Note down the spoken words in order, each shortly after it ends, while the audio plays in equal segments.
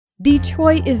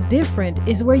Detroit is Different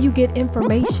is where you get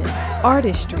information,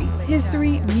 artistry,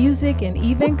 history, music, and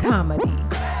even comedy.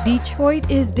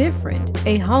 Detroit is Different,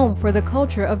 a home for the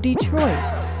culture of Detroit.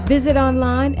 Visit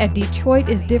online at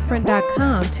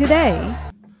DetroitisDifferent.com today.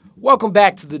 Welcome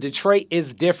back to the Detroit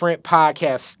is Different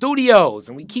podcast studios.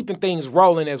 And we keeping things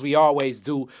rolling as we always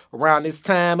do around this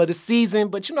time of the season.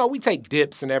 But, we take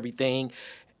dips and everything.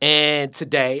 And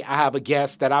today I have a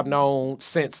guest that I've known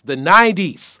since the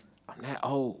 90s. I'm that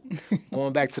old,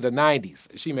 going back to the 90s.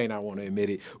 She may not want to admit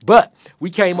it. But we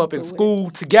came up in school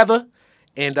together,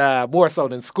 and more so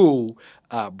than school.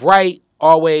 Bright,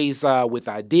 always with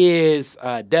ideas,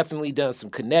 definitely done some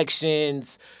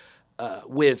connections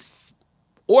with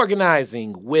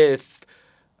organizing, with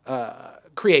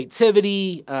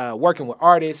creativity, working with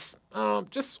artists,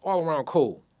 just all around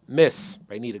cool. Miss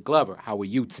Raynita Glover, how are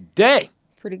you today?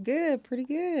 Pretty good.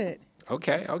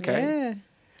 Okay. Yeah,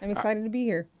 I'm excited to be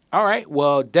here. All right.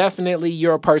 Well, definitely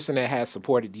you're a person that has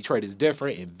supported Detroit is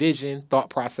Different in vision, thought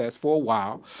process for a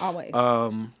while. Always.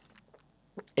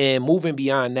 And moving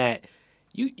beyond that,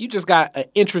 you just got an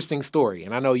interesting story.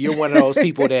 And I know you're one of those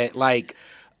people that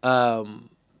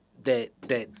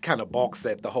that kind of balks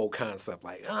at the whole concept.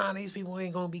 Like, these people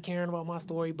ain't going to be caring about my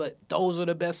story. But those are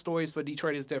the best stories for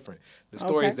Detroit is Different. The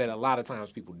stories that a lot of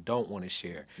times people don't want to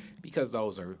share because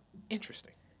those are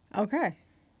interesting. Okay.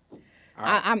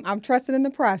 Right. I'm trusted in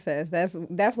the process.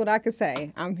 That's what I could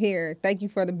say. I'm here. Thank you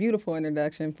for the beautiful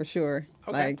introduction, for sure.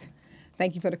 Okay.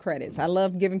 Thank you for the credits. I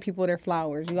love giving people their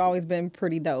flowers. You've always been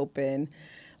pretty dope. And,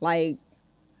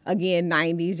 again,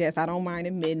 90s, yes, I don't mind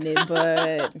admitting it.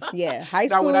 But, yeah, high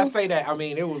school. Now, when I say that, I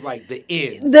mean, it was like the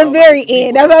end. The very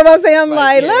end. That's what I'm saying.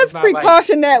 Let's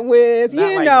precaution that with,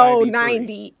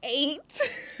 98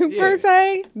 per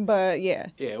se. But, yeah.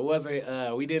 Yeah, it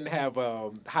wasn't, we didn't have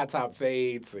high top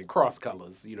fades and cross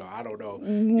colors. I don't know.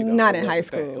 Not in high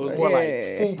school. It was more like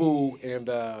FUBU and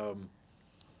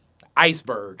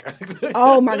Iceberg.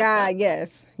 Oh, my God, yes.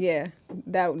 Yeah,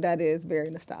 that is very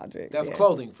nostalgic. That's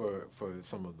clothing for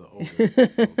some of the older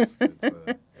folks.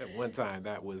 At one time,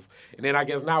 that was... And then I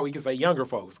guess now we can say younger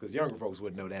folks, because younger folks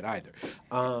wouldn't know that either.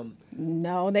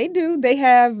 No, they do. They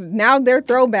have... Now their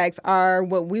throwbacks are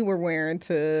what we were wearing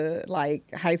to,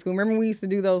 high school. Remember we used to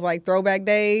do those, throwback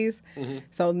days? Mm-hmm.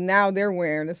 So now they're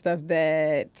wearing the stuff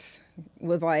that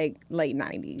was, late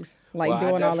 90s.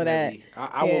 Doing all of that.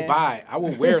 I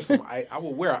will wear I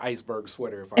will wear an Iceberg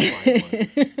sweater if I find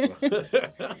one. So.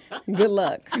 Good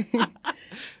luck.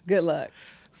 Good luck.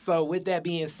 So with that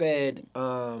being said,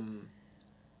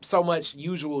 so much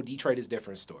usual Detroit is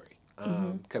Different story.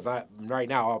 Because right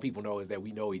now all people know is that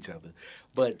we know each other.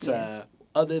 But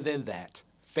other than that,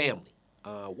 family.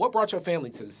 What brought your family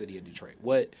to the city of Detroit?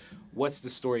 What's the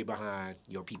story behind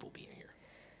your people being here?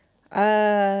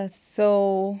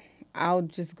 So I'll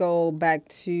just go back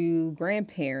to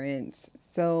grandparents.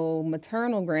 So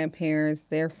maternal grandparents,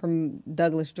 they're from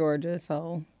Douglas, Georgia,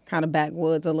 so kind of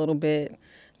backwoods a little bit,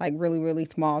 really, really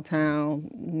small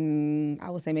town. I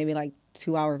would say maybe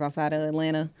 2 hours outside of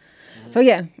Atlanta. Mm-hmm. So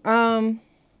yeah,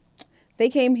 they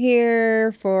came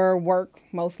here for work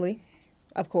mostly.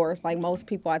 Of course, like most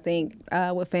people, I think,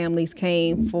 with families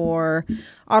came for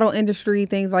auto industry,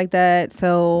 things like that.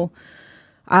 So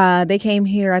they came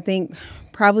here, I think,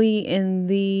 probably in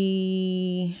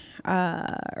the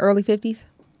early 50s.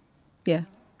 Yeah,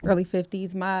 early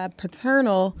 50s. My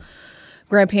paternal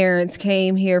grandparents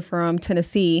came here from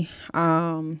Tennessee.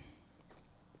 And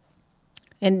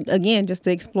again, just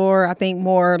to explore, I think,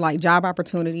 more job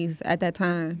opportunities at that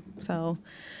time. So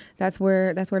that's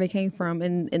where they came from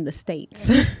in the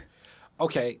States.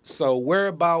 Okay, so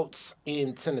whereabouts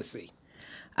in Tennessee?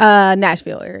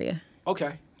 Nashville area.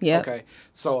 Okay. Yeah. Okay.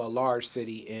 So a large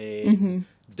city in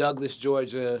Douglas,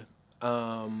 Georgia.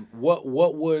 What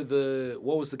was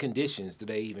the conditions? Did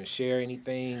they even share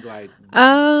anything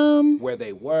where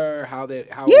they were, how it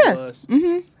was?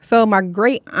 Mm-hmm. So my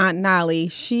great aunt Nolly,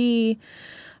 she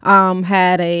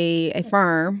had a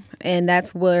farm, and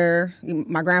that's where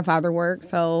my grandfather worked.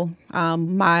 So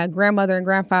my grandmother and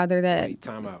grandfather Wait,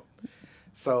 time out.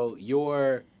 So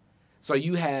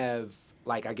you have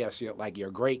I guess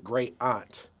your great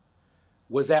aunt.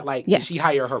 Was that yes. Did she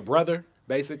hire her brother,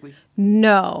 basically?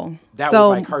 No. That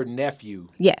was her nephew.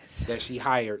 Yes. That she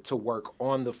hired to work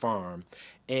on the farm.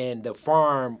 And the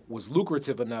farm was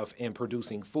lucrative enough in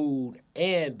producing food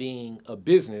and being a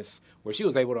business where she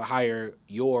was able to hire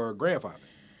your grandfather.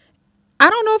 I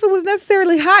don't know if it was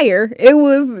necessarily higher. It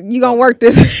was you gonna work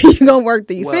this. You gonna work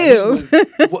these fields.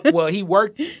 He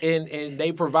worked and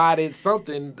they provided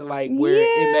something like where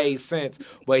it made sense,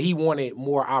 but he wanted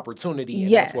more opportunity,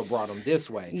 and that's what brought him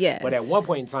this way. Yes. But at one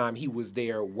point in time, he was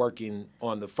there working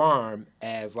on the farm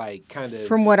as like kind of.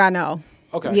 From what I know.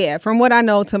 Okay. Yeah, from what I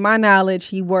know, to my knowledge,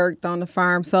 he worked on the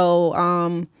farm.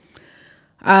 So,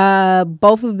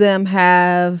 both of them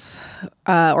have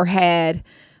or had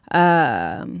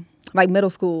like middle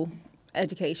school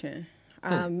education.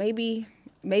 Maybe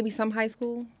some high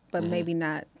school, but maybe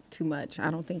not too much. I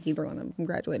don't think either one of them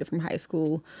graduated from high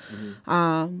school.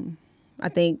 I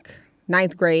think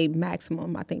 9th grade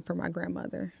maximum, I think, for my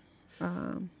grandmother.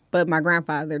 But my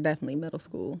grandfather, definitely middle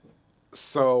school.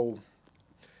 So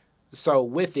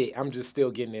with it, I'm just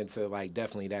still getting into like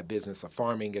definitely that business of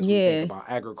farming as we think about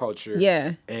agriculture.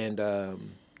 Yeah. And,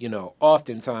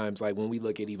 oftentimes like when we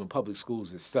look at even public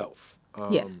schools itself,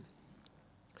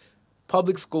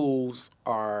 public schools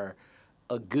are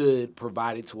a good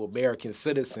provided to American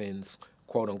citizens,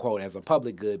 quote unquote, as a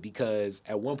public good, because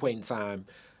at one point in time,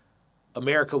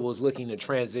 America was looking to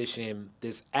transition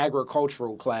this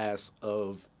agricultural class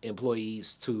of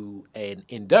employees to an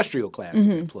industrial class of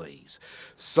employees.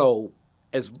 So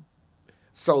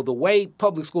the way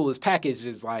public school is packaged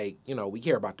is like, we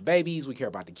care about the babies, we care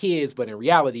about the kids, but in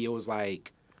reality, it was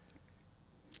like,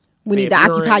 we need to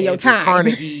occupy your time.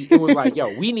 Carnegie, it was like,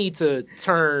 we need to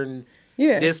turn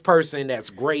this person that's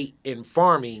great in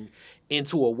farming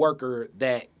into a worker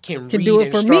that can read do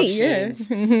it for instructions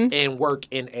me, and work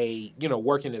in a,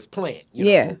 work in this plant,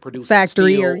 producing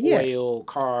factory steel, or oil,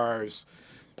 cars,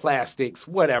 plastics,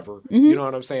 whatever. You know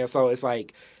what I'm saying? So it's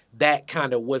like that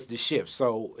kind of was the shift.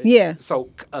 So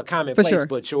a commonplace, sure.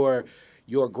 but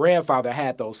your grandfather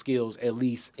had those skills at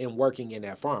least in working in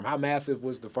that farm. How massive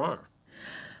was the farm?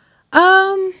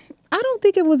 I don't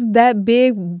think it was that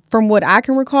big from what I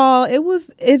can recall.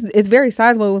 It's very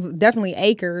sizable. It was definitely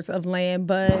acres of land,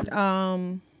 but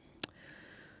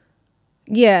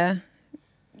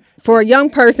for a young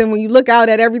person, when you look out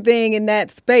at everything in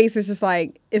that space, it's just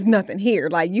like it's nothing here.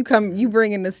 Like you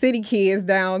bringing the city kids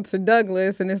down to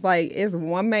Douglas, and it's like it's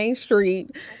one main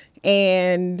street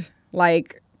and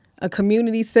like a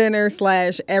community center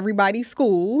 / everybody's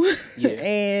school,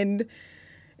 and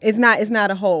it's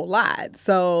not a whole lot.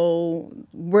 So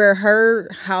where her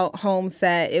home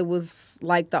sat, it was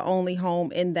like the only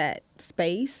home in that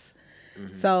space.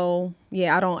 So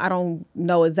I don't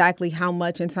know exactly how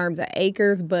much in terms of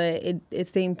acres, but it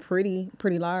seemed pretty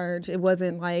large. It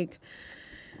wasn't like,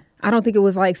 I don't think it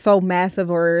was like so massive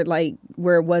or like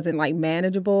where it wasn't like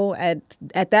manageable.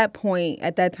 At that point,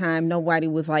 at that time, nobody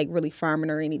was like really farming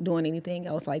or doing anything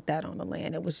else like that on the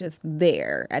land. It was just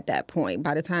there at that point.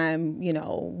 By the time,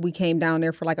 we came down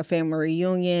there for like a family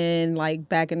reunion, like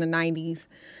back in the 90s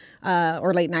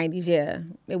or late 90s,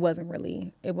 it wasn't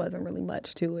really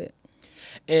much to it.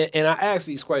 And I ask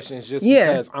these questions just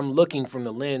because I'm looking from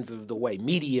the lens of the way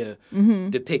media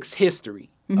depicts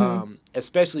history.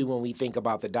 Especially when we think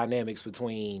about the dynamics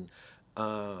between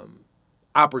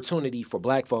opportunity for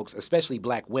black folks, especially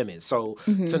black women. So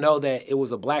to know that it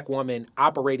was a black woman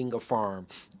operating a farm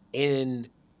in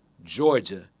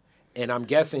Georgia, and I'm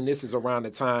guessing this is around the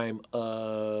time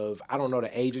of, I don't know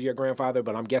the age of your grandfather,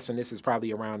 but I'm guessing this is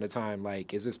probably around the time,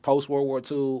 like, is this post-World War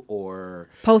II or?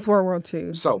 Post-World War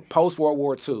II. So post-World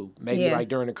War II, maybe like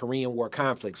during the Korean War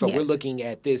conflict. So we're looking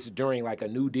at this during like a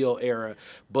New Deal era,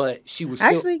 but she was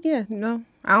still... Actually, no,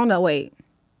 I don't know, wait.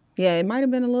 Yeah, it might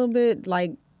have been a little bit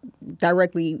like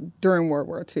directly during World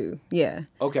War II. Yeah.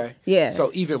 Okay. Yeah. So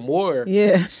even more.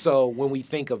 Yeah. So when we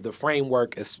think of the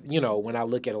framework, when I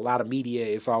look at a lot of media,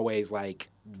 it's always like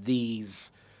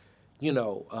these,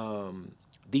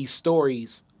 these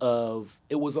stories of,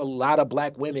 it was a lot of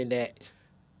black women that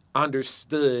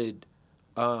understood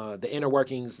the inner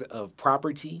workings of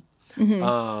property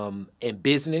and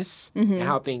business and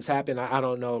how things happen. I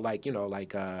don't know,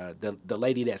 the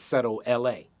lady that settled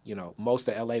L.A., most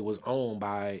of L.A. was owned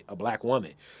by a black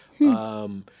woman.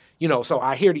 So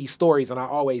I hear these stories and I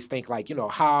always think like,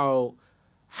 how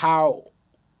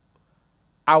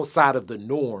outside of the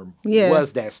norm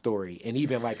was that story. And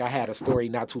even like I had a story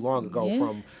not too long ago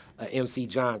from MC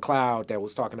John Cloud that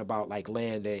was talking about like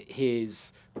land that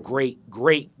his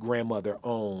great-great-grandmother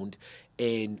owned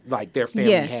and like their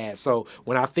family had. So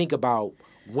when I think about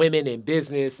women in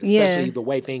business, especially the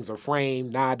way things are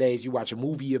framed nowadays, you watch a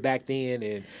movie back then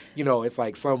and, it's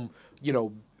like some,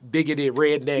 bigoted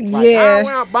redneck, like, I'm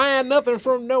not buying nothing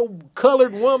from no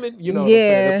colored woman, what I'm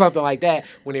saying, or something like that.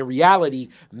 When in reality,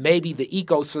 maybe the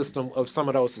ecosystem of some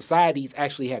of those societies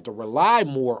actually had to rely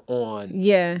more on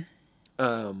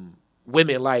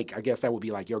women like, I guess that would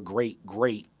be like your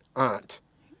great aunt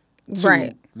to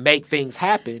Right. make things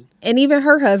happen. And even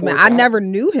her husband, For I that. never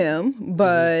knew him,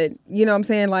 but you know what I'm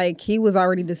saying? Like, he was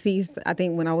already deceased, I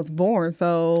think, when I was born.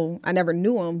 So I never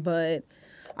knew him, but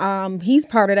he's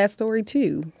part of that story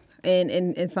too,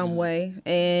 in some way.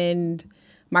 And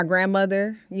my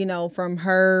grandmother, you know, from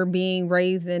her being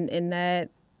raised in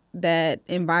that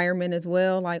environment as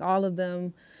well, like all of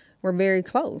them were very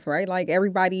close, right? Like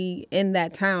everybody in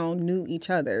that town knew each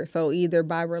other. So either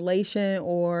by relation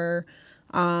or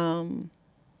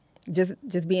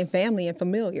just being family and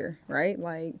familiar, right?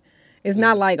 Like, it's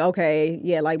not like, okay,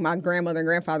 yeah, like my grandmother and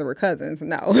grandfather were cousins.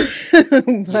 No.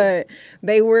 But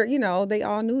they were, you know, they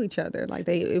all knew each other. Like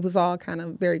it was all kind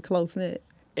of very close knit.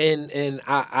 And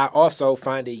I also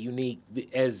find it unique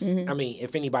as, I mean,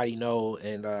 if anybody know,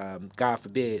 and God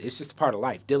forbid, it's just a part of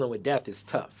life. Dealing with death is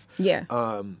tough. Yeah.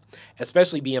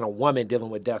 Especially being a woman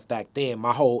dealing with death back then,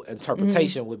 my whole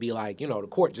interpretation would be like, you know, the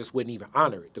court just wouldn't even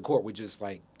honor it. The court would just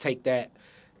like take that,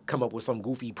 come up with some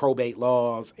goofy probate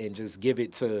laws and just give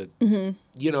it to,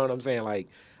 you know what I'm saying? Like,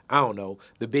 I don't know,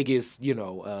 the biggest, you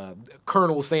know,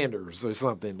 Colonel Sanders or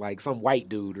something, like some white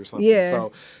dude or something. Yeah.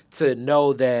 So to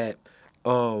know that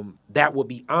that will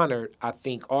be honored, I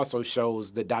think also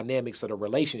shows the dynamics of the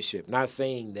relationship. Not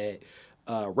saying that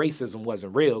racism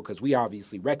wasn't real, because we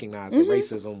obviously recognize that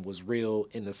racism was real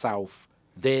in the South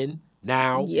then,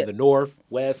 now, in the North,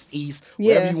 West, East,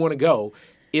 wherever you want to go.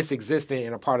 It's existing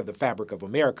and a part of the fabric of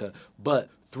America. But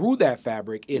through that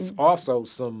fabric, it's also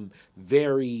some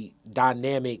very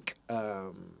dynamic,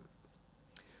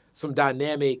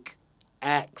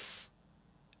 acts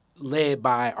led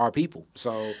by our people.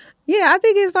 So Yeah, I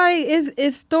think it's like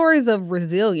it's stories of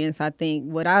resilience. I think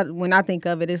when I think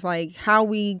of it, it's like how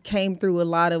we came through a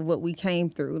lot of what we came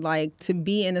through. Like to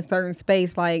be in a certain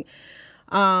space. Like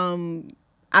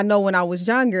I know when I was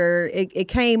younger, it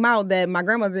came out that my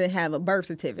grandmother didn't have a birth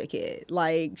certificate.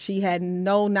 Like she had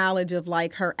no knowledge of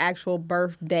like her actual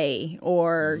birthday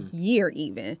or year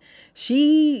even.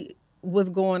 She was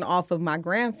going off of my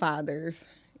grandfather's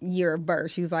year of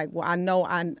birth. She was like, well, I know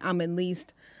I'm at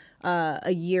least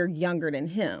a year younger than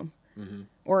him.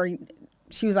 Or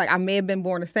she was like, I may have been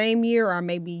born the same year or I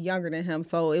may be younger than him.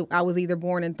 So I was either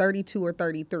born in 32 or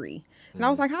 33. And I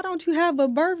was like, how don't you have a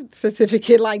birth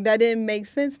certificate? Like, that didn't make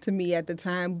sense to me at the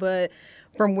time. But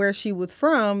from where she was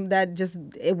from,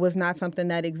 it was not something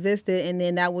that existed. And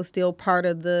then that was still part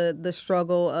of the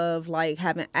struggle of, like,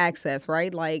 having access,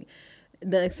 right? Like,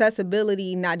 the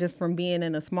accessibility, not just from being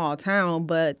in a small town,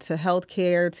 but to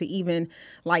healthcare, to even,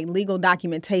 like, legal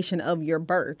documentation of your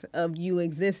birth, of you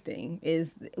existing,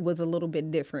 was a little bit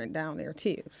different down there,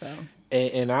 too. So,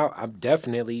 and I'm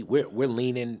definitely, we're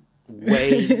leaning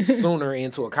way sooner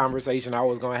into a conversation I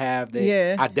was going to have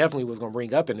that I definitely was going to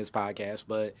bring up in this podcast.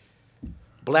 But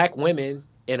Black women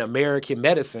in American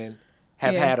medicine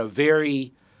have had a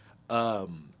very, well,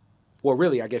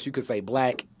 really, I guess you could say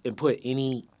Black and put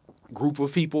any group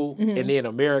of people, and then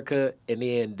America, and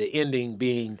then the ending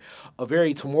being a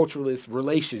very tumultuous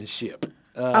relationship.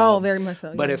 very much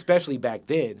so. But especially back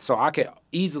then. So I could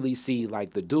easily see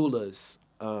like the doulas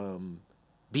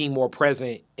being more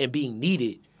present and being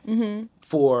needed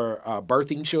for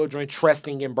birthing children,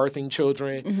 trusting in birthing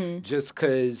children, just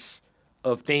because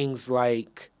of things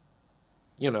like,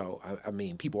 you know, I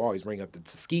mean, people always bring up the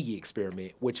Tuskegee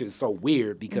experiment, which is so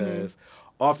weird because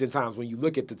oftentimes when you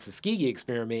look at the Tuskegee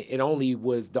experiment,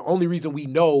 the only reason we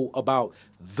know about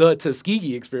the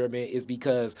Tuskegee experiment is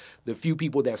because the few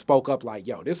people that spoke up like,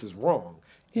 yo, this is wrong.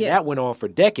 And that went on for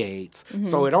decades.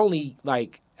 So it only,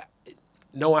 like,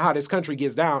 knowing how this country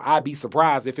gets down, I'd be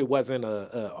surprised if it wasn't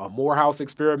a Morehouse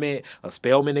experiment, a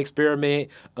Spelman experiment,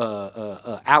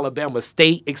 a Alabama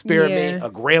State experiment, a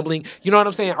Grambling. You know what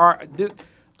I'm saying?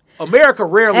 America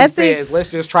rarely says,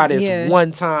 let's just try this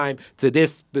one time to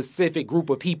this specific group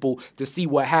of people to see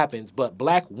what happens. But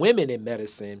Black women in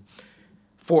medicine,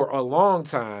 for a long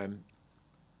time,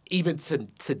 even to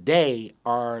today,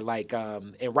 are like,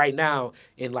 and right now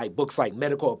in like books like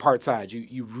Medical Apartheid,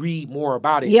 you read more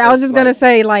about it. Yeah, I was just gonna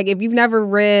say, like, if you've never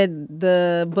read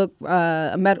the book,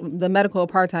 the Medical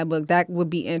Apartheid book, that would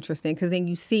be interesting because then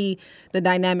you see the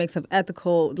dynamics of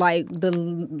ethical, like the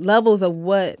levels of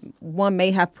what one may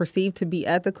have perceived to be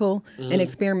ethical in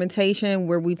experimentation,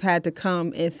 where we've had to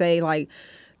come and say, like,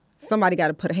 somebody got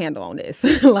to put a handle on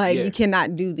this. Like, Yeah. you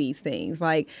cannot do these things.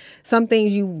 Like, some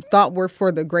things you thought were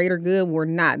for the greater good were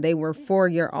not. They were for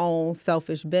your own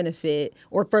selfish benefit,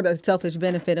 or for the selfish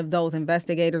benefit of those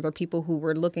investigators or people who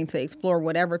were looking to explore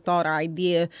whatever thought or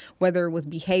idea, whether it was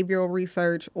behavioral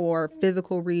research or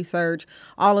physical research.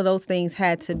 All of those things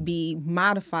had to be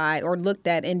modified or looked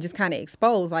at and just kind of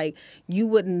exposed. Like, you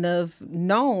wouldn't have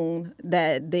known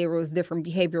that there was different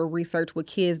behavioral research with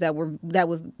kids that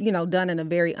was done in a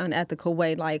very unethical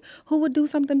way. Like, who would do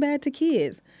something bad to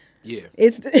kids? Yeah.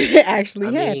 It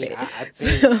actually happened. I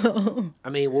think, I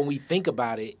mean, when we think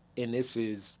about it, and this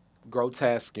is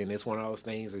grotesque, and it's one of those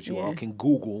things that you all can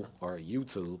Google or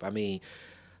YouTube. I mean,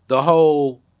 the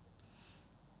whole,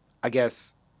 I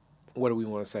guess, what do we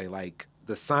want to say? Like,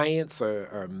 the science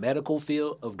or medical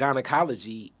field of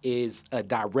gynecology is a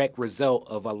direct result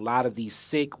of a lot of these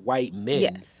sick white men.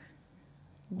 Yes.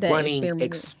 That Running experimented.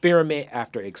 experiment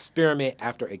after experiment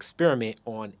after experiment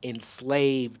on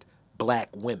enslaved black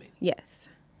women. Yes.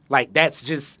 Like, that's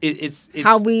just it's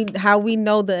How we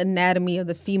know the anatomy of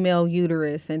the female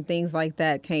uterus and things like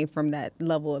that came from that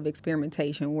level of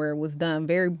experimentation, where it was done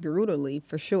very brutally,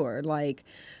 for sure. Like,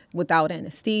 without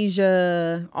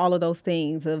anesthesia, all of those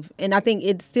things and I think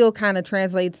it still kind of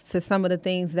translates to some of the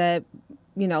things that,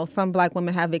 some black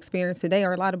women have experienced today,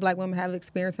 or a lot of black women have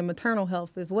experienced in maternal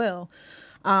health as well.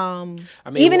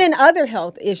 Even in other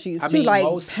health issues too, like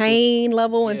pain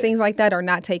level and things like that, are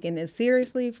not taken as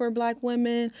seriously for black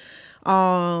women.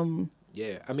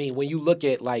 Yeah, I mean, when you look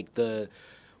at the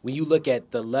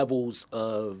levels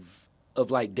of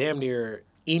like damn near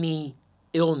any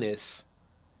illness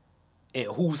and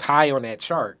who's high on that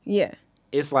chart, Yeah.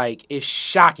 it's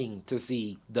shocking to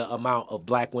see the amount of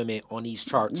black women on these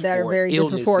charts That for are very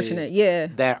illnesses disproportionate. Yeah.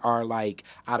 that are like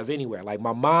out of anywhere. Like,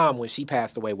 my mom, when she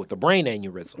passed away with the brain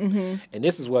aneurysm, and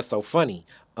this is what's so funny.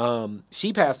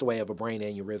 She passed away of a brain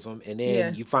aneurysm, and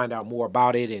then you find out more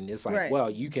about it, and it's like, well,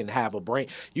 you can have an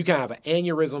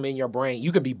aneurysm in your brain.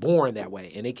 You can be born that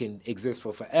way, and it can exist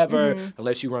for forever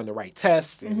unless you run the right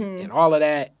test and all of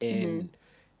that.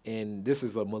 And this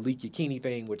is a Malik Yakini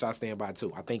thing, which I stand by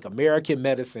too. I think American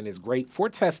medicine is great for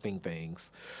testing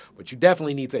things, but you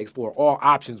definitely need to explore all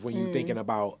options when you're thinking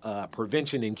about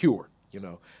prevention and cure.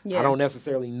 I don't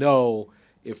necessarily know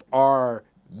if our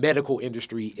medical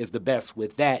industry is the best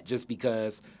with that, just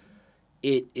because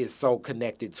it is so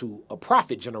connected to a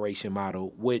profit generation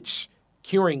model, which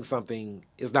curing something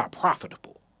is not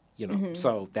profitable.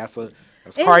 So that's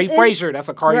Kari Frazier. That's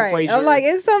a Kari Frazier. I'm like,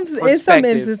 in some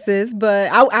instances,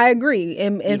 but I agree.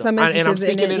 In some instances, and I'm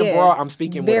speaking I'm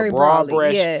speaking with a broad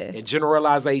brush and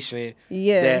generalization.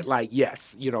 Yeah. That, like,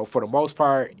 yes, for the most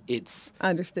part, it's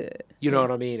understood. You know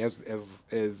what I mean? As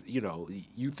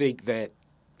you think that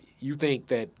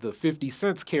the 50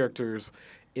 Cent characters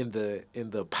in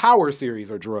the Power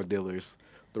series are drug dealers,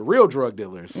 the real drug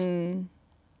dealers.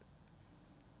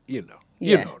 You know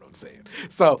what I'm saying.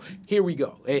 So here we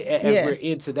go. As we're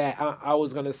into that, I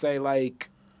was going to say, like,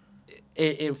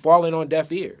 in falling on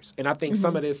deaf ears. And I think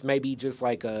some of this may be just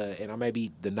like and I may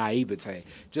be the naivete,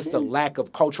 just a lack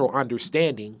of cultural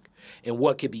understanding and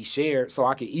what could be shared. So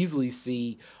I could easily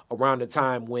see around the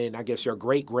time when, I guess, your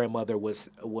great-grandmother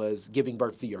was giving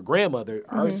birth to your grandmother,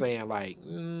 her saying, like,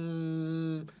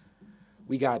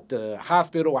 we got the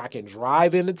hospital. I can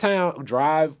drive into town,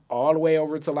 drive all the way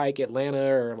over to, like, Atlanta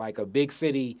or, like, a big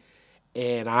city,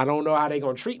 and I don't know how they're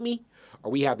going to treat me.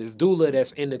 Or we have this doula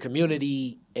that's in the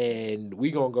community, and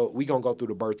we gonna go through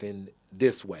the birthing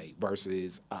this way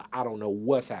versus I don't know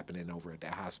what's happening over at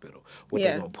that hospital. What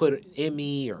they're gonna put in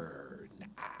me, or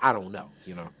I don't know.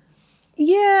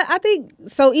 Yeah, I think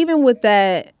so. Even with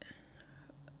that,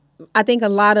 I think a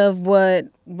lot of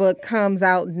what comes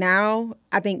out now,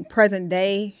 I think present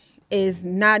day, is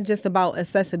not just about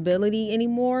accessibility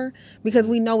anymore, because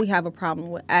we know we have a problem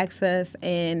with access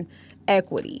and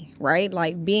equity, right?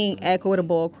 Like, being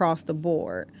equitable across the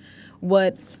board.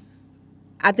 What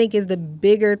I think is the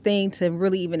bigger thing to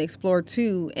really even explore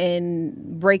too,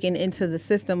 and breaking into the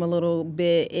system a little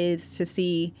bit, is to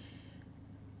see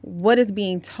what is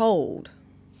being told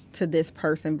to this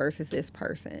person versus this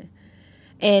person.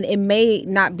 And it may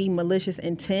not be malicious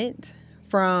intent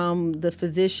from the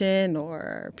physician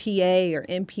or PA or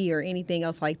MP or anything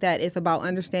else like that. It's about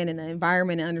understanding the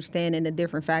environment and understanding the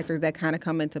different factors that kind of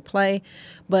come into play.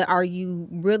 But are you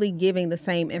really giving the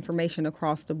same information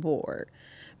across the board?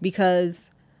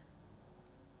 Because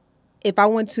if I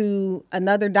went to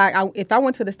if I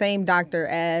went to the same doctor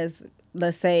as,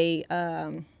 let's say,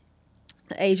 an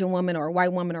Asian woman or a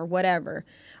white woman or whatever,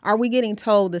 are we getting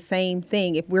told the same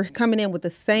thing? If we're coming in with the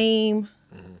same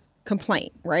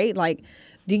complaint, right? Like,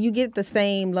 do you get the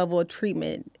same level of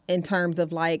treatment in terms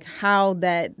of like how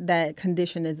that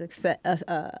condition is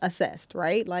assessed,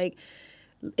 right? Like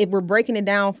if we're breaking it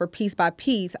down for piece by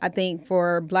piece, I think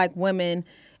for Black women,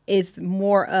 it's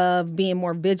more of being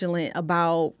more vigilant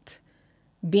about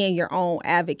being your own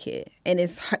advocate. And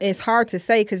it's hard to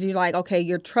say because you're like, okay,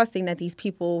 you're trusting that these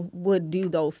people would do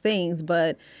those things.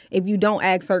 But if you don't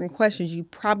ask certain questions, you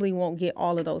probably won't get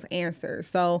all of those answers.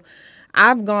 So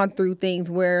I've gone through things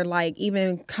where like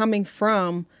even coming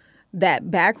from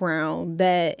that background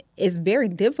that it's very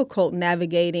difficult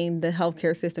navigating the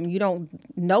healthcare system. You don't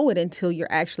know it until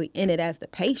you're actually in it as the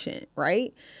patient,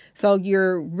 right? So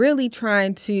you're really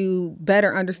trying to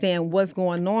better understand what's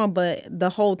going on, but the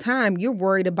whole time you're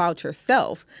worried about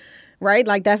yourself, right?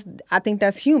 Like I think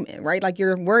that's human, right? Like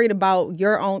you're worried about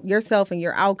yourself and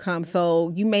your outcome.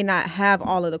 So you may not have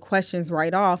all of the questions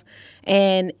right off,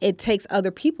 and it takes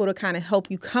other people to kind of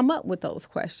help you come up with those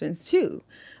questions too.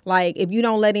 Like if you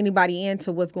don't let anybody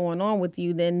into what's going on with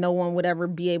you, then no one would ever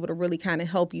be able to really kind of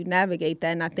help you navigate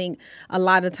that. And I think a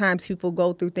lot of times people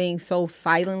go through things so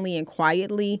silently and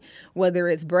quietly, whether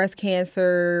it's breast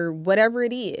cancer, whatever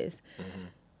it is,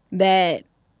 that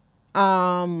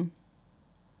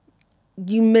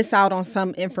you miss out on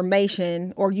some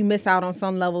information or you miss out on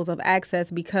some levels of access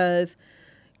because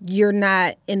you're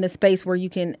not in the space where you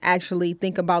can actually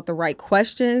think about the right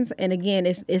questions. And again,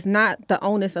 it's not the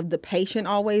onus of the patient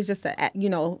always just to,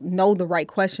 know the right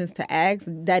questions to ask.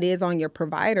 That is on your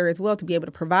provider as well to be able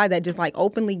to provide that. Just like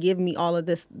openly give me all of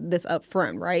this up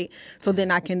front, right? So then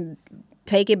I can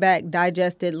take it back,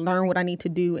 digest it, learn what I need to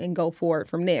do, and go forward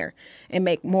from there and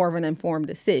make more of an informed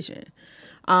decision.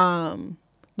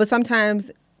 But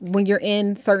sometimes when you're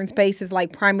in certain spaces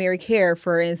like primary care,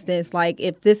 for instance, like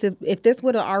if this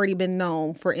would have already been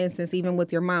known, for instance, even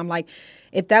with your mom, like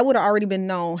if that would have already been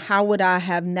known, how would I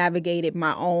have navigated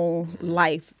my own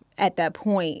life at that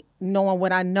point, knowing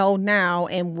what I know now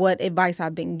and what advice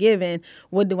I've been given?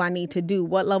 What do I need to do?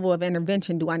 What level of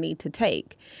intervention do I need to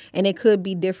take? And it could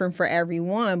be different for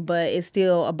everyone, but it's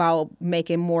still about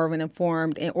making more of an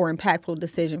informed or impactful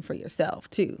decision for yourself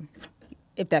too.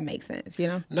 If that makes sense,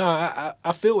 No,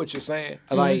 I feel what you're saying.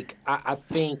 Mm-hmm. Like, I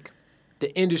think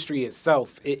the industry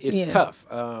itself is tough.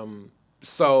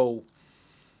 So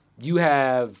you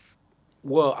have,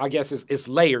 I guess it's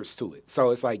layers to it.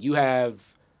 So it's like you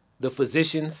have the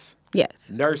physicians,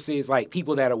 yes, nurses, like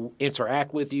people that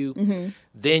interact with you. Mm-hmm.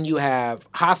 Then you have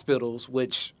hospitals,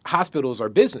 which hospitals are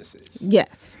businesses.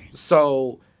 Yes.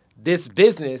 So this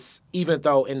business, even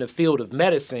though in the field of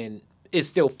medicine, is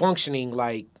still functioning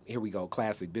like, here we go,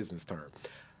 classic business term,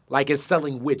 like it's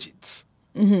selling widgets.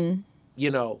 Mm-hmm.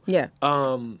 Yeah.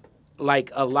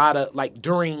 Like a lot of like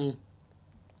during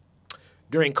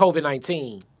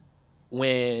COVID-19,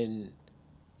 when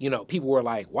people were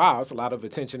like, wow, it's a lot of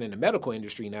attention in the medical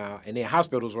industry now. And then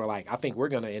hospitals were like, I think we're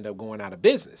going to end up going out of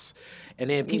business. And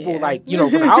then people from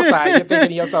the outside, you're thinking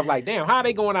to yourself like, damn, how are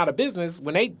they going out of business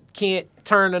when they can't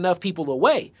turn enough people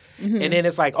away? Mm-hmm. And then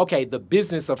it's like, okay, the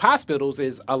business of hospitals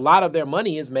is a lot of their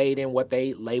money is made in what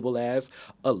they label as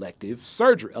elective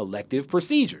surgery, elective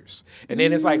procedures. And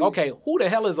then it's like, okay, who the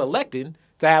hell is electing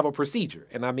to have a procedure?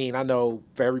 And I mean, I know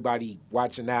for everybody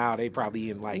watching now, they probably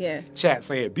in chat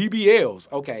saying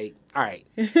BBLs. Okay, all right.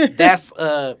 That's,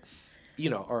 or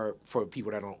for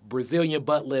people that don't, Brazilian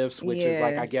butt lifts, which is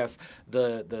like, I guess,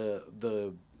 the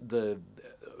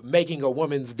making a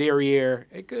woman's derriere,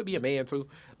 it could be a man too,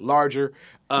 larger.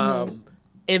 And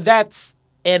that's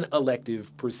an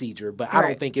elective procedure, but I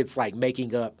don't think it's like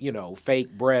making up,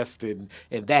 fake breast and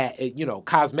that,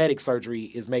 cosmetic surgery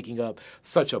is making up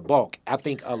such a bulk. I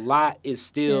think a lot is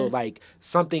still like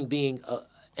something being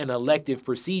an elective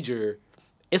procedure.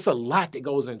 It's a lot that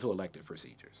goes into elective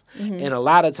procedures. Mm-hmm. And a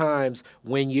lot of times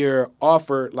when you're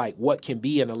offered like what can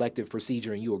be an elective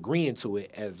procedure and you agreeing to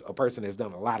it as a person that's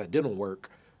done a lot of dental work,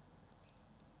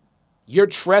 you're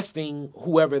trusting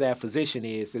whoever that physician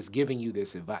is that's giving you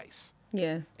this advice.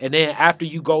 Yeah. And then after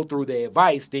you go through the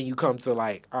advice, then you come to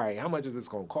like, all right, how much is this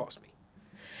going to cost me?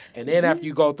 And then after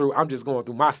you go through, I'm just going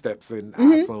through my steps and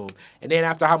I assume. And then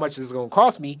after how much is it going to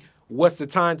cost me, what's the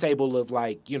timetable of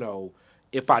like,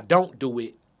 if I don't do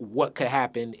it, what could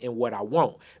happen and what I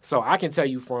won't. So I can tell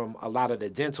you from a lot of the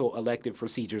dental elective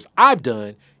procedures I've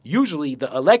done, usually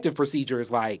the elective procedure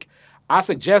is like, I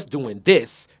suggest doing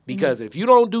this because if you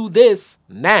don't do this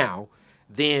now,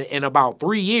 then in about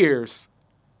 3 years,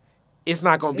 it's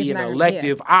not going to be an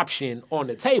elective option on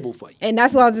the table for you. And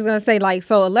that's what I was just going to say. Like,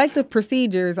 so elective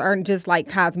procedures aren't just like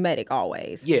cosmetic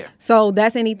always. Yeah. So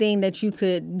that's anything that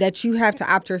you have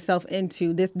to opt yourself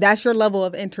into. That's your level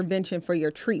of intervention for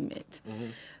your treatment. Mm-hmm.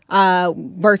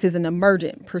 versus an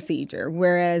emergent procedure.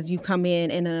 Whereas you come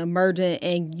in an emergent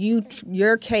and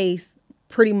your case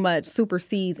pretty much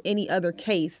supersedes any other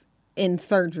case in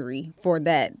surgery for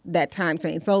that time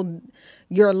frame. So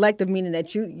your elective, meaning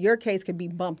that your case could be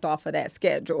bumped off of that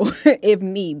schedule if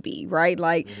need be, right?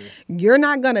 Like you're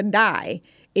not going to die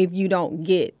if you don't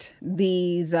get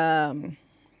these, I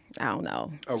don't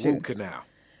know. A root canal.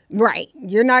 Right.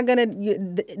 You're not going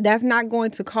to, that's not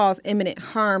going to cause imminent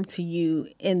harm to you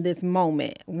in this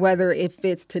moment, whether if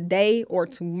it's today or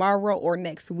tomorrow or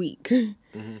next week.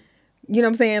 Mm-hmm. You know what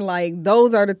I'm saying? Like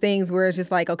those are the things where it's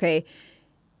just like, okay,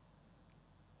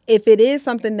 if it is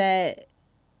something that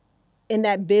in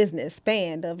that business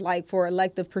span of like for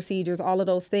elective procedures, all of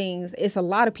those things, it's a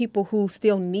lot of people who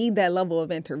still need that level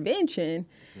of intervention.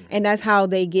 Mm-hmm. And that's how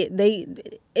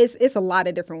it's a lot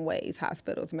of different ways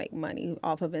hospitals make money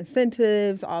off of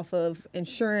incentives, off of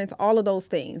insurance, all of those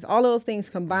things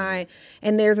combined. Mm-hmm.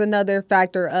 And there's another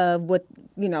factor of what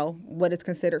is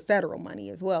considered federal money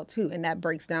as well too. And that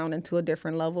breaks down into a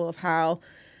different level of how,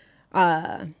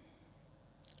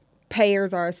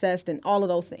 payers are assessed and all of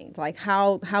those things, like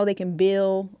how they can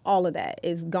bill, all of that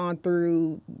is gone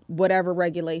through whatever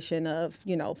regulation of,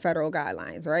 federal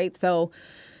guidelines, right? So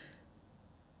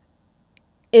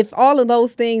if all of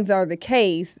those things are the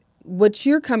case, what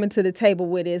you're coming to the table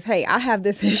with is, hey, I have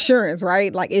this insurance,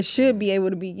 right? Like it should be able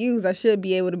to be used. I should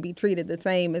be able to be treated the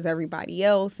same as everybody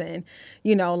else. And,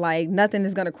 like nothing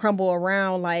is going to crumble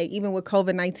around. Like even with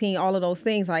COVID-19, all of those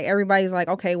things, like everybody's like,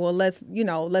 okay, well, let's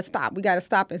stop. We got to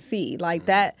stop and see like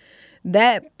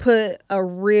that put a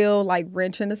real like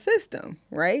wrench in the system,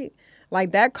 right?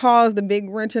 Like that caused a big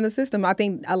wrench in the system. I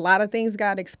think a lot of things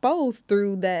got exposed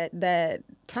through that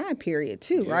time period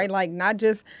too, yeah. Right? Like not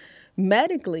just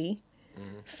medically,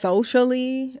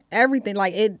 socially, everything.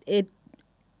 Like it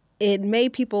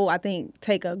made people, I think,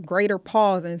 take a greater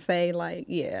pause and say, like,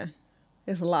 yeah,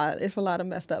 it's a lot of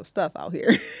messed up stuff out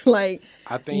here. Like,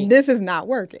 I think this is not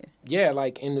working. Yeah,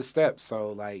 like in the steps.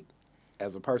 So, like,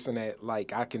 as a person that,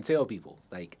 like, I can tell people,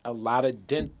 like, a lot of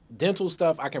dental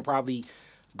stuff, I can probably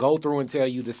go through and tell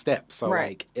you the steps. So, right.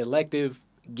 Like, elective,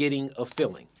 getting a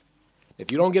filling.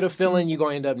 If you don't get a filling, you're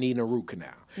going to end up needing a root canal.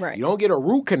 Right. You don't get a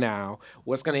root canal,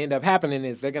 what's going to end up happening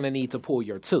is they're going to need to pull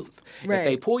your tooth. Right. If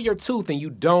they pull your tooth and you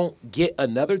don't get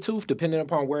another tooth, depending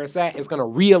upon where it's at, it's going to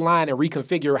realign and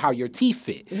reconfigure how your teeth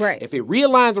fit. Right. If it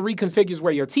realigns and reconfigures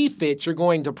where your teeth fit, you're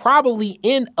going to probably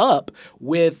end up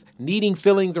with needing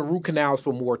fillings and root canals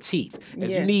for more teeth.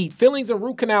 As you need fillings and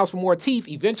root canals for more teeth,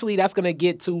 eventually that's going to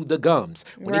get to the gums.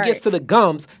 When it gets to the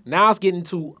gums, now it's getting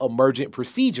to emergent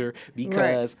procedure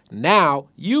because now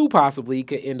you possibly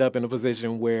could end up in a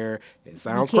position where it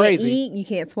sounds crazy. You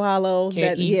can't swallow.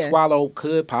 Swallow,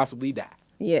 could possibly die.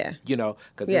 Yeah.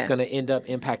 Because it's going to end up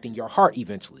impacting your heart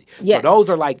eventually. Yes. So those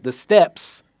are like the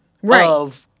steps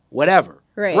of whatever.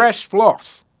 Right. Brush,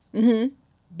 floss. Mm-hmm.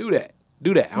 Do that.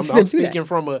 I'm speaking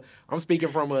from a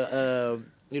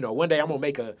one day I'm gonna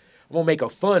make a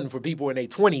fun for people in their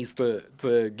 20s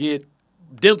to get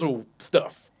dental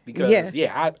stuff. Because,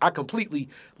 I completely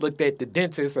looked at the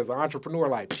dentist as an entrepreneur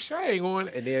like, I ain't going.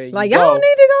 And then like, y'all don't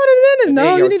need to go to the dentist.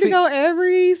 No, you need to go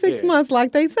every 6 months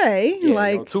like they say. Yeah,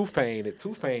 like tooth pain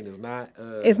is not...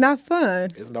 it's not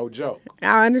fun. It's no joke.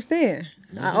 I understand.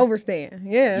 Mm-hmm. I overstand.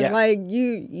 Yeah. Yes. Like,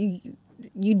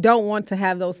 you don't want to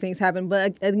have those things happen.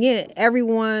 But, again,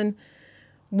 everyone...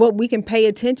 what we can pay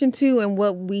attention to and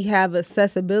what we have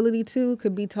accessibility to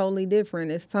could be totally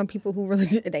different. It's some people who really,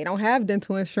 they don't have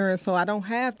dental insurance, so I don't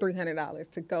have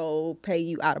 $300 to go pay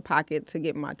you out of pocket to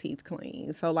get my teeth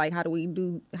clean. So like, how do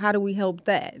we help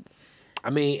that? I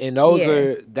mean, and those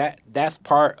are, that's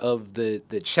part of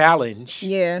the challenge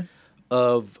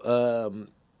of some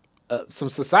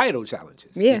societal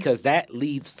challenges. Yeah. Because that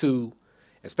leads to,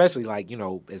 especially like,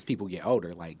 as people get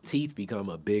older, like teeth become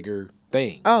a bigger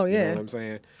thing. Oh yeah. You know what I'm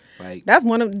saying? Like that's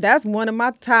one of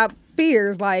my top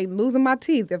fears, like losing my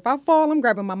teeth. If I fall, I'm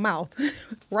grabbing my mouth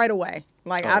right away.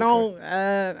 Like I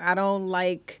don't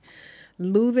like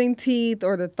losing teeth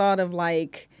or the thought of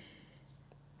like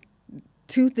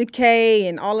tooth decay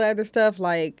and all that other stuff,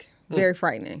 like very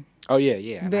frightening. Oh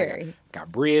yeah. Very. Got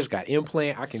bridge, got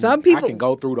implant. I can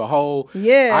go through the whole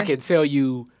I can tell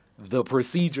you the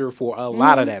procedure for a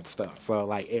lot of that stuff. So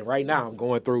like, and right now I'm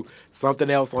going through something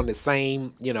else on the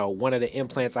same, one of the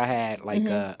implants I had, like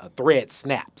a thread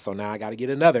snap. So now I got to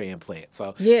get another implant.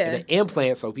 So and the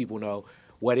implant, so people know,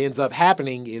 what ends up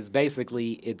happening is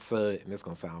basically and it's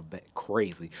going to sound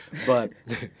crazy, but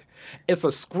it's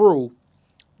a screw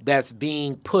that's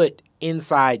being put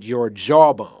inside your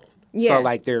jawbone. Yeah. So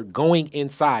like they're going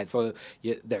inside. So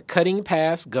they're cutting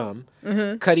past gum,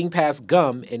 cutting past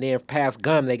gum, and then past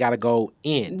gum they got to go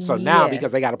in. So now Yeah.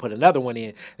 because they got to put another one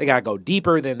in, they got to go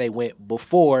deeper than they went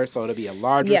before. So it'll be a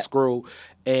larger Yep. screw.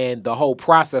 And the whole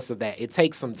process of that, it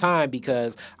takes some time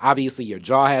because obviously your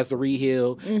jaw has to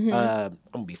re-heal. I'm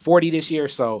gonna be 40 this year,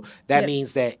 so that Yep.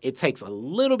 means that it takes a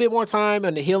little bit more time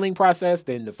in the healing process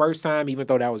than the first time, even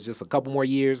though that was just a couple more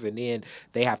years. And then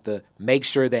they have to make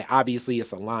sure that obviously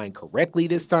it's aligned correctly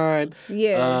this time.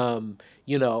 Yeah.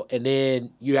 You know, and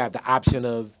then you have the option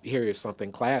of here is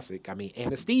something classic. I mean,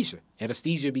 anesthesia.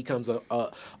 Anesthesia becomes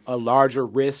a larger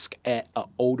risk at an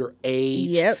older age.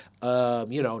 Yep.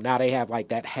 You know, now they have like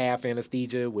that half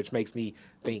anesthesia, which makes me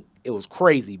think it was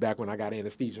crazy back when I got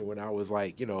anesthesia when I was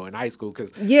like, you know, in high school.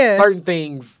 Because Yeah. certain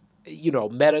things, you know,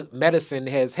 medicine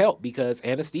has helped because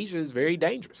anesthesia is very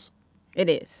dangerous, It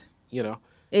is. you know.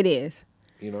 It is.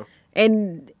 You know.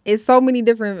 And it's so many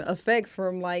different effects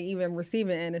from like even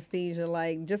receiving anesthesia,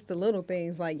 like just the little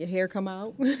things like your hair come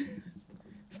out,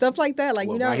 stuff like that. Like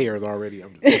Well, you know, my hair is already.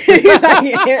 I'm just it's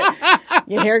like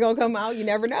your hair gonna come out. You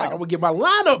never know. like, I'm gonna get my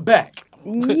lineup back.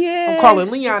 Yeah. I'm calling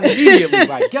Leon immediately.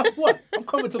 Like, guess what? I'm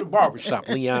coming to the barbershop,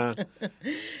 Leon.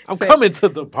 I'm coming to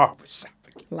the barbershop.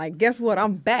 Like, guess what?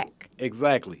 I'm back.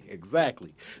 Exactly.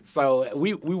 So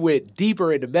we went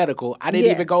deeper into medical. I didn't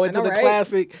Yeah, even go I into know, the right?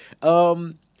 classic.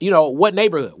 You know, what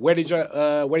neighborhood? Where did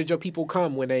your people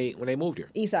come when they moved here?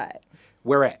 East side.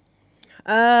 Where at?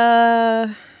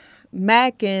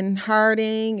 Mac and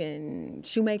Harding and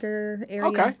Shoemaker area.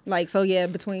 Okay. Like, so yeah,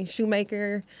 between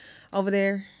Shoemaker over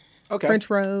there, Okay. French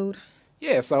Road.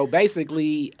 Yeah, so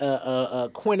basically a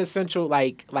quintessential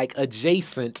like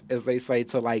adjacent, as they say,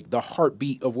 to like the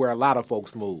heartbeat of where a lot of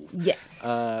folks move. Yes.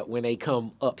 When they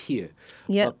come up here,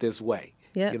 Yep. up this way.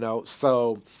 Yep. You know,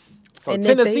 so And if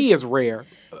Tennessee they- is rare.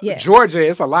 Yeah. Georgia,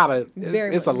 it's a lot of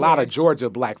Very it's a much lot rare. of Georgia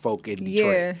black folk in Detroit.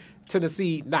 Yeah.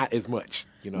 Tennessee, not as much.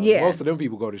 You know, Yeah. most of them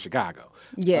people go to Chicago.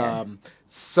 Yeah.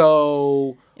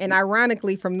 So And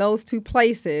ironically, from those two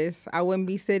places, I wouldn't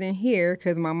be sitting here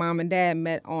because my mom and dad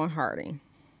met on Harding.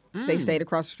 They stayed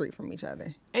across the street from each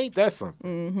other. ain't that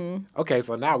something? Mm-hmm. Okay,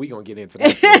 so now we gonna get into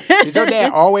that. story. Did your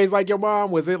dad always like your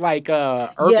mom? Was it like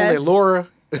Urkel Yes. and Laura?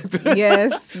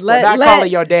 Yes. Well, not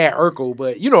calling your dad Urkel,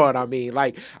 but you know what I mean.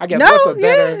 Like, I guess No, what's a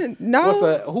better? yeah, no. What's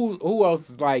a who else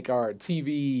is like our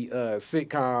TV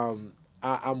sitcom?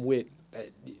 I'm with.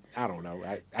 I don't know.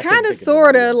 I couldn't Kind of, think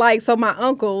sort nobody of else. like, so my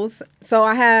uncles, so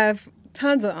I have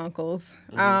tons of uncles.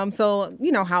 Mm-hmm. So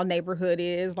you know how neighborhood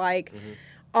is, like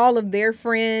all of their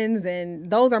friends, and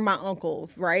those are my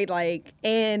uncles, right? Like,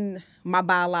 and my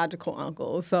biological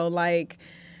uncles. So like,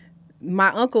 my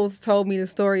uncles told me the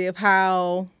story of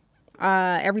how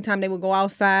every time they would go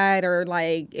outside, or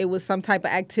like it was some type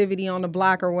of activity on the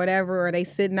block or whatever, or they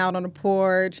sitting out on the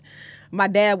porch, my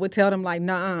dad would tell them like,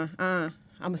 "Nah, I'm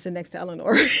gonna sit next to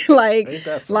Eleanor," like, Ain't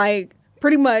that something? like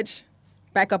pretty much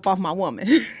back up off my woman.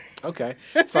 Okay,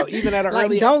 so even at an Like,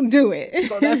 early don't do it.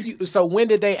 So that's you. So when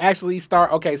did they actually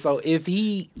start? Okay, so if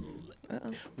he,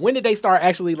 when did they start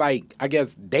actually like I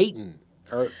guess dating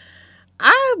or?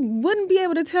 I wouldn't be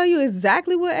able to tell you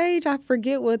exactly what age. I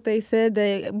forget what they said.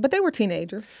 But they were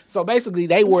teenagers. So basically,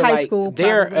 they were high like school,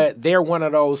 they're probably. they're one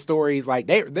of those stories like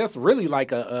that's really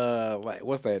like a like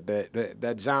what's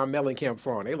that John Mellencamp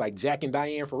song? They like Jack and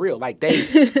Diane for real. Like they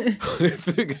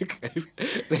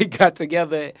they got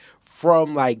together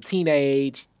from like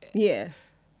teenage, Yeah.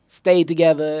 stayed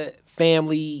together,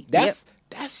 family. That's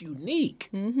unique.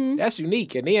 Mm-hmm. That's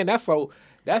unique, and then that's so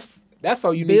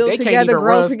unique. Build They together, can't even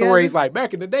grow run together. stories like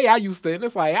back in the day. I used to, and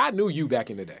it's like I knew you back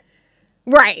in the day.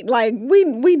 Right. Like we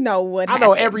know what I know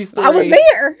happened. every story. I was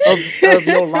there. of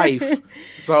your life.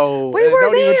 So We were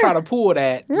don't even there. try to pull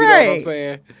that. You know what I'm Right.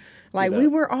 saying? Like You know. we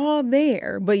were all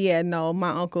there. But yeah, no, my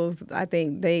uncles, I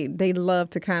think they love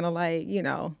to kind of like, you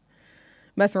know,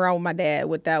 mess around with my dad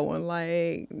with that one.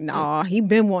 Like, nah, he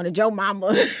been wanting your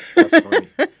mama. That's funny.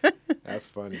 That's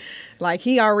funny. Like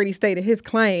he already stated his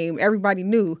claim. Everybody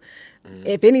knew.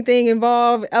 If anything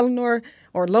involved Eleanor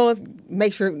or Lois,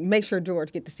 make sure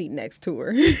George get the seat next to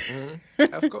her.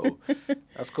 That's cool.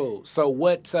 That's cool. So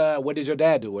what did your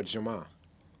dad do? What did your mom?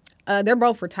 They're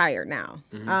both retired now.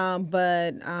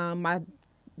 But my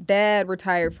dad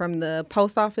retired from the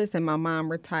post office and my mom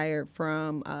retired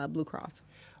from Blue Cross.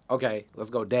 Okay, let's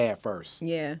go dad first.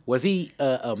 Yeah. Was he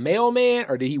a mailman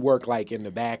or did he work like in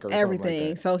the back or Everything. something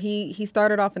like that? So he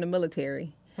started off in the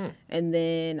military. And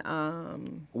then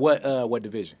What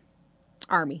division?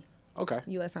 Army, Okay.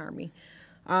 U.S. Army.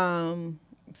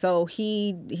 So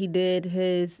he did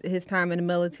his time in the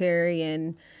military,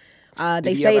 and they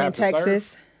he stayed ever in have to serve?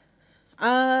 Texas.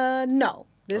 No.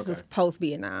 This is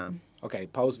post-Vietnam. Okay,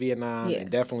 post-Vietnam, Yeah. and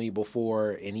definitely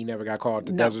before, and he never got caught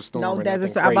the No, Desert Storm no or Desert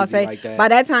nothing Storm. I'm about to crazy say, like that. by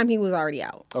that time, he was already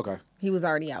out. Okay. He was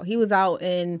already out. He was out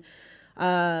in,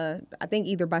 I think,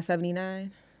 either by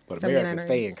 79. But 79 America or-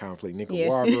 stay in conflict.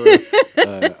 Yeah.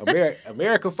 Nicaragua,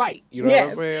 America fight. You know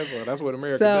Yes. what I'm saying? So that's what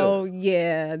America So, does.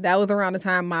 yeah, that was around the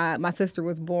time my sister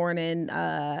was born,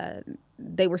 and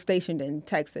they were stationed in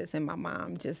Texas, and my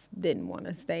mom just didn't want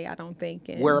to stay, I don't think.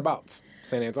 And, Whereabouts?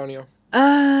 San Antonio?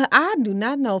 I do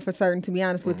not know for certain, to be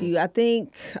honest with you. I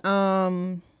think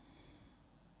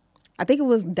it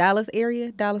was Dallas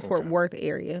area, Dallas-Fort Worth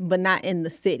area, but not in the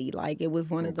city. Like, it was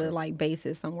one of the, like,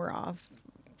 bases somewhere off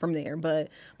from there. But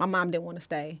my mom didn't want to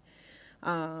stay.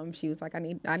 She was like, I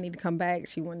need to come back.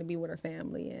 She wanted to be with her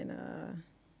family, and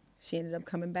she ended up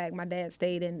coming back. My dad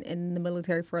stayed in the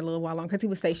military for a little while longer because he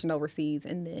was stationed overseas,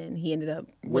 and then he ended up,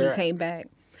 when Where? he came back,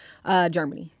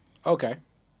 Germany. Okay.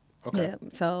 Yeah,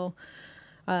 so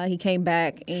he came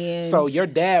back, and So your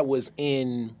dad was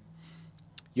in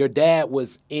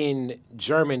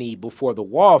Germany before the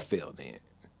wall fell then.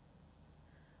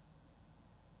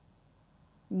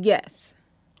 yes,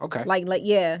 Okay. like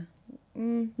yeah,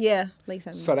 yeah, late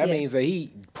 70s. So that yeah. means that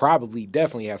he probably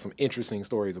definitely has some interesting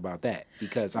stories about that,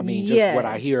 because I mean, just what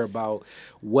I Yes. hear about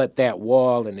what that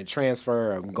wall and the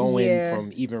transfer of going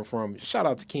Yeah. from shout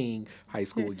out to King High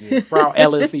School again, Frau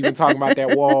Ellis even talking about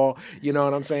that wall. You know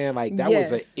what I'm saying? Like that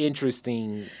was an Yes.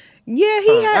 interesting. Yeah, he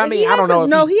time. had. I mean, he I had don't know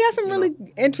some, if he had some you really know.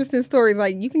 interesting stories.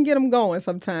 Like, you can get him going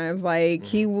sometimes. Like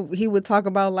he would talk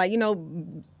about, like,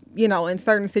 in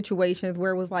certain situations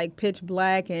where it was like pitch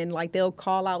black, and like they'll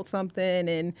call out something,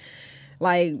 and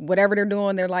like whatever they're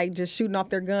doing, they're like just shooting off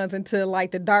their guns into like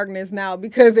the darkness now,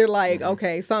 because they're like,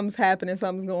 okay, something's happening,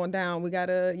 something's going down. We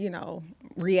gotta,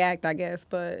 react, I guess.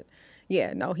 But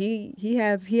yeah, no, he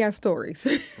has stories.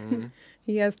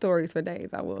 He has stories for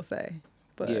days, I will say.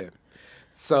 But Yeah.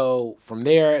 So from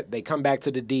there, they come back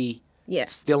to the D. yeah.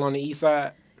 Still on the east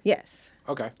side. Yes.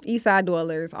 Okay. East Side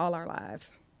dwellers all our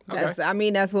lives. That's, Okay. I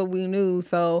mean, that's what we knew.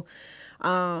 So,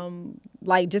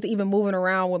 like, just even moving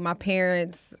around with my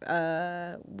parents,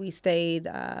 we stayed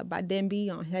by Denby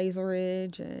on Hazel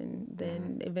Ridge, and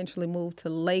then eventually moved to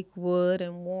Lakewood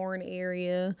and Warren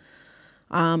area,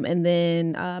 and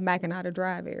then Mackinac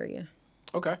Drive area.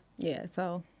 Okay. Yeah,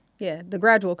 so yeah, the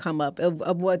gradual come up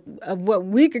of what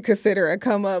we could consider a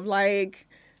come up. Like,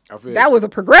 I feel that was a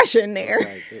progression there.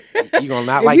 Like, you gonna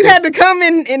not If like you this. had to come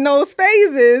in those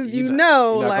phases, You're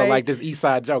not like, gonna like this East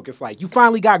Side joke. It's like you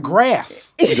finally got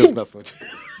grass. I'm just messing with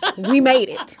you. we made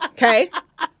it. Okay,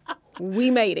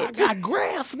 we made I it. got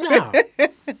grass now.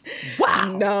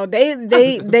 Wow. No,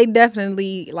 they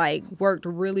definitely like worked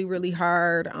really, really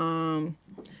hard.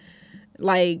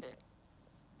 Like,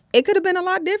 it could have been a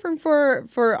lot different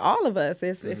for all of us.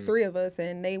 It's three of us,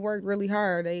 and they worked really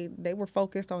hard. They were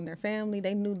focused on their family.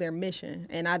 They knew their mission,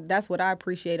 and that's what I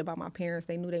appreciate about my parents.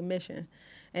 They knew their mission,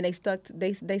 and they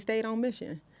stayed on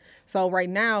mission. So right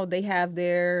now they have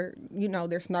their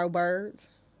snowbirds.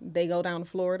 They go down to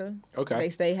Florida. Okay. They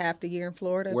stay half the year in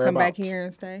Florida. Come Whereabouts? back here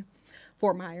and stay.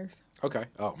 Fort Myers. Okay.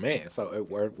 Oh man. So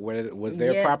where was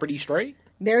their Yeah. property straight?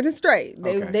 Theirs is straight.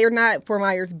 Okay. They're not Fort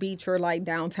Myers Beach or like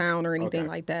downtown or anything Okay.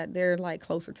 like that. They're like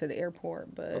closer to the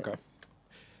airport, but Okay.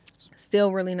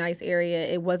 still really nice area.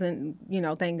 It wasn't,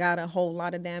 thank God, a whole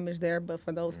lot of damage there, but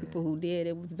for those people who did,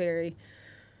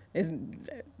 it's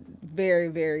very,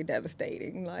 very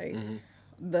devastating. Like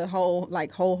the whole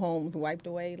homes wiped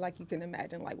away, like you can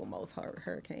imagine, like with most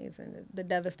hurricanes and the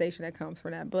devastation that comes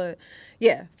from that. But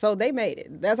yeah, so they made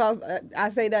it. That's all. I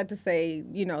say that to say,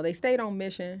 they stayed on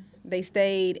mission. They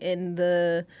stayed in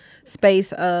the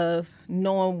space of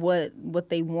knowing what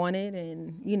they wanted,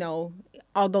 and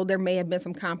although there may have been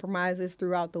some compromises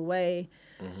throughout the way,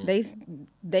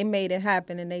 they made it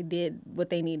happen, and they did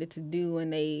what they needed to do,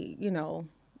 and they,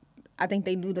 I think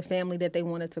they knew the family that they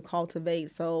wanted to cultivate.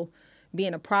 So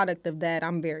being a product of that,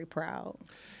 I'm very proud.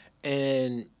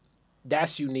 And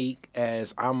that's unique,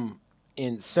 as I'm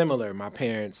in similar. My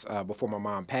parents, before my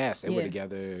mom passed, they were Yeah.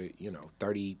 together,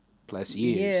 30 plus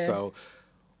years. Yeah. So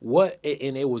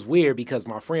and it was weird because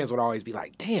my friends would always be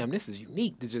like, damn, this is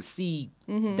unique to just see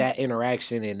that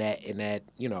interaction and that, it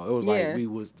was like Yeah. we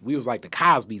was like the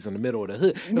Cosbys in the middle of the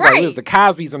hood. It was like Right. we was the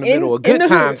Cosbys in the middle of good the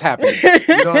times hood. happening.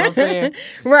 You know what I'm saying?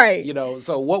 Right.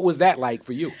 So what was that like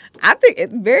for you? I think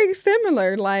it's very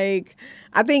similar. Like,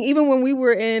 I think even when we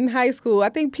were in high school, I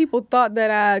think people thought that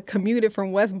I commuted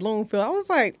from West Bloomfield. I was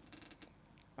like,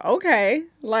 okay,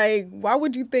 like, why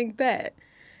would you think that?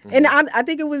 And I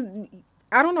think it was,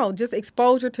 I don't know, just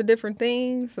exposure to different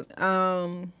things.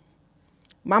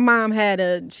 my mom had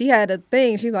a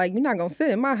thing. She's like, you're not going to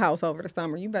sit in my house over the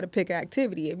summer. You better pick an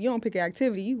activity. If you don't pick an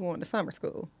activity, you going to summer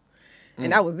school.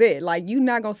 And that was it. Like, you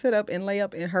not going to sit up and lay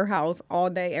up in her house all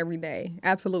day, every day.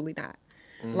 Absolutely not.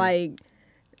 Like,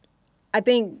 I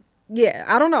think, yeah,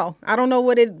 I don't know. I don't know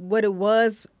what it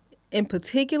was in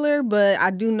particular, but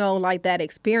I do know, like, that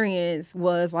experience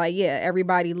was like, yeah,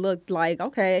 everybody looked like,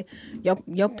 okay,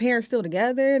 your parents still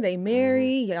together, they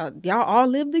married, y'all all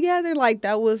live together. Like,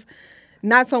 that was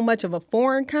not so much of a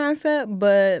foreign concept,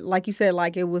 but like you said,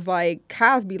 like, it was like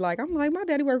Cosby, like, I'm like, my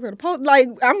daddy worked for the post. Like,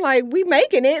 I'm like, we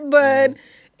making it, but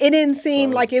it didn't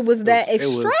seem like it was that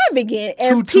extravagant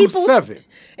as people. 227.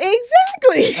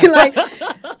 Exactly. Like,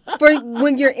 for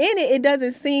when you're in it, it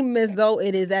doesn't seem as though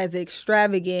it is as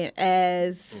extravagant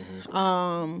as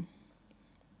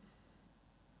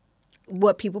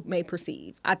what people may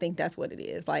perceive. I think that's what it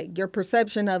is. Like, your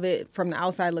perception of it from the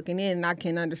outside looking in, and I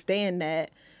can understand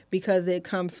that because it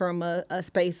comes from a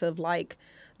space of, like,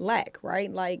 lack,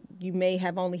 right? Like, you may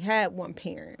have only had one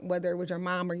parent, whether it was your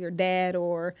mom or your dad,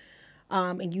 or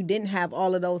and you didn't have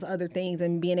all of those other things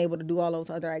and being able to do all those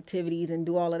other activities and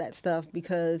do all of that stuff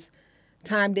because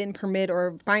time didn't permit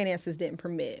or finances didn't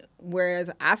permit. Whereas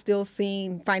I still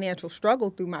seen financial struggle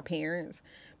through my parents,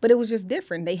 but it was just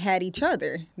different. They had each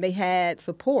other. They had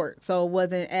support. So it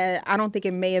wasn't, I don't think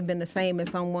it may have been the same as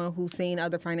someone who's seen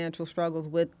other financial struggles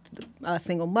with a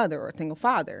single mother or a single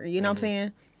father. You know what I'm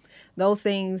saying? Those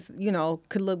things, you know,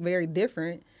 could look very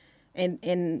different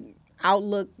and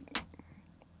outlook,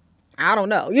 I don't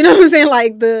know. You know what I'm saying?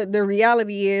 Like, the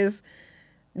reality is,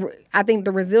 I think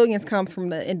the resilience comes from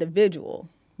the individual,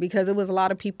 because it was a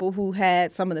lot of people who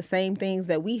had some of the same things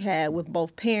that we had with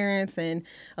both parents and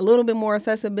a little bit more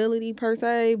accessibility per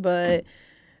se, but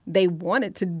they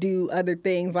wanted to do other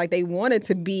things. Like, they wanted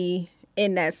to be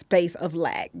in that space of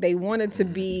lack. They wanted to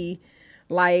be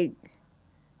like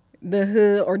the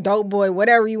hood or dope boy,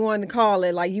 whatever you wanted to call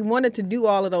it. Like, you wanted to do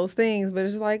all of those things, but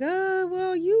it's just like,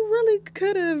 well, you really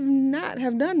could have not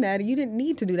have done that. You didn't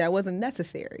need to do that. It wasn't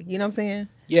necessary. You know what I'm saying?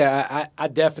 Yeah, I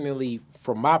definitely,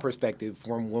 from my perspective,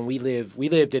 from when we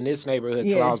lived in this neighborhood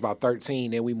till I was about 13,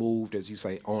 then we moved, as you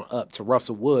say, on up to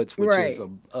Russell Woods, which is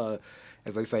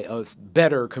as they say, a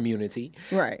better community.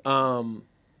 Right. And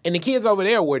the kids over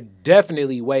there were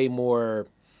definitely way more,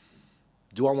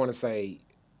 do I want to say,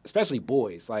 especially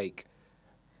boys, like,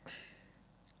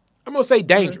 I'm going to say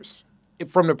dangerous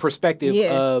from the perspective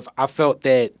of, I felt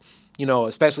that, you know,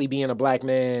 especially being a black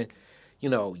man, you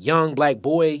know, young black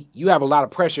boy, you have a lot of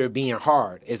pressure of being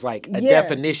hard. It's like a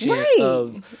definition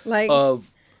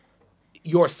of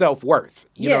your self-worth.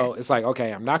 You know, it's like,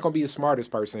 okay, I'm not going to be the smartest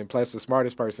person. Plus, the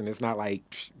smartest person, it's not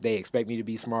like they expect me to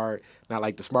be smart. Not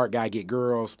like the smart guy get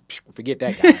girls. Forget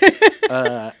that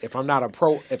guy. If I'm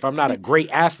not a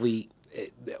great athlete,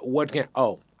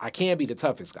 I can be the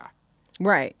toughest guy.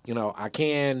 Right. You know, I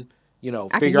can,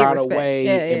 figure out a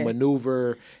way and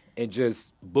maneuver and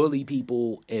just bully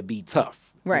people and be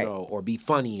tough. Right. Or be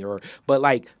funny but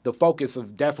like the focus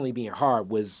of definitely being hard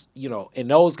was, and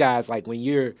those guys, like when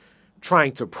you're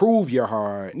trying to prove you're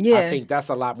hard, I think that's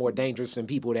a lot more dangerous than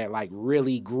people that like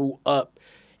really grew up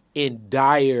in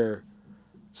dire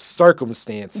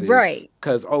circumstances. Right.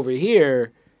 Because over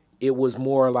here, it was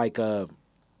more like a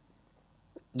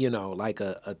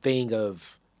thing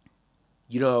of,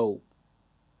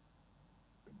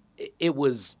 it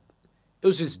was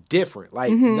just different,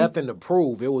 like nothing to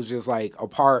prove. It was just like a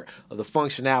part of the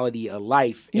functionality of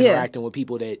life, interacting with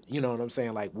people that, you know what I'm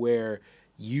saying, like where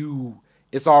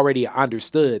it's already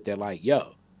understood that like,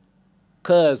 yo,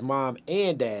 cuz mom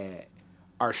and dad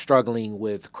are struggling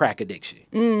with crack addiction.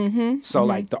 Mm-hmm. So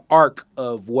like the arc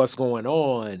of what's going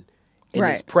on in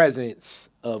its presence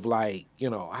of like,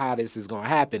 how this is going to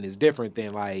happen is different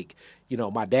than like,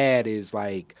 my dad is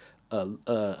like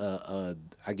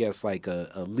I guess like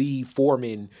a lead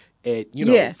foreman at,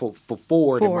 for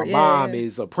Ford, and my mom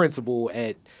is a principal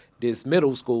at this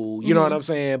middle school, you know what I'm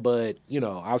saying? But,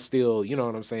 I'll still, you know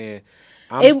what I'm saying?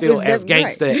 I'm still as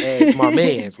gangsta as my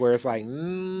man's, where it's like,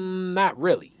 not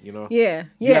really, Yeah.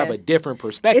 You have a different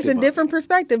perspective. It's a different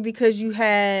perspective because you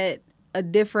had a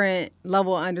different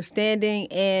level of understanding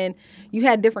and you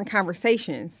had different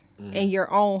conversations in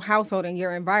your own household and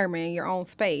your environment, in your own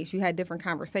space. You had different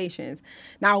conversations.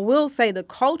 Now, I will say the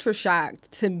culture shock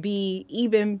to be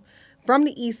even from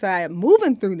the east side,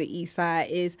 moving through the east side,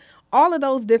 is all of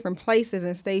those different places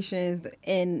and stations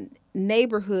and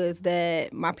neighborhoods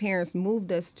that my parents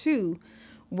moved us to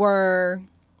were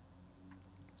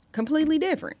completely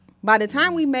different. By the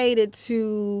time we made it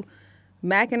to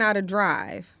Mackinac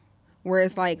Drive, where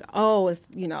it's like, oh, it's,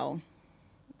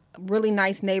 really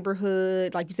nice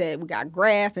neighborhood. Like you said, we got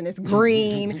grass and it's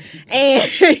green.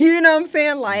 And you know what I'm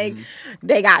saying? Like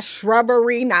they got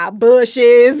shrubbery, not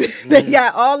bushes. They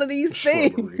got all of these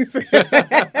things.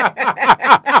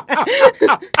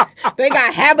 They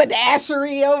got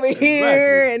haberdashery over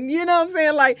here. And you know what I'm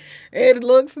saying? Like it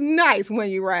looks nice when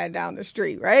you ride down the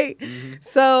street, right?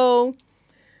 So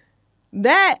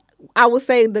that, I would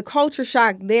say the culture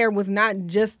shock there was not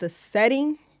just the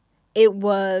setting. It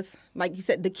was, like you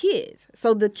said, the kids.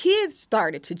 So the kids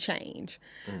started to change.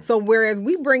 So whereas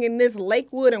we bring in this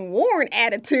Lakewood and Warren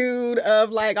attitude of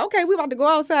like, okay, we about to go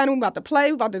outside and we about to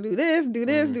play, we about to do this, do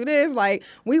this. Like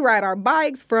we ride our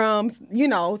bikes from, you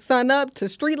know, sun up to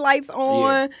street lights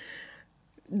on. Yeah.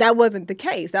 That wasn't the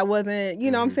case. That wasn't, you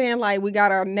know what I'm saying? Like, we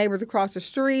got our neighbors across the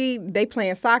street. They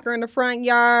playing soccer in the front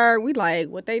yard. We like,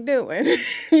 what they doing?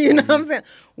 You know what I'm saying?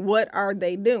 What are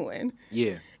they doing?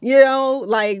 Yeah. You know,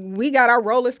 like, we got our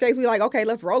roller skates. We like, okay,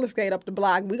 let's roller skate up the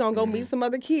block. We gonna go meet some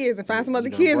other kids and find some other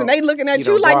kids. And they looking at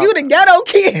you like you the ghetto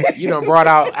kid. You done brought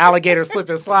out alligator slip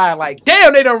and slide. Like,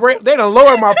 damn, they done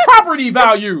lowered my property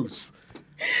values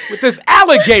with this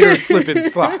alligator slip and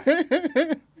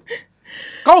slide.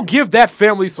 Go give that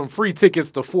family some free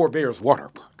tickets to Four Bears Water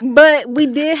Park. But we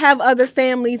did have other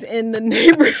families in the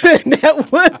neighborhood that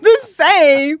was the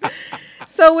same.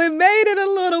 So it made it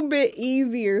a little bit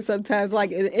easier sometimes.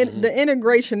 Like the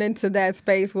integration into that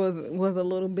space was a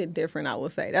little bit different, I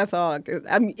would say. That's all.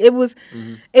 I mean, it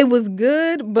was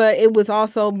good, but it was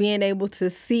also being able to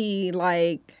see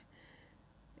like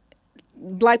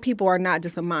Black people are not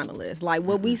just a monolith. Like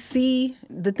what we see,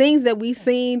 the things that we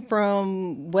seen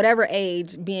from whatever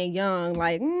age, being young,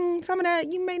 like some of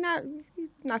that you may not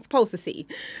supposed to see.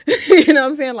 You know what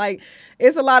I'm saying? Like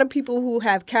it's a lot of people who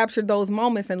have captured those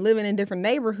moments and living in different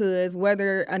neighborhoods,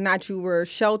 whether or not you were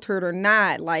sheltered or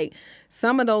not. Like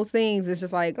some of those things, it's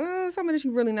just like, some of this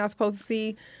you're really not supposed to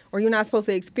see or you're not supposed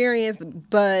to experience,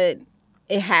 but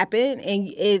it happened and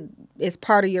it is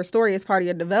part of your story. It's part of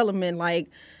your development. Like,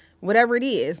 whatever it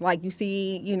is, like you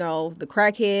see, you know, the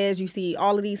crackheads, you see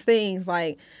all of these things,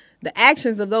 like the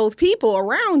actions of those people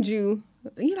around you,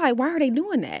 you're like, why are they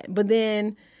doing that? But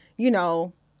then, you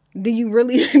know, do you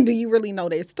really know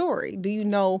their story? Do you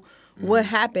know what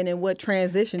happened and what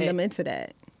transitioned them into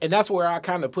that? And that's where I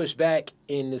kind of push back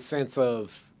in the sense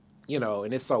of, you know,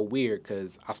 and it's so weird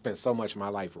because I spent so much of my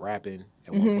life rapping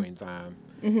at one point in time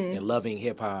and loving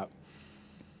hip hop.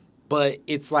 But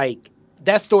it's like,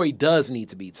 that story does need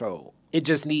to be told. It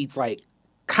just needs like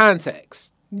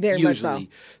context. Very usually. much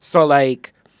so. So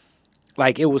like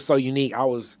it was so unique. I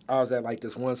was at like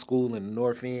this one school in the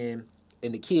North End,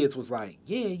 and the kids was like,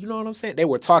 yeah, you know what I'm saying? They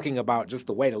were talking about just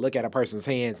the way to look at a person's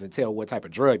hands and tell what type of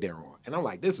drug they're on. And I'm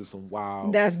like, this is some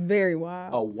wild. That's very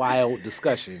wild. A wild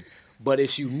discussion, but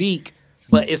it's unique.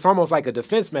 But it's almost like a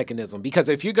defense mechanism because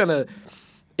if you're gonna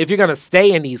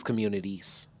stay in these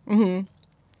communities,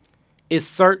 it's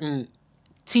certain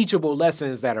teachable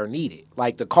lessons that are needed,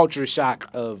 like the culture shock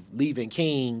of leaving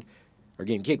King or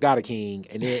getting kicked out of King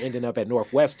and then ending up at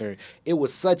Northwestern. It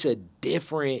was such a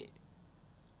different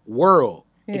world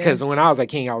because when I was at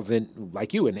King, I was in,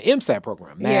 like you, in the MSAT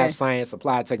program, math, science,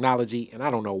 applied technology, and I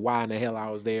don't know why in the hell I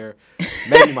was there.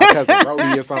 Maybe my cousin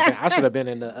Brody or something. I should have been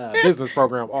in the business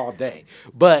program all day,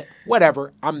 but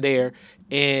whatever, I'm there.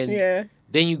 And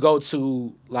then you go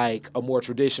to like a more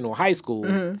traditional high school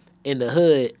in the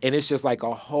hood, and it's just like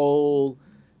a whole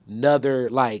nother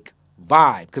like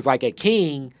vibe. Because like at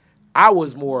King, I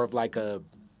was more of like a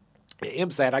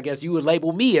MSAT. I guess you would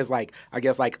label me as like, I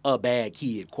guess like a bad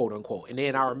kid, quote unquote. And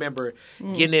then I remember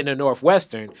getting into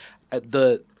Northwestern,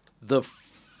 the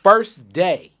first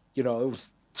day, you know, it was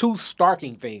two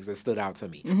starking things that stood out to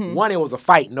me. One, it was a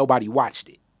fight, and nobody watched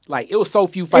it. Like it was so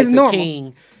few fights at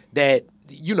King that,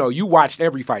 you know, you watched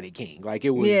every fight at King. Like, it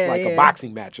was a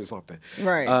boxing match or something.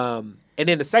 Right. And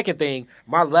then the second thing,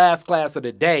 my last class of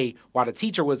the day, while the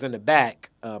teacher was in the back,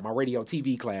 my radio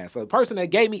TV class, the person that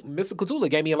gave me, Mr. Kutula,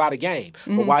 gave me a lot of game.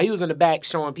 But while he was in the back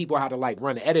showing people how to, like,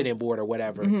 run the editing board or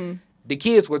whatever, the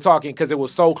kids were talking, because it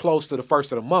was so close to the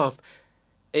first of the month,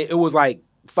 it was like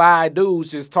 5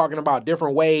 dudes just talking about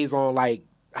different ways on, like,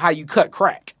 how you cut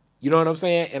crack. You know what I'm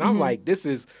saying? And I'm like,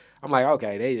 I'm like,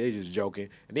 okay, they just joking.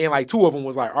 And then like 2 of them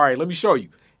was like, all right, let me show you.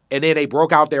 And then they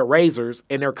broke out their razors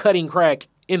and they're cutting crack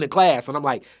in the class. And I'm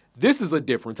like, this is a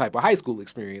different type of high school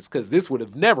experience because this would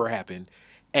have never happened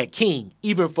at King,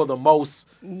 even for the most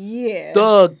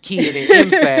thug kid in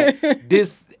MSAT.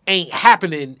 ain't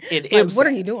happening in MSAT. What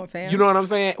are you doing, fam? You know what I'm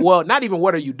saying? Well, not even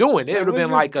what are you doing. It would have been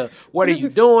like what are you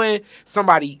doing?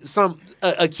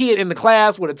 A kid in the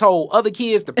class would have told other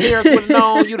kids, the parents would have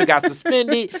known, you'd have got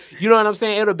suspended. You know what I'm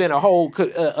saying? It would have been a whole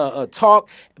talk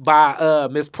by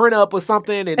Miss Printup or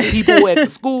something, and people at the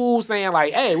school saying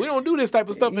like, hey, we don't do this type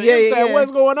of stuff in MSAT.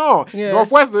 What's going on? Yeah.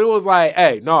 Northwestern, it was like,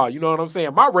 hey, no, you know what I'm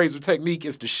saying? My razor technique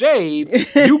is to shave.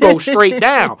 You go straight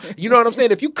down. You know what I'm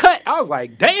saying? If you cut, I was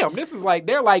like, damn, this is like,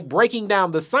 they're like breaking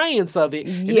down the science of it.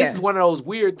 And this is one of those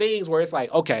weird things where it's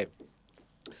like, okay,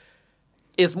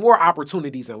 it's more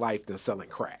opportunities in life than selling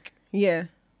crack. Yeah.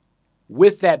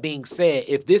 With that being said,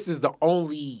 if this is the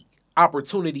only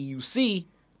opportunity you see,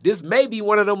 this may be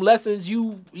one of them lessons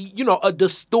you know, a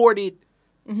distorted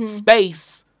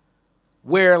space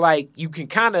where like you can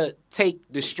kind of take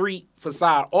the street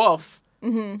facade off,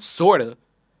 sort of,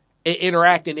 and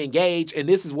interact and engage. And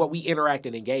this is what we interact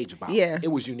and engage about. Yeah. It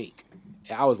was unique.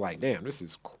 I was like, damn, this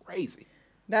is crazy.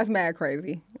 That's mad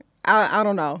crazy. I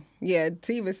don't know. Yeah,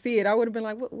 to even see it, I would have been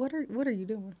like, what are you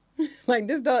doing? Like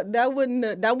this, that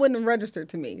wouldn't have registered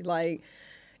to me. Like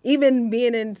even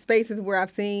being in spaces where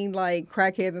I've seen like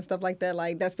crackheads and stuff like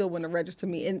that still wouldn't have registered to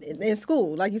me in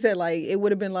school. Like you said, like it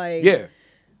would have been like, yeah,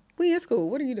 we in school.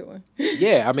 What are you doing?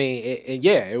 Yeah, I mean,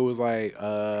 it was like,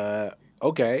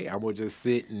 okay, I'm gonna just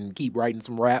sit and keep writing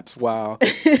some raps while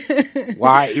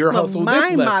I ear hustle this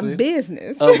lesson. Mind my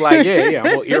business. Of like, I'm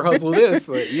gonna ear hustle this.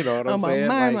 You know what I'm saying?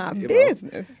 Mind like, my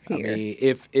business here. I mean,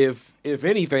 if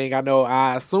anything,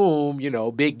 I assume, you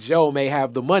know, Big Joe may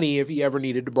have the money if he ever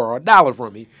needed to borrow $1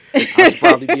 from me. I should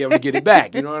probably be able to get it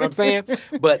back. You know what I'm saying?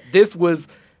 But this,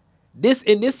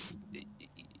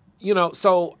 you know,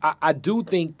 so I do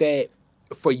think that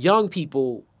for young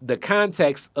people, the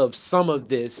context of some of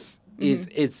this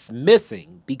is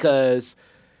missing because,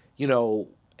 you know,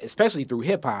 especially through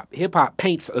hip hop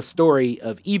paints a story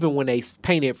of, even when they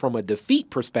paint it from a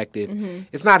defeat perspective,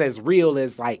 it's not as real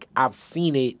as like I've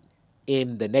seen it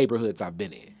in the neighborhoods I've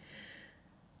been in.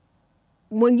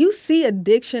 When you see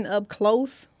addiction up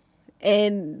close,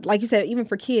 and like you said, even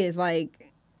for kids,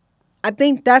 like I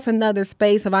think that's another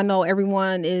space of, I know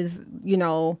everyone is, you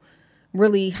know,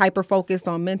 really hyper-focused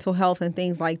on mental health and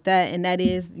things like that. And that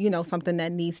is, you know, something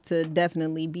that needs to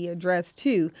definitely be addressed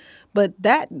too. But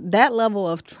that level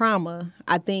of trauma,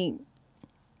 I think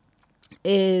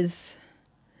that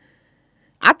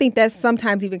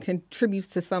sometimes even contributes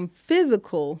to some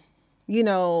physical, you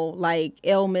know, like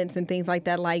ailments and things like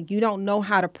that. Like you don't know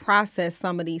how to process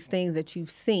some of these things that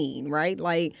you've seen, right?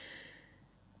 Like,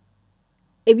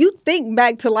 if you think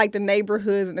back to like the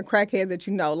neighborhoods and the crackheads that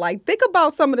you know, like think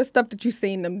about some of the stuff that you've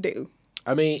seen them do.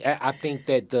 I mean, I think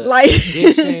that the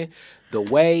addiction, the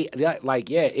way,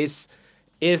 like, yeah, it's.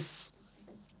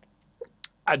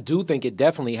 I do think it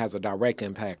definitely has a direct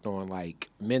impact on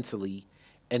like mentally,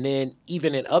 and then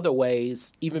even in other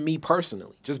ways, even me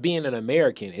personally, just being an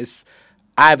American,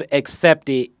 I've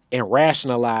accepted and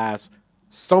rationalized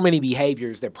so many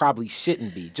behaviors that probably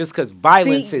shouldn't be, just because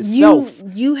violence itself.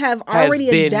 You have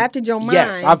already adapted your mind.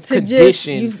 Yes, I've to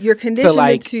conditioned. You're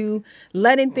conditioned to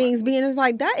letting things be, and it's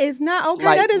like that is not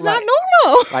okay. That is not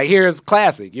normal. Like here's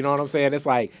classic. You know what I'm saying? It's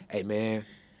like, hey man,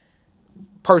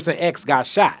 person X got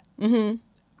shot. Mm-hmm.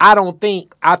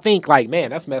 I think like, man,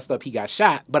 that's messed up. He got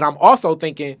shot, but I'm also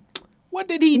thinking, what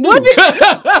did he do?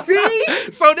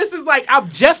 See? So this is like, I'm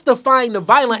justifying the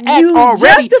violent act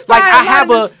already. Like I have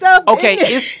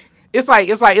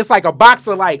it's like a box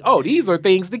of like, oh, these are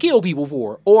things to kill people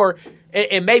for, or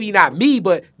and maybe not me,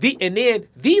 but then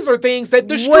these are things that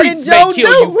the streets may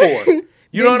kill you for.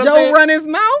 You know what I'm saying? Did Joe run his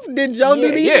mouth? Did Joe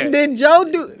do these? Yeah. Did Joe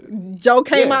do? Joe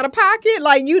came out of pocket?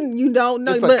 Like you don't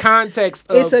know. It's a context.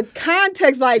 It's a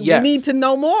context. Like we need to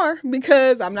know more,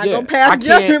 because I'm not gonna pass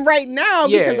judgment right now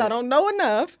because I don't know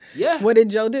enough. Yeah. What did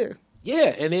Joe do?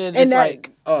 Yeah, and then it's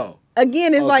like, oh.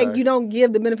 Again, it's like you don't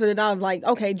give the benefit of the doubt of like,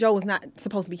 okay, Joe was not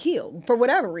supposed to be killed for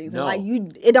whatever reason. No. Like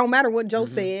it don't matter what Joe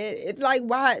said. It's like,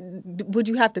 why would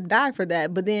you have to die for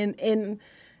that? But then in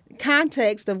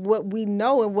context of what we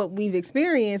know and what we've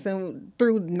experienced and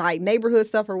through like neighborhood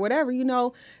stuff or whatever, you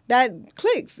know, that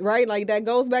clicks, right? Like that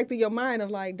goes back to your mind of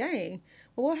like, dang,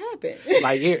 well, what happened?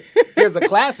 Like here's a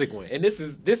classic one, and this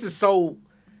is so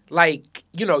like,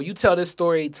 you know, you tell this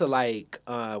story to like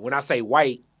when I say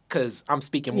white, because I'm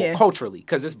speaking more culturally,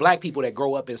 because it's black people that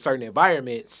grow up in certain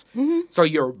environments, so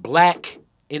you're black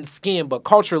in skin, but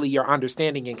culturally your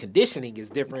understanding and conditioning is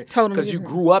different because you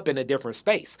grew up in a different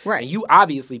space. Right. And you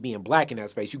obviously being black in that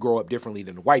space, you grow up differently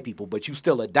than the white people, but you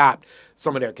still adopt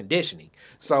some of their conditioning.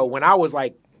 So when I was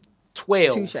like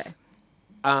 12,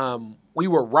 we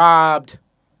were robbed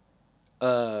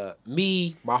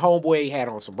me, my homeboy had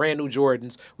on some brand new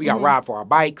Jordans. We got robbed for our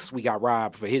bikes. We got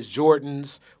robbed for his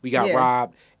Jordans. We got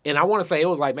robbed. And I want to say it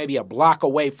was like maybe a block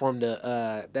away from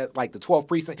the 12th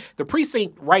precinct. The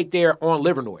precinct right there on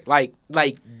Livernois. Like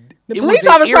the police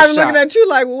officer probably looking at you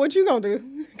like, well, what you gonna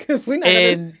do? Because we not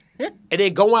and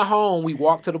then going home, we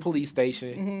walked to the police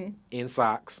station in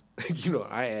socks. You know,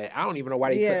 I don't even know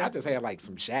why they took. I just had like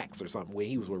some Shacks or something when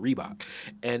he was with Reebok,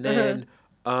 and then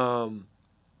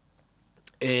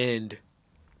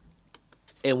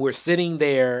and we're sitting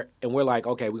there and we're like,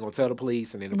 okay, we're gonna tell the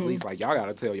police, and then the police like, y'all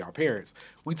gotta tell y'all parents.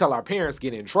 We tell our parents,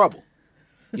 get in trouble.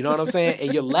 You know what I'm saying?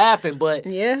 And you're laughing, but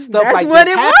stuff like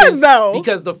this happens though.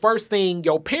 Because the first thing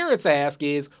your parents ask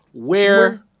is,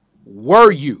 where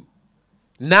were you?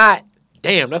 Not,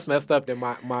 damn, that's messed up. That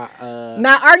my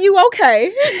now, are you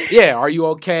okay? Yeah, are you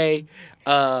okay?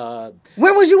 Where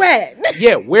was you at?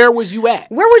 Yeah, where was you at?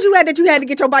 Where was you at that you had to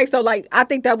get your bike stolen? Like, I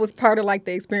think that was part of like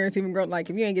the experience. Even growing, like,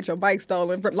 if you ain't get your bike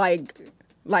stolen,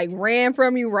 like ran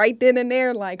from you right then and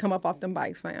there, like, come up off them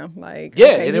bikes, fam. Like, yeah,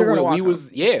 okay, and then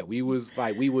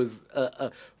we was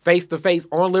face to face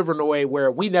on Livernois, where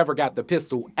we never got the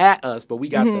pistol at us, but we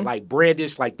got the like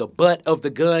brandish, like the butt of the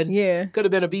gun. Yeah, could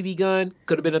have been a BB gun,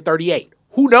 could have been a 38.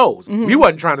 Who knows? We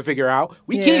wasn't trying to figure out.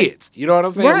 We kids, you know what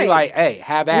I'm saying? Right. We like, hey,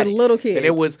 have at it. Little kids,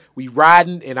 and we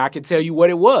riding, and I can tell you what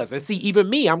it was. And see, even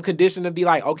me, I'm conditioned to be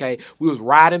like, okay, we was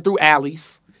riding through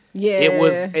alleys. Yeah,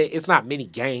 it's not many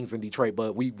gangs in Detroit,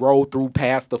 but we rode through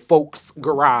past the folks'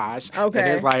 garage. Okay, and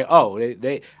it's like, oh,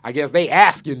 they I guess they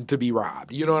asking to be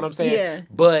robbed. You know what I'm saying? Yeah.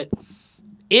 But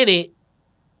in it,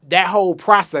 that whole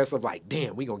process of like,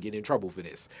 damn, we gonna get in trouble for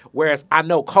this. Whereas I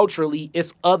know culturally,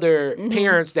 it's other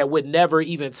parents that would never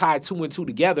even tie two and two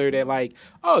together. That like,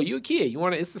 oh, you a kid,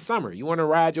 it's the summer, you want to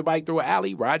ride your bike through an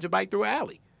alley, ride your bike through an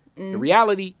alley. The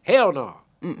reality, hell no.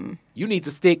 You need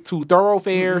to stick to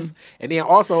thoroughfares, and then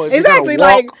also if you're gonna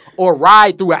walk or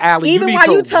ride through an alley, even you need while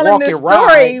to you telling this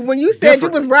story, when you said you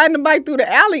was riding the bike through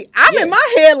the alley, I'm in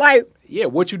my head like, yeah,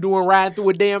 what you doing riding through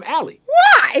a damn alley?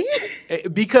 Why?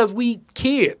 Because we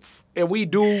kids and we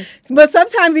do. But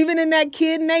sometimes even in that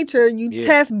kid nature, you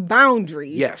test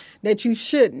boundaries that you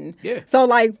shouldn't. Yeah. So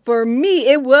like for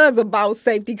me, it was about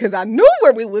safety because I knew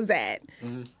where we was at.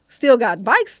 Still got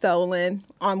bikes stolen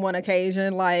on one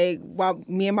occasion, like while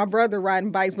me and my brother riding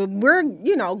bikes. But we're,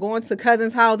 going to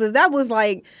cousins' houses. That was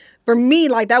like, for me,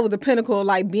 like that was the pinnacle,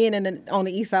 like being on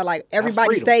the east side. Like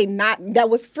everybody stayed that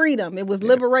was freedom. It was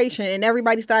liberation, and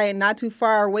everybody stayed not too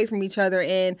far away from each other.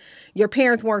 And your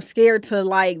parents weren't scared to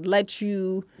like let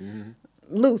you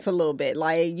loose a little bit.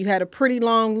 Like you had a pretty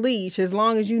long leash as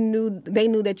long as they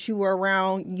knew that you were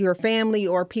around your family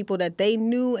or people that they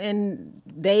knew, and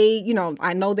they,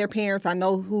 I know their parents, I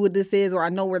know who this is, or I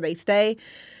know where they stay.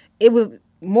 It was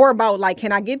more about like,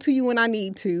 can I get to you when I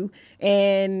need to?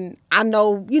 And I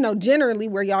know, generally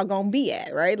where y'all gonna be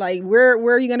at, right? Like where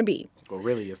are you gonna be? Well,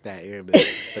 really, it's that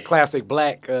the classic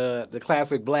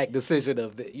black decision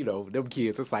of them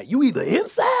kids. It's like you either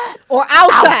inside or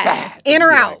outside. In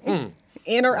or out. Like,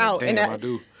 in or out. Damn, and I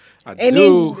do. Then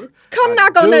come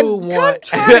knock on that.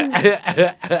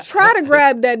 Try to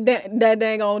grab that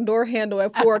dang on door handle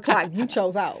at 4:00. You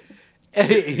chose out.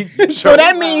 So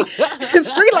that means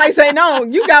street lights ain't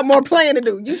on. You got more playing to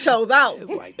do. You chose out.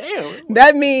 It's like, damn.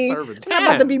 That means I'm not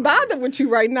about to be bothered with you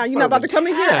right now. You're not about to come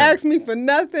in here and ask me for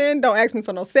nothing. Don't ask me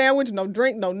for no sandwich, no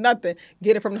drink, no nothing.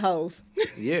 Get it from the hose.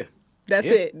 Yeah. That's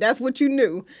it. That's what you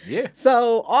knew. Yeah.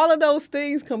 So all of those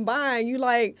things combined, you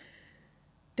like,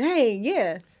 dang,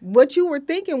 yeah. What you were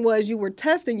thinking was you were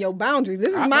testing your boundaries. This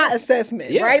is my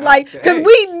assessment, right? Like, because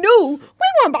we knew we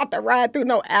weren't about to ride through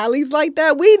no alleys like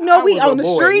that. We know we on the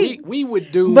street. We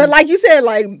would do. But like you said,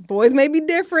 like, boys may be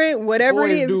different, whatever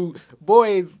it is.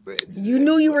 Boys. You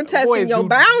knew you were testing your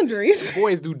boundaries.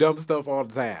 Boys do dumb stuff all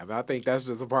the time. I think that's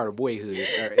just a part of boyhood.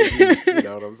 You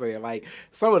know what I'm saying? Like,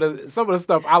 some of the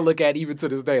stuff I look at even to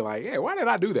this day, like, hey, why did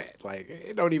I do that? Like,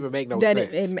 it don't even make no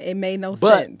sense. It made no sense.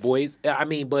 But boys,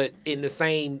 but in the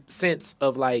same sense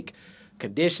of like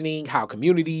conditioning, how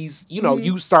communities,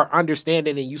 you start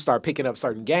understanding and you start picking up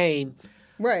certain game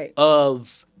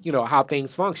of how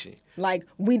things function. Like,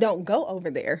 we don't go over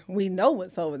there. We know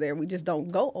what's over there. We just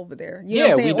don't go over there. You know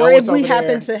what I'm saying? We know or if we over happen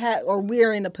there. to have, or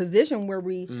we're in a position where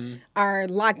we are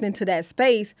locked into that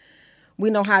space, we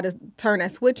know how to turn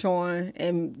that switch on,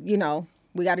 and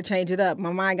we got to change it up.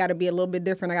 My mind got to be a little bit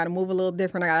different. I got to move a little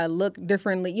different. I got to look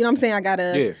differently. You know what I'm saying?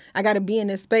 I got to be in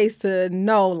this space to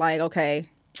know, like, okay,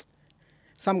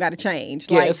 something got to change.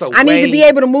 Yeah, like, it's a I need to way- be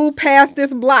able to move past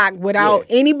this block without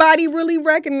Yeah. anybody really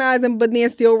recognizing, but then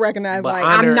still recognize, But like,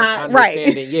 honor, I'm not right.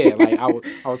 understanding, yeah. Like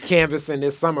I was canvassing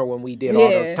this summer when we did all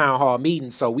those Yeah. town hall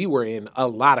meetings, so we were in a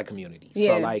lot of communities.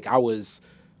 Yeah. So like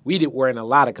we're in a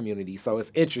lot of communities. So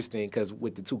it's interesting because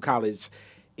with the two college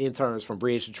interns from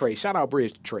Bridge to Trey, shout out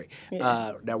Bridge to Trey,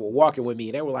 that were walking with me,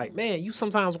 they were like, "Man, you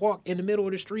sometimes walk in the middle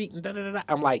of the street and da da da da."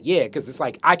 I'm like, "Yeah," because it's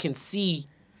like I can see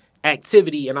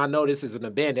activity and I know this is an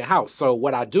abandoned house. So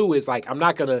what I do is like I'm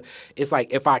not gonna, it's like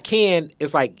if I can,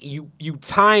 it's like you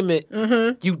time it,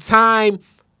 you time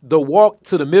the walk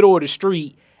to the middle of the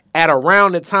street at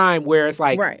around the time where it's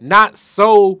like Right. not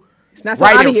so It's not so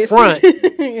right obvious. in front,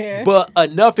 Yeah. but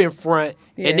enough in front.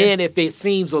 Yeah. And then if it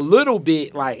seems a little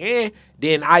bit like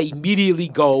then I immediately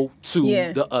go to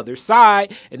Yeah. the other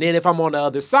side. And then if I'm on the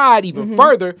other side even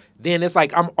further, then it's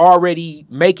like I'm already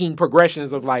making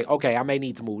progressions of like, okay, I may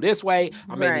need to move this way.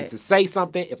 I may Right. need to say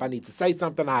something. If I need to say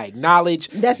something, I acknowledge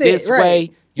That's it, this right.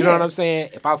 way. You know Yeah. what I'm saying?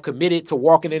 If I've committed to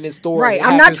walking in this store. Right. and it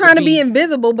I'm not happens trying to be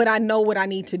invisible, but I know what I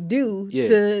need to do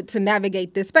Yeah. to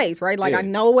navigate this space, right? Like Yeah. I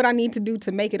know what I need to do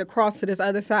to make it across to this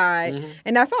other side.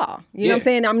 And that's all. You know what Yeah. I'm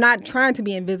saying? I'm not trying to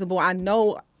be invisible. I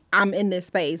know I'm in this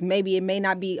space. Maybe it may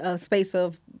not be a space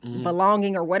of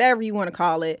belonging or whatever you want to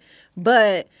call it,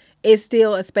 but it's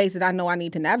still a space that I know I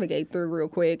need to navigate through real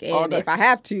quick. All And day. if I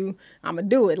have to, I'm going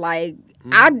to do it. Like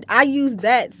I use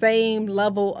that same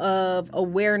level of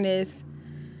awareness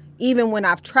even when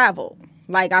I've traveled.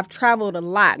 Like I've traveled a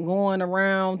lot, going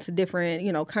around to different,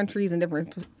 countries and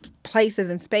different places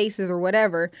and spaces or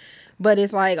whatever. But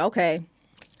it's like, okay,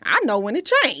 I know when it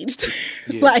changed.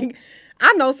 Yeah. Like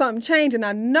I know something changed, and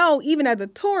I know even as a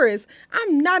tourist,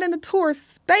 I'm not in a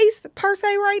tourist space per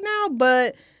se right now,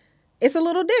 but it's a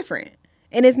little different.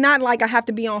 And it's not like I have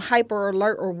to be on hyper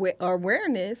alert or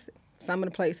awareness. Some of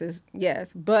the places,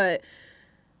 yes, but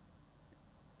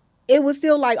it was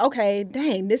still like, okay,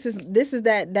 dang, this is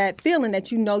that feeling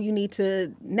that you need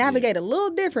to navigate a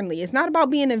little differently. It's not about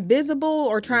being invisible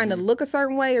or trying to look a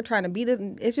certain way or trying to be this.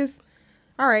 It's just,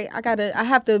 all right,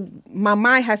 my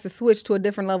mind has to switch to a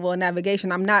different level of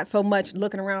navigation. I'm not so much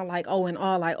looking around like,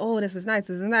 this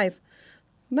is nice.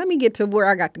 Let me get to where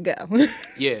I got to go.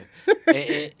 Yeah.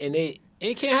 And it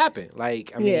can't happen.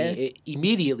 Like, I mean,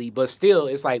 immediately, but still,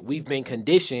 it's like we've been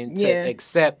conditioned to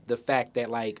accept the fact that,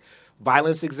 like,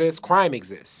 violence exists, crime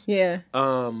exists. Yeah.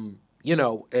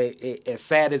 As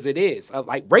sad as it is,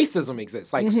 like racism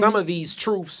exists. Like some of these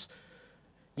truths,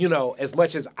 as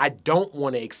much as I don't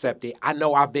want to accept it, I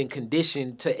know I've been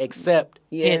conditioned to accept.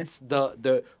 Yeah. Hence,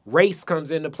 the race comes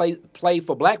into play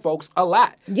for Black folks a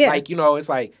lot. Yeah. Like, it's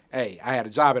like, hey, I had a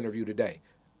job interview today.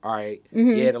 All right.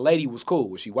 Yeah, the lady was cool.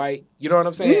 Was she white? You know what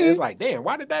I'm saying? It's like, damn,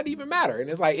 why did that even matter? And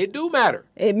it's like, it do matter.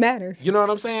 It matters. You know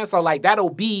what I'm saying? So, like, that'll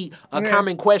be a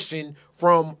common question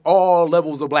from all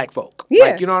levels of Black folk. Yeah.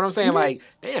 Like, you know what I'm saying? Like,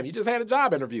 damn, you just had a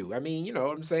job interview. I mean, you know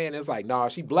what I'm saying? It's like, nah,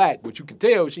 she Black, but you can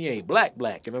tell she ain't black.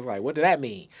 And it's like, what did that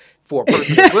mean for a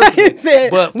person that's listening?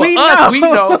 But for us, we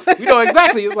know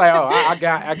exactly. It's like, oh,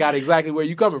 I got exactly where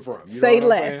you coming from. You Say know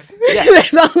what I'm less. saying? Yeah.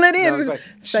 That's all it is. You know, it's like,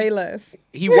 say less.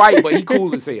 He white, but he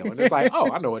cool as hell. And it's like,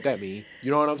 oh, I know what that means. You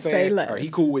know what I'm saying? Say less. Or he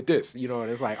cool with this. You know,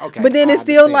 and it's like, okay. But then I it's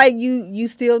still understand. like you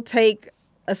still take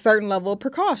a certain level of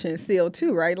precaution still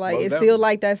too, right? Like Most it's definitely. still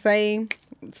like that same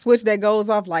switch that goes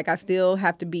off. Like I still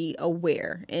have to be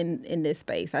aware in this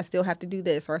space. I still have to do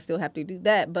this or I still have to do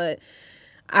that. But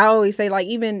I always say like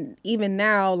even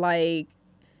now, like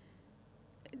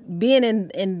being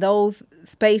in those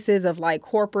spaces of like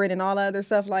corporate and all that other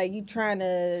stuff, like you trying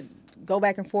to go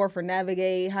back and forth or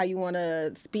navigate how you want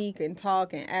to speak and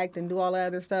talk and act and do all that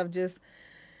other stuff. Just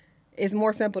it's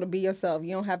more simple to be yourself.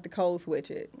 You don't have to code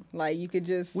switch it. Like you could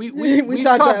just We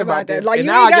talked about that. this, Like and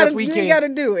you now ain't I guess gotta we you can. ain't gotta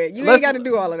do it. You ain't let's- gotta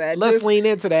do all of that. Let's Just- lean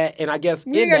into that, and I guess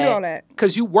You in gotta do all that.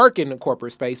 because you work in the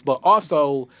corporate space, but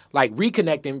also like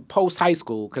reconnecting post high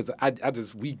school. Because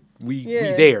we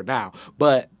Yeah. there now,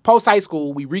 but post high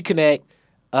school we reconnect.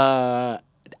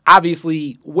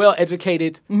 Obviously, well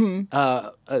educated,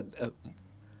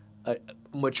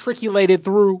 matriculated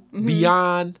through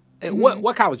beyond. And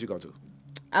what college you go to?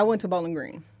 I went to Bowling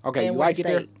Green. Okay, in you White like it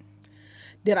there? State.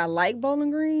 Did I like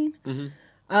Bowling Green?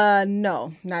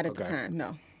 No, not at the Okay. time.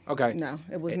 No. Okay, No,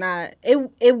 it was not.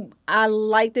 It. I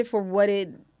liked it for what it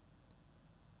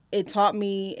taught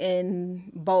me in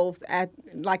both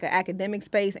like an academic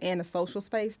space and a social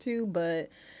space too. But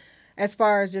as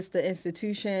far as just the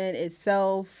institution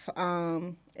itself,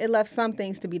 it left some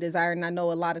things to be desired, and I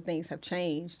know a lot of things have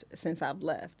changed since I've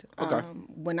left. Okay.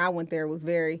 When I went there, it was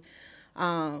very,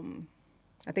 I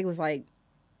think it was like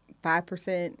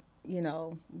 5%,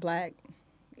 Black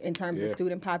in terms of Yeah.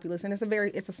 student populace, and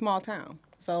it's a small town.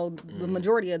 So the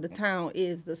majority of the town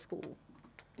is the school.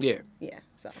 Yeah. Yeah.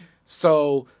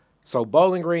 So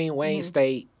Bowling Green, Wayne Mm-hmm.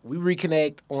 State, we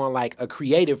reconnect on like a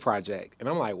creative project. And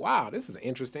I'm like, wow, this is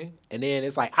interesting. And then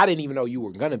it's like, I didn't even know you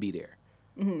were going to be there.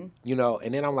 Mm-hmm. You know,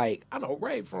 and then I'm like, I know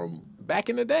Ray from back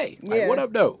in the day. Like, Yeah. what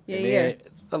up, though? Yeah, and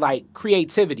then, like,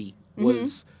 creativity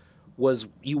was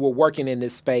you were working in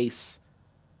this space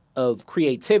of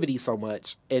creativity so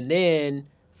much. And then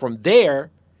from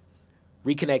there,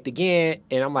 reconnect again.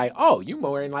 And I'm like, oh, you're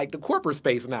more in like the corporate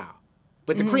space now.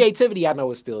 But the creativity, I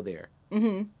know, is still there.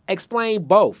 Mm-hmm. Explain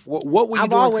both. What were you I've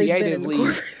doing always creatively? been in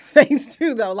the corporate space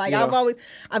too, though. Like Yeah.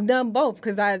 I've done both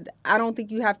because I don't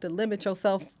think you have to limit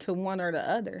yourself to one or the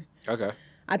other. Okay.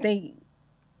 I think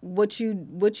what you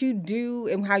do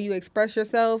and how you express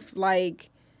yourself, like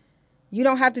you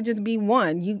don't have to just be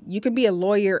one. You could be a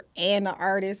lawyer and an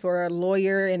artist, or a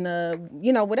lawyer and a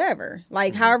whatever.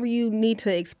 Like however you need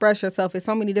to express yourself. It's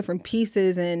so many different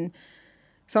pieces and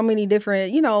so many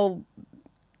different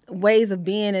ways of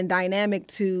being and dynamic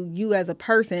to you as a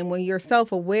person when you're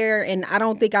self-aware. And I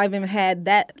don't think I've even had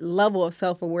that level of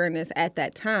self-awareness at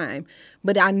that time,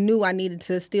 but I knew I needed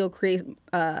to still create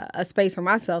a space for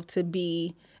myself to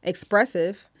be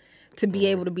expressive, to be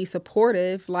able to be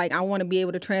supportive. Like I want to be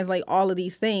able to translate all of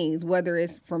these things, whether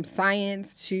it's from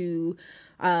science to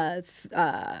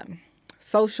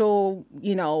social,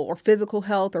 or physical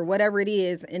health or whatever it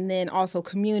is. And then also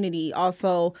community,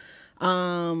 also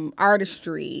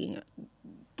artistry,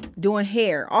 doing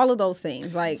hair, all of those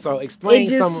things. Like, So explain it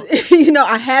just, some.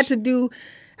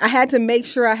 I had to make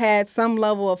sure I had some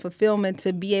level of fulfillment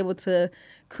to be able to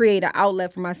create an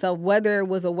outlet for myself, whether it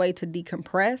was a way to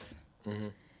decompress.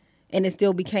 And it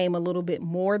still became a little bit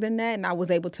more than that. And I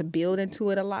was able to build into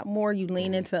it a lot more. You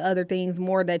lean into other things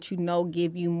more that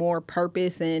give you more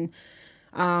purpose and,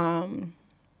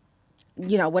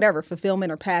 whatever,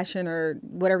 fulfillment or passion or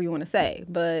whatever you want to say.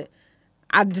 But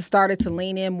I just started to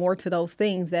lean in more to those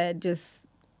things that just,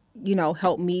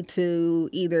 help me to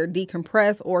either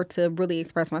decompress or to really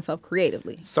express myself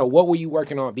creatively. So what were you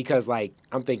working on? Because like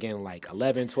I'm thinking like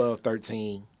 11, 12,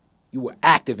 13, you were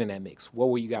active in that mix. What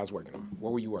were you guys working on?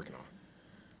 What were you working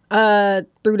on?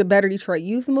 Through the Better Detroit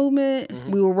Youth Movement,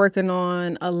 we were working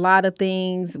on a lot of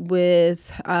things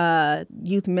with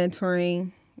youth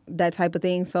mentoring, that type of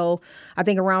thing. So I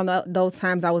think around those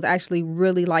times I was actually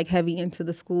really like heavy into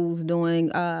the schools doing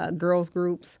girls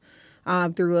groups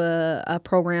through a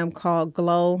program called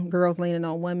GLOW, Girls Leaning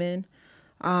on Women.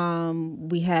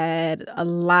 We had a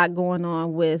lot going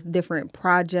on with different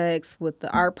projects, with the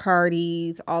art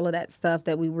parties, all of that stuff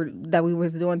that we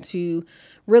was doing to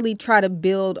really try to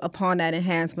build upon that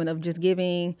enhancement of just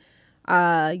giving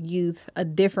youth a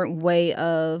different way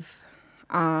of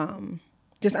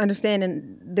just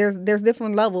understanding there's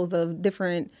different levels of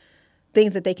different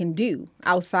things that they can do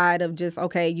outside of just,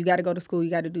 okay, you got to go to school, you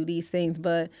got to do these things.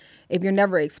 But if you're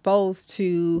never exposed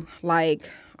to like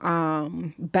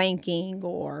banking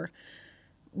or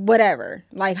whatever,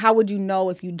 like how would you know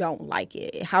if you don't like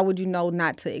it? How would you know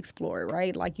not to explore it,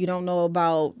 right? Like you don't know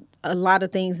about a lot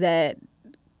of things that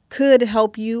could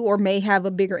help you or may have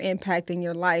a bigger impact in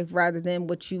your life rather than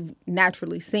what you've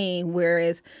naturally seen.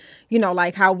 Whereas,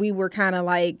 like how we were kind of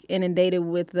like inundated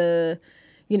with the,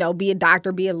 be a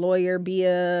doctor, be a lawyer, be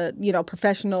a,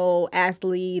 professional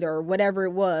athlete or whatever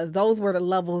it was. Those were the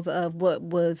levels of what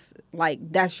was like,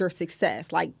 that's your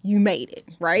success. Like you made it,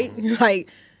 right? Like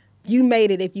you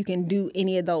made it if you can do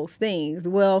any of those things.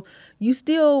 Well, you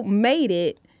still made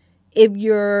it if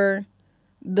you're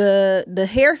the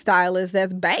hairstylist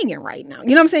that's banging right now. You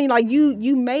know what I'm saying? Like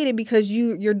you made it because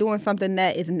you're doing something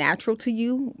that is natural to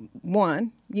you.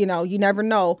 One, you never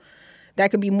know. That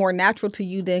could be more natural to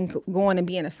you than going and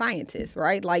being a scientist,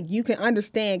 right? Like you can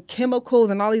understand chemicals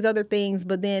and all these other things,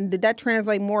 but then did that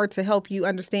translate more to help you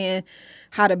understand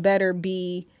how to better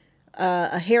be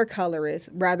a hair colorist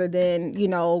rather than,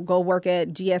 go work at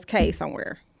GSK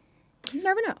somewhere? You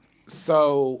never know.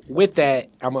 So with that,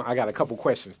 I got a couple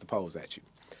questions to pose at you.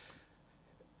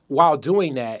 While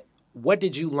doing that, what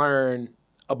did you learn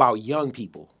about young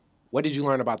people? What did you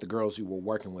learn about the girls you were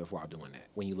working with while doing that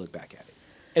when you look back at it?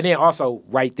 And then also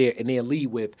right there, and then lead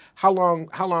with how long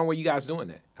were you guys doing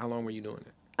that? How long were you doing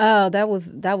that? That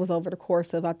was over the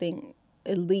course of, I think,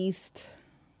 at least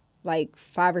like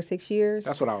 5 or 6 years.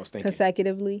 That's what I was thinking.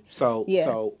 Consecutively. So, yeah.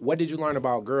 So what did you learn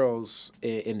about girls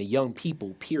in the young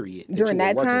people period during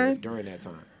that time? During that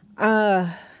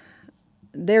time?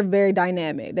 They're very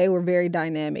dynamic. They were very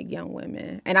dynamic young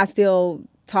women, and I still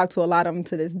talk to a lot of them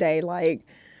to this day. Like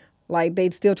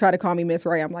they'd still try to call me Miss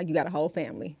Ray. I'm like, you got a whole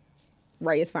family.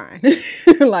 Ray is fine.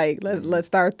 Like, let's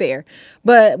start there.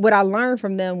 But what I learned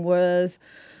from them was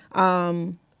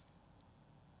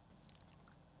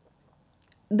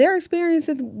their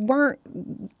experiences weren't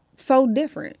so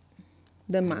different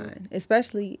than mine,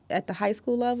 especially at the high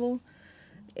school level.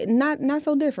 Not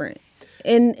so different.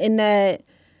 In that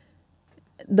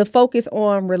the focus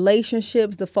on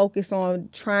relationships, the focus on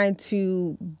trying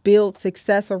to build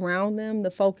success around them,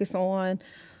 the focus on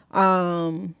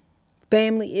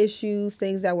family issues,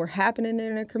 things that were happening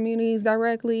in their communities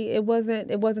directly, it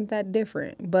wasn't that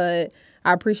different. But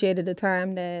I appreciated the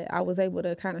time that I was able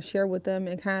to kind of share with them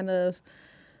and kind of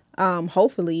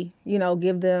hopefully,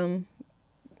 give them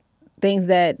things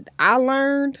that I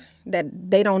learned that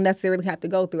they don't necessarily have to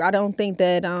go through. I don't think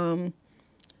that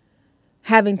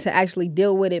having to actually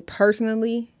deal with it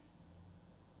personally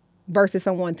versus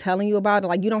someone telling you about it,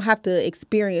 like, you don't have to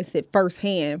experience it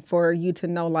firsthand for you to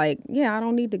know, like, yeah, I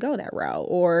don't need to go that route.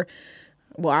 Or,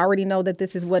 well, I already know that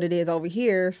this is what it is over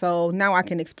here, so now I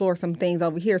can explore some things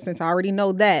over here since I already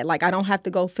know that. Like, I don't have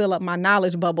to go fill up my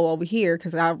knowledge bubble over here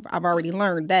because I've already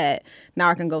learned that. Now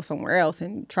I can go somewhere else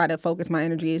and try to focus my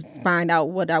energy and find out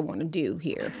what I want to do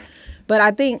here. But I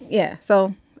think, yeah,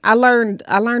 so I learned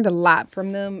a lot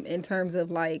from them in terms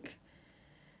of like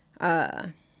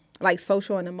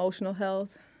social and emotional health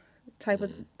type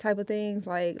of things.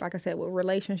 Like I said, with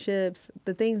relationships,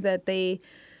 the things that they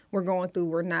were going through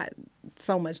were not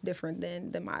so much different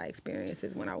than my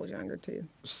experiences when I was younger too.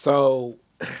 So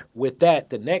with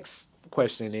that, the next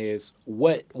question is,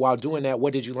 while doing that,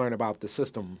 what did you learn about the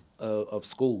system of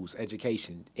schools,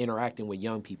 education, interacting with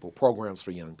young people, programs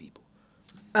for young people?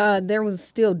 There was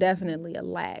still definitely a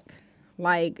lack.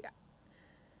 Like,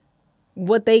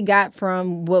 what they got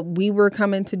from what we were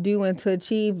coming to do and to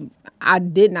achieve, I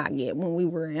did not get when we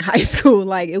were in high school.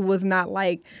 Like, it was not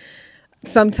like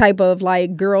some type of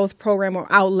like girls program or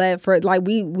outlet for, like,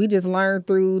 we just learned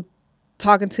through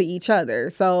talking to each other.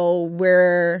 So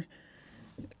where,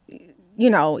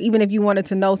 even if you wanted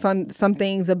to know some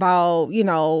things about,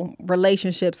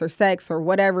 relationships or sex or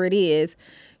whatever it is,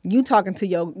 you talking to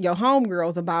your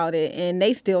homegirls about it and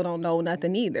they still don't know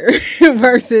nothing either.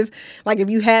 Versus, like, if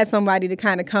you had somebody to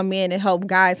kind of come in and help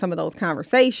guide some of those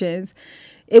conversations,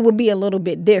 it would be a little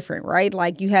bit different, right?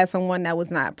 Like, you had someone that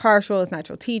was not partial, it's not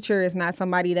your teacher, it's not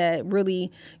somebody that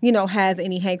really, has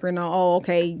any hankering on, oh,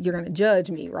 okay, you're going to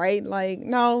judge me, right? Like,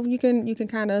 no, you can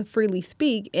kind of freely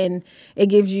speak, and it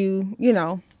gives you,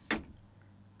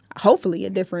 hopefully a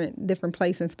different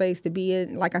place and space to be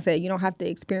in. Like I said, you don't have to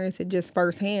experience it just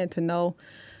firsthand to know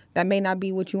that may not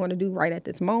be what you want to do right at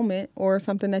this moment, or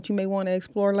something that you may want to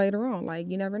explore later on. Like,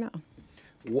 you never know.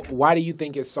 Why do you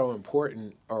think it's so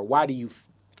important, or why do you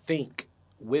think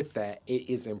with that it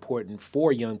is important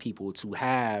for young people to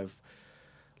have,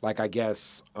 like, I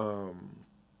guess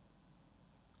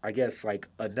like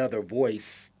another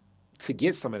voice to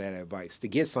get some of that advice, to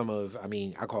get some of, I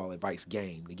call it advice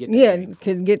game, to get that game.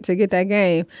 Can get that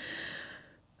game.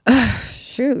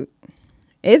 Shoot.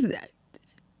 I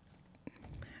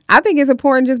think it's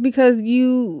important just because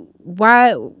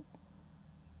why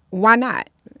not?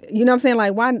 You know what I'm saying?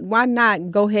 Like, why not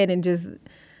go ahead and just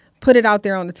put it out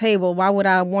there on the table? Why would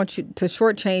I want you to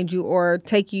shortchange you or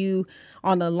take you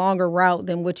on a longer route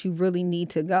than what you really need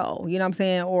to go? You know what I'm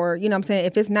saying? Or,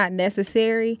 if it's not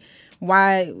necessary,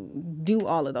 why do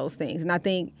all of those things? And I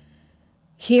think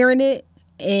hearing it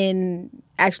and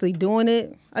actually doing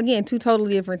it, again, two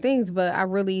totally different things, but I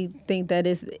really think that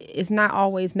it's not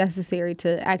always necessary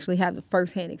to actually have the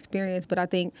firsthand experience. But I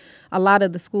think a lot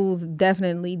of the schools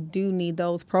definitely do need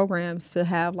those programs to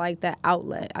have, like, that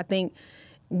outlet. I think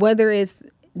whether it's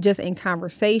just in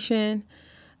conversation,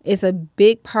 it's a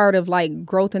big part of, like,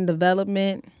 growth and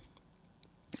development.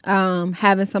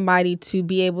 Having somebody to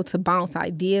be able to bounce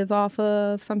ideas off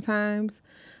of sometimes.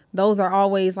 Those are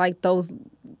always, like, those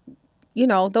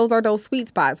are those sweet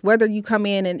spots. Whether you come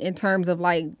in terms of,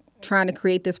 like, trying to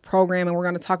create this program and we're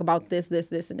going to talk about this,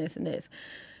 and this, and this.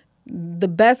 The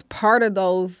best part of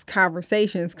those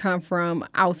conversations come from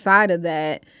outside of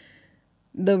that,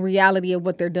 the reality of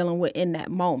what they're dealing with in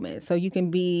that moment. So you can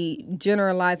be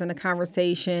generalizing a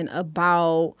conversation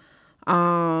about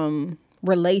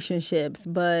relationships,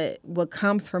 but what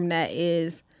comes from that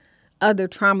is other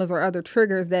traumas or other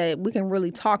triggers that we can really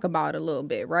talk about a little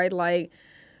bit, right? Like,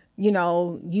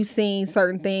 you've seen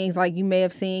certain things, like you may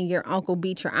have seen your uncle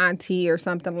beat your auntie or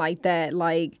something like that.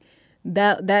 Like,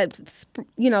 that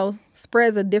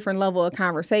spreads a different level of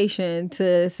conversation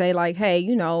to say, like, hey,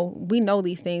 we know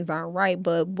these things aren't right,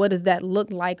 but what does that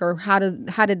look like, or how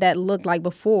did that look like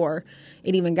before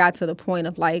it even got to the point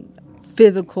of, like,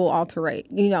 physical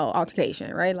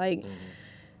altercation, right? Like,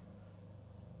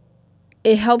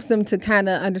 it helps them to kind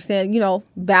of understand,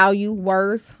 value,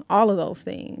 worth, all of those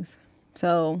things.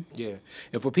 So yeah,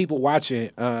 and for people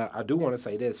watching, I do want to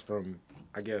say this from,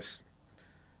 I guess,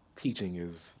 teaching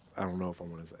is, I don't know if I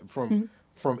want to say,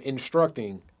 from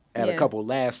instructing at a couple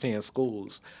last-hand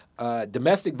schools,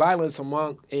 domestic violence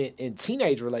in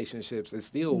teenage relationships is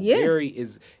still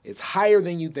is higher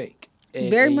than you think.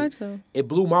 Very much so. It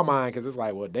blew my mind because it's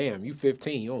like, well, damn, you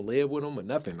 15, you don't live with them or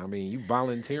nothing. I mean, you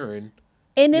volunteering.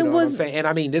 And you it know was, what I'm saying? And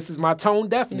I mean, this is my tone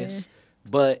deafness,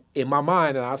 but in my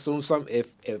mind, and I assume if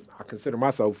I consider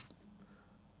myself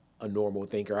a normal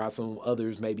thinker, I assume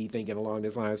others may be thinking along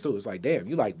this lines too. It's like, damn,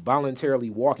 you like voluntarily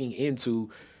walking into,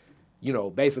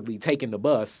 basically taking the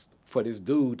bus for this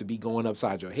dude to be going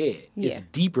upside your head. Yeah. It's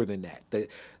deeper than that.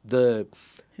 The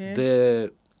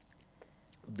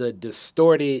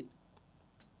distorted,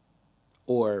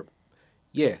 or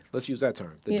let's use that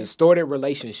term. The distorted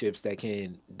relationships that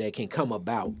can come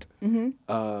about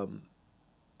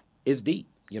is deep,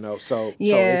 So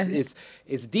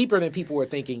it's deeper than people were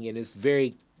thinking, and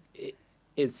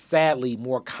it's sadly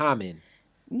more common.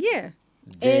 Yeah.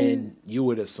 Than you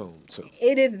would assume too.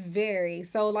 It is very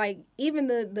so. Like even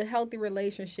the healthy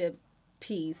relationship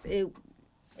piece,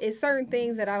 it's certain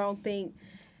things that I don't think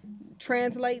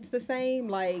translates the same.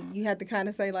 Like you have to kind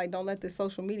of say, like, don't let this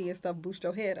social media stuff boost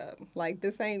your head up. Like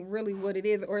this ain't really what it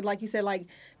is. Or like you said, like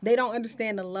they don't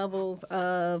understand the levels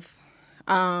of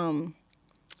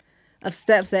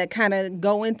steps that kind of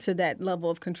go into that level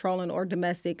of controlling or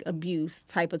domestic abuse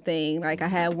type of thing. Like I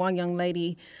had one young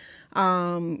lady.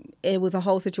 It was a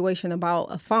whole situation about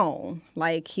a phone.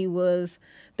 Like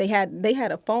they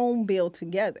had a phone bill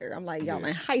together. I'm like, y'all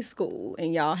in high school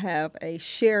and y'all have a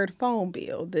shared phone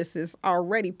bill. This is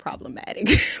already problematic.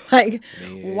 Like,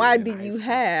 why do you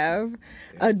have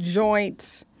a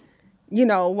joint?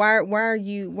 Why are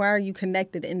you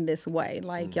connected in this way?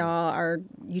 Like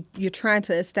you're trying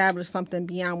to establish something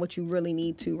beyond what you really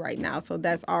need to right now. So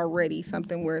that's already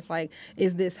something where it's like,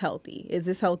 is this healthy? Is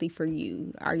this healthy for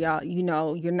you? Are y'all,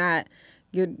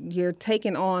 you're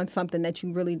taking on something that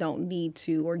you really don't need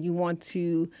to, or you want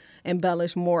to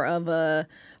embellish more of a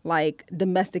like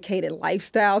domesticated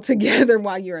lifestyle together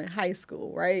while you're in high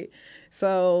school, right?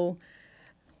 So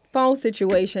phone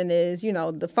situation is,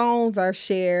 the phones are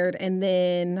shared, and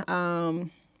then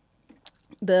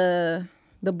the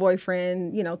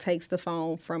boyfriend, takes the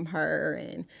phone from her,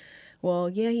 and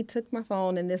he took my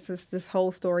phone, and this is this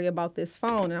whole story about this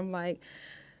phone, and I'm like,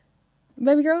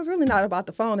 baby girl, it's really not about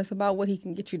the phone. It's about what he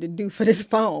can get you to do for this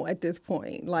phone at this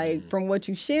point. Like from what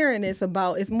you're sharing, it's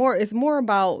more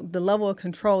about the level of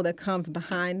control that comes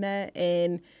behind that,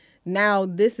 and now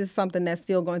this is something that's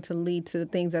still going to lead to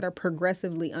things that are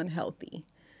progressively unhealthy.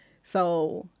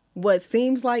 So what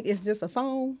seems like it's just a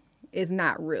phone is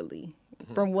not really.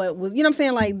 From what was, what I'm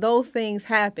saying? Like those things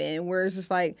happen where it's just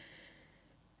like,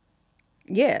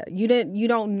 you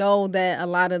don't know that a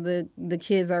lot of the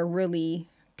kids are really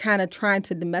kind of trying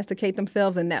to domesticate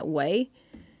themselves in that way.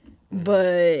 But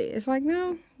it's like,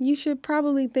 no, you should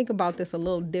probably think about this a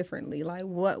little differently. Like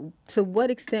to what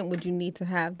extent would you need to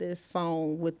have this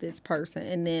phone with this person?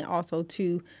 And then also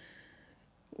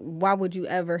why would you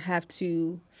ever have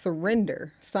to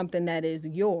surrender something that is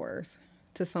yours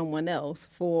to someone else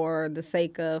for the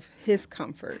sake of his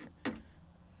comfort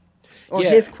or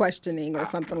his questioning or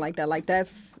something like that? Like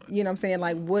that's, what I'm saying?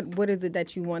 Like what is it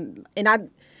that you want? And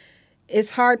it's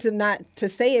hard to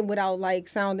say it without like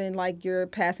sounding like you're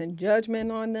passing judgment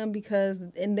on them, because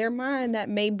in their mind that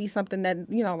may be something that,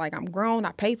 like I'm grown,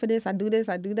 I pay for this, I do this,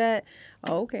 I do that.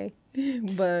 Oh, okay.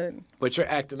 But you're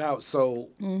acting out. So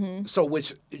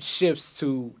which shifts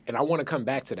to, and I want to come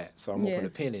back to that. So I'm going to put a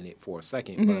pin in it for a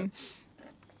second. But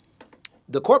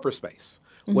the corporate space.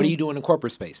 What do you do in the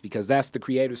corporate space? Because that's the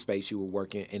creative space you were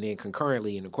working, and then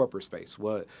concurrently in the corporate space.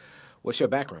 What's your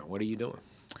background? What are you doing?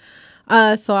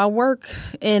 So I work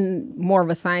in more of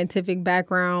a scientific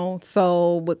background.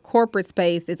 So with corporate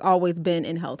space, it's always been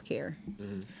in healthcare.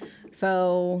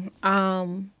 So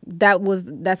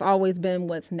that's always been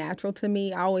what's natural to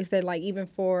me. I always said, like, even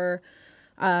for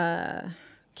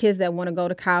kids that want to go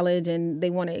to college and they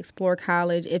want to explore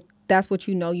college, if that's what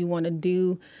you want to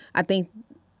do, I think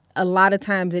a lot of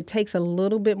times it takes a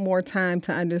little bit more time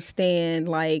to understand,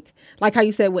 like how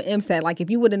you said with MSAT, like if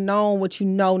you would have known what you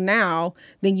know now,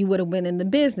 then you would have been in the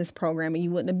business program and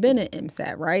you wouldn't have been in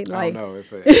MSAT, right? Like, I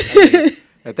don't know.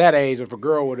 At that age, if a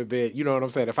girl would have been, you know what I'm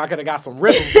saying? If I could have got some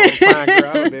rhythm from a fine girl,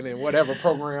 I would have been in whatever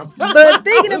program. But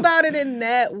thinking about it in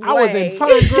that way. I was in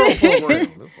fine girl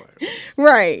program. Like,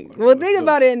 right. Well, think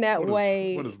about it in that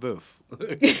way. What is this?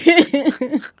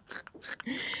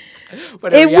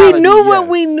 But if we knew yes. what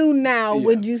we knew now, Yeah.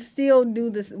 would you still do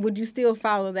this? Would you still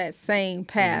follow that same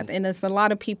path? And it's a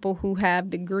lot of people who have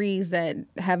degrees that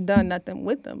have done nothing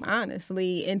with them,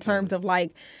 honestly, in terms of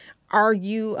like, are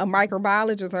you a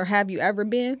microbiologist or have you ever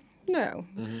been? No.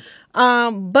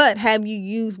 But have you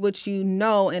used what you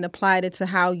know and applied it to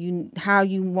how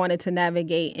you wanted to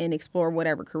navigate and explore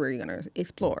whatever career you're going to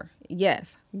explore?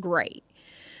 Yes. Great.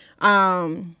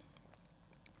 So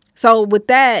with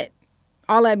that,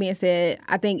 all that being said,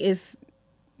 I think it's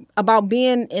about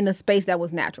being in a space that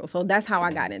was natural. So that's how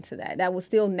I got into that. That was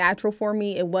still natural for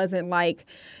me. It wasn't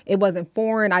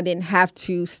foreign. I didn't have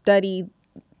to study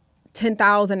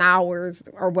 10,000 hours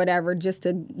or whatever just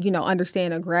to,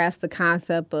 understand or grasp the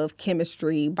concept of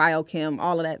chemistry, biochem,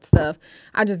 all of that stuff.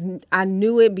 I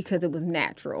knew it because it was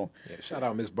natural. Yeah, shout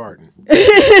out Miss Barton.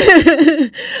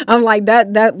 I'm like,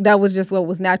 that was just what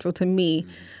was natural to me.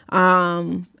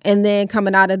 And then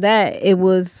coming out of that, it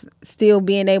was still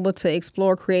being able to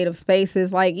explore creative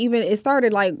spaces. Like it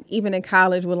started even in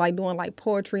college with like doing like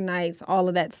poetry nights, all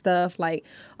of that stuff. Like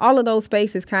all of those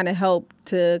spaces kind of help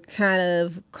to kind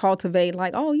of cultivate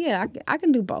like, oh yeah, I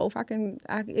can do both.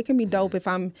 It can be dope if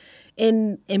I'm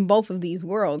in both of these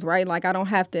worlds, right? Like I don't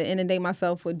have to inundate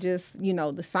myself with just,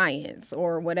 the science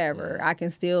or whatever. I can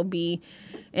still be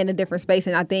in a different space.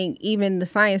 And I think even the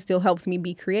science still helps me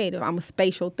be creative. I'm a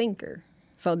spatial thinker.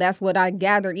 So that's what I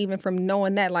gathered even from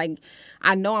knowing that, like,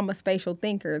 I know I'm a spatial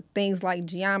thinker. Things like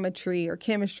geometry or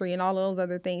chemistry and all of those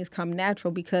other things come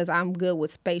natural because I'm good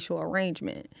with spatial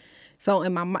arrangement. So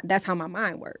that's how my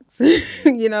mind works,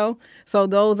 So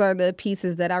those are the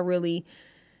pieces that I really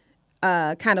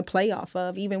kind of play off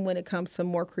of, even when it comes to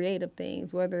more creative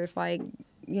things, whether it's like,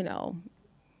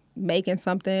 making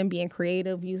something, being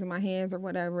creative, using my hands or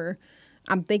whatever.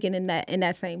 I'm thinking in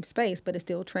that same space, but it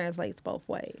still translates both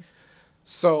ways.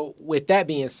 So with that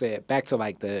being said, back to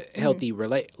like the healthy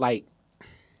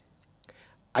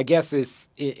I guess it's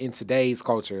in today's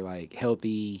culture, like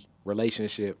healthy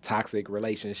relationship, toxic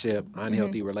relationship,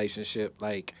 unhealthy relationship,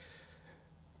 like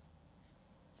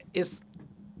it's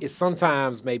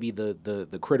sometimes maybe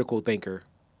the critical thinker,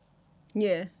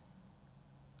 yeah,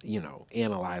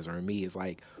 analyzer in me is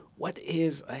like, what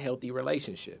is a healthy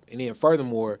relationship? And then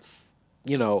furthermore,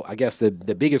 I guess the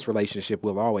biggest relationship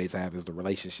we'll always have is the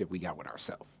relationship we got with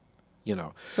ourselves,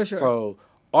 For sure. So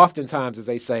oftentimes, as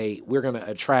they say, we're going to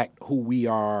attract who we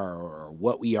are or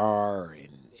what we are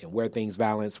and where things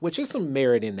balance, which is some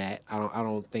merit in that. I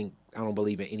don't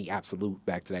believe in any absolute,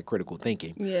 back to that critical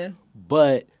thinking. Yeah.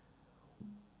 But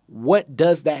what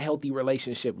does that healthy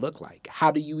relationship look like? How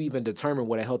do you even determine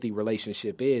what a healthy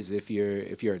relationship is if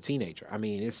you're a teenager? I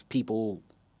mean, it's people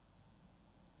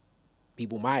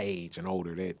my age and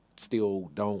older that still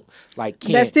don't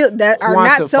can't that are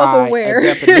not self-aware a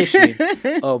definition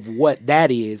of what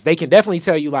that is. They can definitely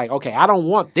tell you like, okay, I don't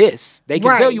want this. They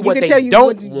can tell you what they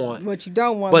don't want, what you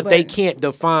don't want, but they can't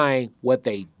define what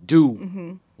they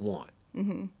do want.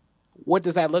 Mm-hmm. What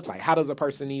does that look like? How does a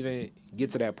person even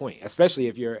get to that point, especially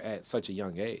if you're at such a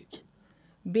young age?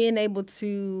 Being able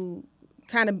to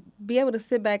kind of be able to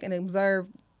sit back and observe.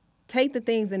 Take the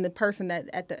things in the person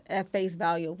that at face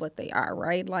value of what they are,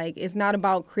 right? Like, it's not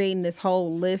about creating this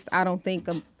whole list. I don't think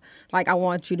like, I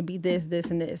want you to be this,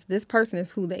 this, and this. This person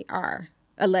is who they are,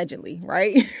 allegedly,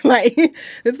 right? Like,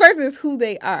 this person is who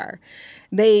they are.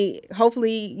 They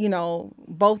hopefully,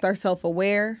 both are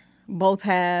self-aware, both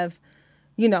have,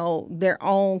 their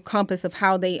own compass of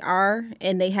how they are,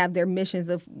 and they have their missions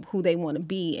of who they want to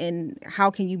be. And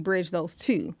how can you bridge those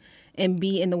two? And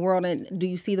be in the world, and do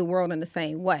you see the world in the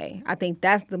same way? I think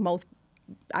that's the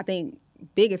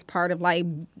biggest part of like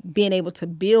being able to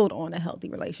build on a healthy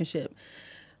relationship.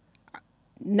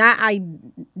 Not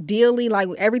ideally, like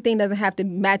everything doesn't have to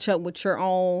match up with your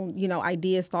own,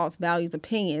 ideas, thoughts, values,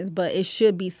 opinions, but it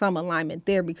should be some alignment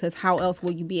there, because how else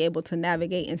will you be able to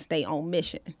navigate and stay on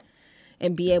mission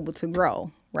and be able to grow?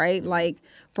 Right? Like,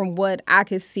 from what I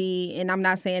could see, and I'm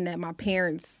not saying that my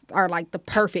parents are like the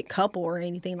perfect couple or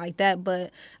anything like that,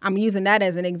 but I'm using that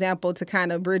as an example to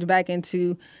kind of bridge back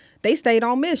into, they stayed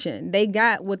on mission. They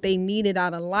got what they needed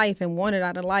out of life and wanted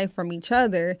out of life from each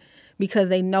other, because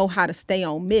they know how to stay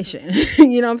on mission.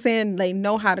 You know what I'm saying? They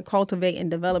know how to cultivate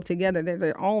and develop together. They're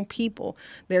their own people.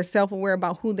 They're self-aware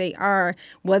about who they are,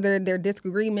 whether their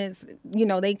disagreements,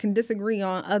 they can disagree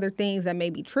on other things that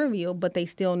may be trivial, but they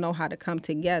still know how to come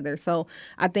together. So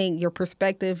I think your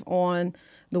perspective on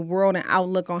the world and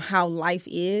outlook on how life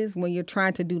is when you're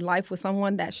trying to do life with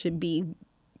someone, that should be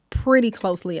pretty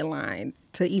closely aligned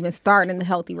to even start in a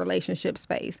healthy relationship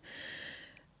space.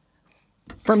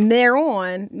 from there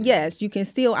on, yes, you can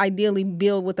still ideally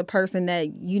build with a person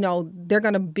that, you know, they're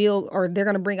going to build or they're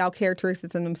going to bring out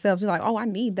characteristics in themselves. You're like, oh, I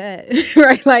need that.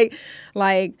 Right?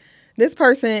 Like this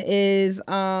person is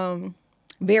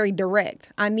very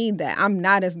direct. I need that. I'm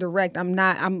not as direct.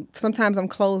 Sometimes I'm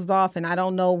closed off and I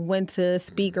don't know when to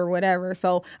speak or whatever.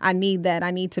 So I need that.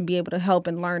 I need to be able to help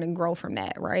and learn and grow from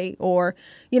that. Right? Or,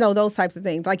 you know, those types of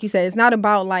things. Like you said, it's not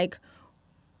about like,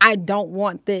 I don't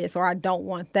want this or I don't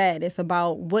want that. It's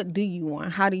about what do you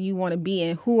want? How do you want to be?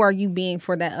 And who are you being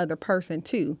for that other person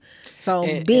too?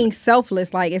 So being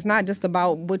selfless, like it's not just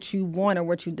about what you want or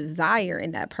what you desire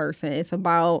in that person. It's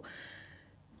about,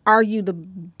 are you the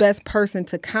best person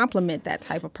to complement that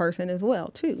type of person as well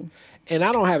too? And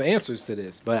I don't have answers to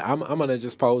this, but I'm going to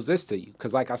just pose this to you.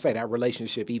 Because like I say, that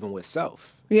relationship even with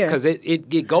self. Yeah. Because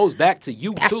it goes back to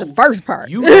you, That's too. That's the first part.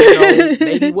 You know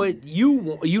maybe what you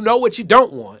want. You know what you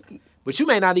don't want. But you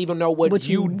may not even know what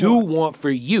you do want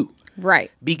for you. Right.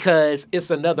 Because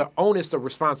it's another onus of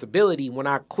responsibility when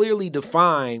I clearly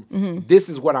define this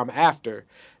is what I'm after.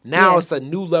 Now it's a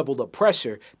new level of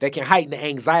pressure that can heighten the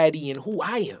anxiety in who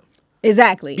I am.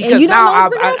 Exactly. Because and you now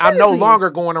don't I'm no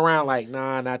longer going around like,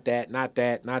 nah, not that.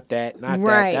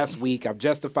 Right. That's weak. I've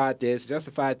justified this,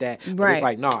 justified that. But Right. it's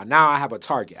like, no, now I have a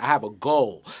target. I have a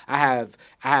goal. I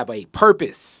have a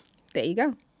purpose. There you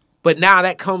go. But now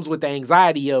that comes with the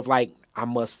anxiety of like, I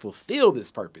must fulfill this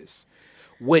purpose,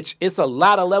 which it's a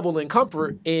lot of level and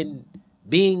comfort in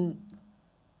being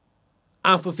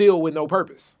unfulfilled with no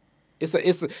purpose.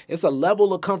 It's a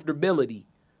level of comfortability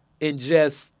in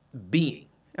just being.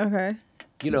 Okay.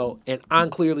 You know, and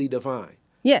unclearly defined.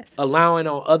 Yes. Allowing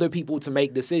on other people to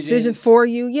make decisions for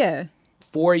you, yeah.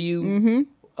 For you,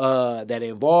 that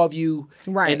involve you.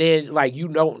 Right. And then like you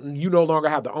no longer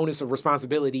have the onus of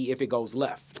responsibility if it goes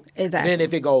left. Exactly. And then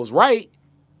if it goes right,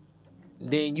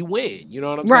 then you win. You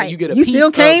know what I'm right. saying? You get a you piece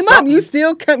still came of up. You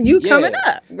still coming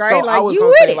up. Right. So like I was you gonna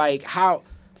with say it. like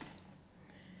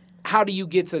how do you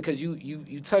get to, because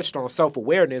you touched on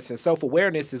self-awareness, and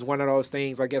self-awareness is one of those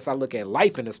things, I guess I look at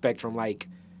life in the spectrum, like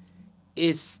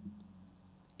it's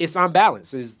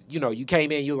unbalanced. Is, you know, you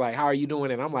came in, you're like, how are you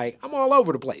doing? And I'm like, I'm all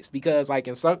over the place, because like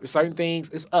in certain things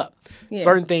it's up. Yeah.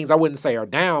 Certain things I wouldn't say are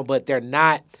down, but they're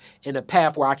not in a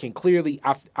path where I can clearly,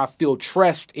 I feel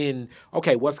trust in,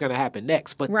 okay, what's going to happen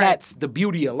next. But that's the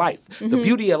beauty of life. The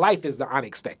beauty of life is the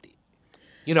unexpected.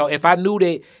 You know, if I knew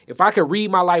that, if I could read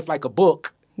my life like a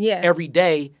book, every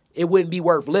day, it wouldn't be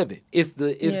worth living. It's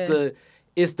the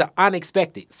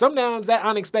unexpected. Sometimes that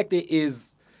unexpected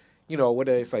is, you know, what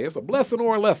do they say? It's a blessing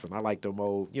or a lesson. I like them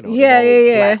old, you know,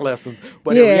 black lessons.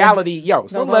 But in reality,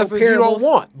 some lessons you don't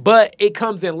want. But it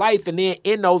comes in life, and then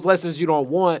in those lessons you don't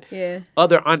want,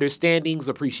 other understandings,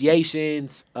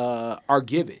 appreciations are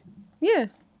given. Yeah.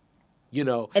 You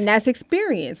know. And that's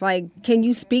experience. Like, can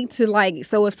you speak to, like,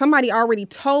 so if somebody already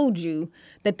told you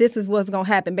that this is what's going to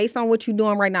happen based on what you're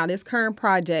doing right now, this current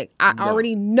project, I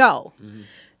already know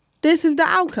this is the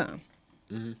outcome.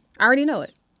 I already know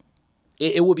it.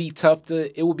 It would be tough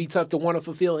to want to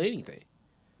fulfill anything.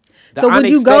 So would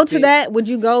you go to that? Would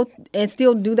you go and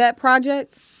still do that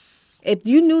project? If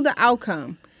you knew the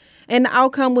outcome and the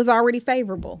outcome was already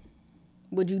favorable,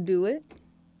 would you do it?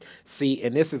 See,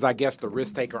 and this is, I guess, the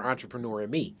risk taker entrepreneur in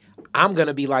me. I'm going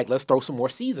to be like, let's throw some more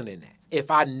season in that. If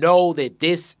I know that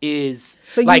this is,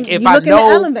 so like, if I know, to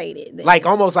elevate it, then. Like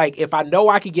almost like if I know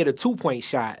I could get a 2-point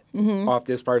shot off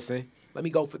this person, let me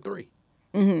go for 3.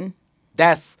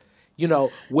 That's, you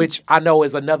know, which I know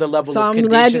is another level of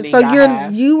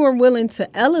conditioning. You were willing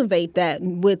to elevate that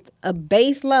with a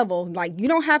base level. Like, you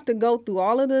don't have to go through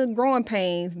all of the growing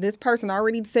pains. This person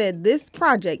already said this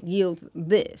project yields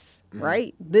this,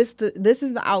 right? This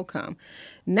is the outcome.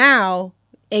 Now,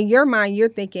 in your mind, you're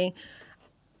thinking,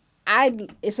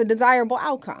 it's a desirable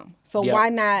outcome. So why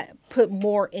not put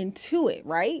more into it,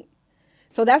 right?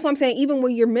 So that's what I'm saying. Even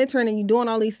when you're mentoring and you're doing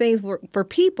all these things for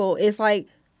people, it's like,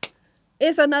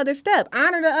 it's another step.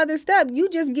 Honor the other step. You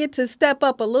just get to step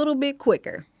up a little bit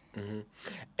quicker.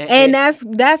 And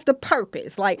that's the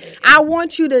purpose. Like, I don't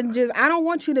want you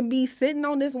to be sitting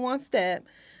on this one step.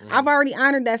 I've already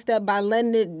honored that step by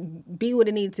letting it be what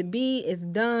it needed to be. It's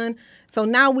done. So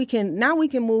now we can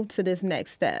move to this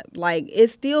next step. Like,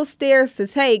 it's still stairs to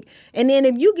take. And then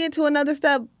if you get to another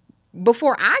step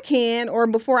before I can or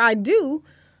before I do,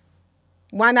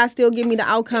 why not still give me the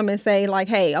outcome and say, like,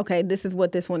 hey, okay, this is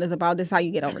what this one is about. This is how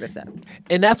you get over this step.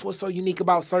 And that's what's so unique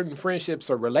about certain friendships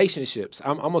or relationships.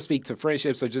 I'm going to speak to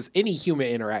friendships or just any human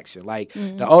interaction. Like,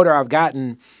 the older I've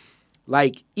gotten,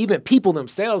 like, even people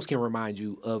themselves can remind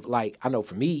you of, like, I know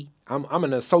for me, I'm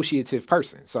an associative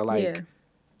person. So, like,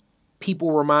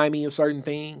 people remind me of certain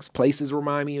things. Places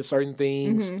remind me of certain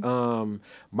things.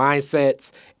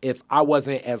 Mindsets. If I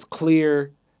wasn't as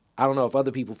clear, I don't know if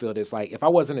other people feel this, like if I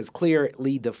wasn't as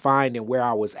clearly defined in where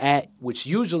I was at, which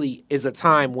usually is a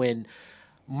time when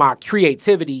my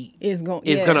creativity is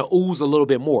gonna ooze a little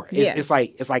bit more. It's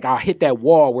like I'll hit that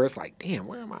wall where it's like, damn,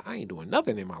 where am I? I ain't doing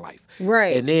nothing in my life.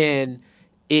 Right. And then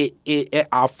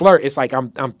I'll flirt. It's like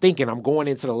I'm thinking I'm going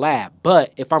into the lab.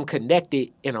 But if I'm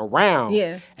connected and around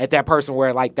at that person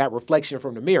where like that reflection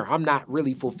from the mirror, I'm not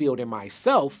really fulfilled in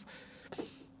myself.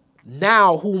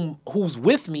 Now who's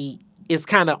with me is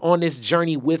kind of on this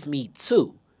journey with me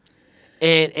too.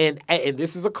 And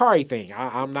this is a Kari thing.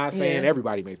 I'm not saying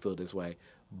everybody may feel this way,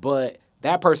 but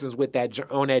that person's with that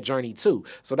on that journey too.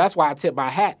 So that's why I tip my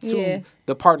hat to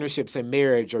the partnerships in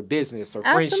marriage or business or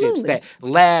friendships that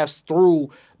last through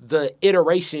the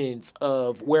iterations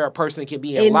of where a person can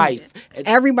be in life.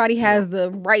 Everybody has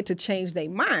the right to change their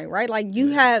mind, right? Like you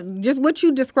have just what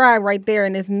you described right there,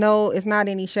 and it's not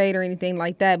any shade or anything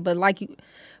like that. But like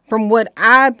from what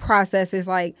I process is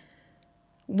like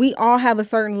we all have a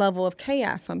certain level of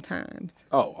chaos sometimes.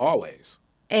 Oh, always.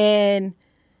 And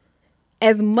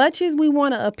as much as we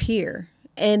want to appear,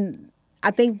 and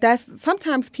I think that's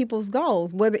sometimes people's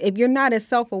goals, whether if you're not as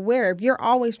self-aware, if you're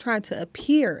always trying to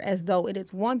appear as though it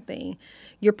is one thing,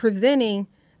 you're presenting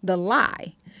the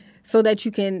lie so that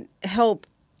you can help,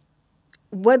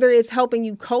 whether it's helping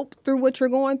you cope through what you're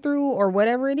going through or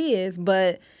whatever it is.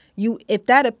 But if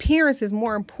that appearance is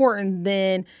more important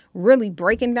than really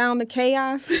breaking down the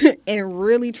chaos and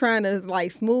really trying to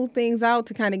like smooth things out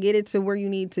to kind of get it to where you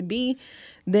need to be,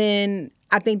 then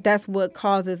I think that's what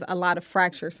causes a lot of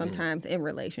fracture sometimes in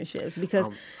relationships because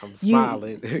I'm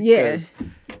smiling because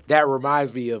that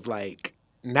reminds me of like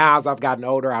now as I've gotten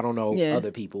older, I don't know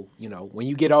other people, you know, when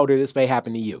you get older, this may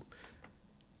happen to you.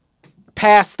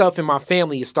 Past stuff in my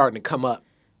family is starting to come up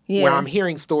where I'm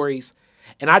hearing stories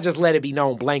and I just let it be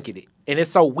known blanketed. And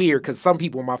it's so weird because some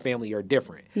people in my family are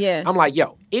different. Yeah. I'm like,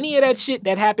 yo, any of that shit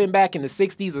that happened back in the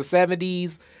 60s or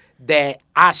 70s that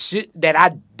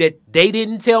they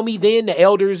didn't tell me then, the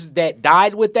elders that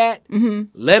died with that,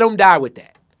 let them die with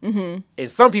that. And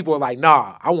some people are like,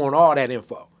 nah, I want all that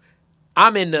info.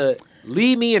 I'm in the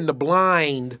leave me in the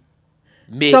blind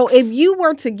mix. So if you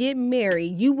were to get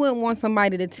married, you wouldn't want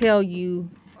somebody to tell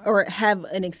you or have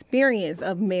an experience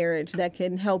of marriage that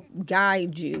can help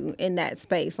guide you in that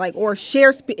space, like, or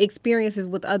share experiences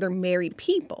with other married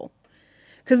people.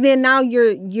 Because then now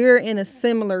you're in a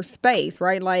similar space,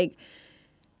 right? Like,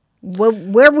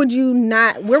 where would you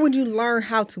learn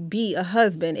how to be a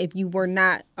husband if you were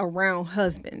not around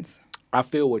husbands? I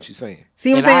feel what you're saying.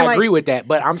 See what I'm saying? I agree with that,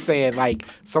 but I'm saying like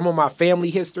some of my family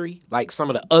history, like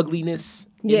some of the ugliness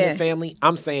in the family,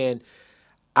 I'm saying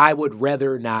I would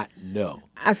rather not know.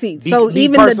 I see. So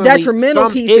even the detrimental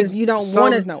pieces, you don't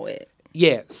want to know it.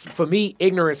 Yes. For me,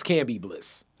 ignorance can be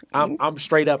bliss. I'm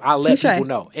straight up. I let people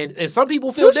know. And some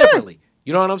people feel differently.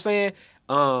 You know what I'm saying?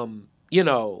 You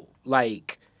know,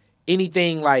 like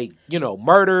anything like, you know,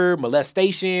 murder,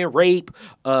 molestation, rape,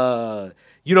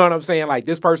 you know what I'm saying? Like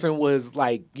this person was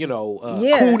like, you know,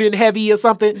 cool and heavy or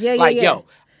something. Yo,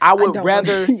 I would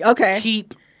rather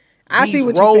keep these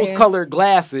rose-colored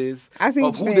glasses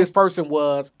of who this person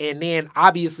was, and then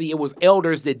obviously it was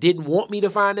elders that didn't want me to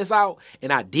find this out,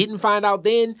 and I didn't find out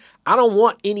then. I don't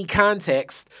want any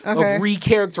context of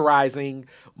recharacterizing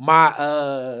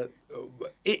my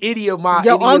any of my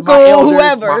elders,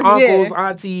 whoever, my uncles,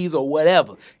 aunties, or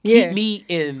whatever. Keep me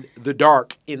in the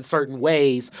dark in certain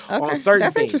ways on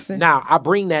certain things. Interesting. Now, I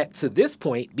bring that to this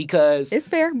point because it's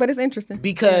fair, but it's interesting.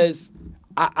 Because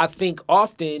I think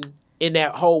often in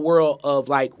that whole world of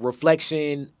like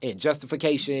reflection and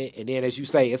justification, and then as you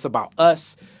say, it's about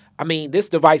us. I mean, this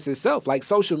device itself, like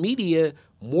social media,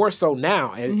 more so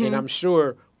now, and I'm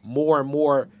sure more and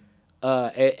more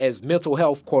as mental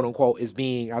health, quote unquote, is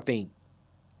being, I think,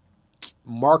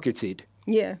 marketed.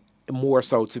 More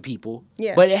so to people.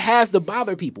 But it has to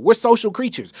bother people. We're social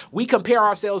creatures. We compare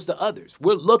ourselves to others.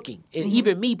 We're looking, and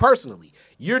even me personally,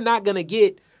 you're not gonna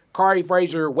get Kari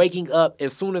Frazier waking up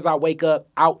as soon as I wake up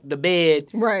out the bed,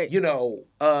 right? You know,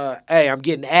 hey, I'm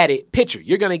getting at it. Picture.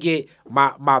 You're gonna get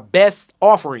my best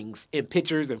offerings in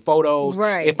pictures and photos.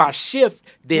 Right. If I shift,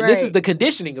 then this is the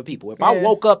conditioning of people. If I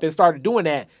woke up and started doing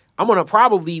that, I'm gonna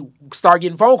probably start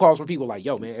getting phone calls from people like,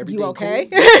 "Yo, man, everything you okay?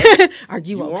 Cool? Are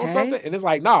you okay? Want something?" And it's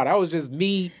like, "Nah, that was just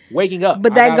me waking up."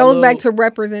 But that goes back to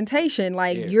representation.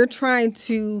 Like you're trying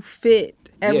to fit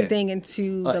everything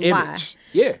into the image.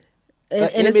 lie.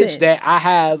 An image that I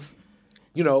have,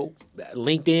 you know,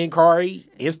 LinkedIn Kari,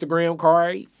 Instagram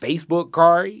Kari, Facebook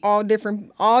Kari. All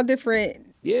different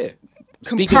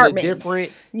speaking of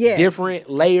different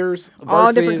layers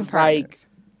all different versus like compartments.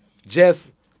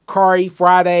 just Kari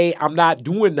Friday, I'm not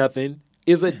doing nothing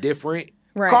is a different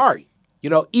Right. Kari. You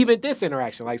know, even this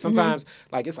interaction, like sometimes,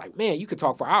 like it's like, man, you could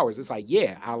talk for hours. It's like,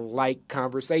 yeah, I like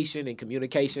conversation and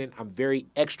communication. I'm very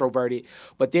extroverted,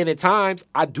 but then at times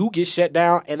I do get shut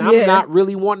down, and I'm not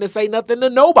really wanting to say nothing to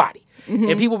nobody.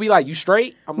 And people be like, "You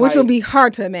straight?" I'm Which like, would be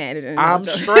hard to imagine. I'm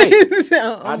straight.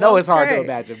 So, I know it's hard to straight.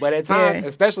 imagine, but at times,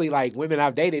 especially like women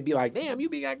I've dated, be like, "Damn, you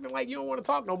be acting like you don't want to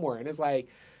talk no more," and it's like,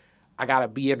 I gotta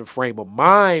be in the frame of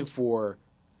mind for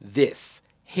this.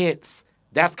 Hence.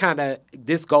 That's kind of,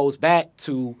 this goes back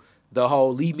to the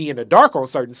whole leave me in the dark on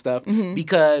certain stuff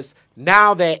because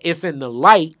now that it's in the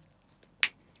light,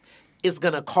 it's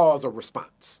going to cause a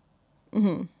response.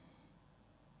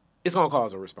 It's going to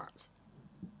cause a response.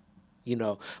 You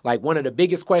know, like one of the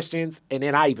biggest questions, and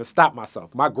then I even stopped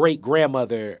myself. My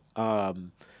great-grandmother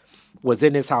was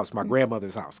in this house, my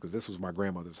grandmother's house, because this was my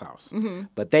grandmother's house.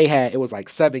 But it was like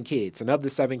 7 kids. And of the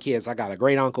 7 kids, I got a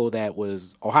great uncle that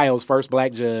was Ohio's first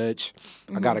black judge.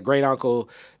 I got a great uncle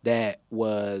that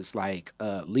was like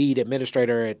a lead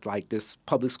administrator at like this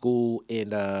public school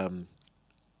in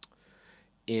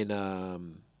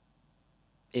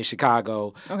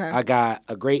Chicago. Okay. I got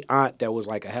a great aunt that was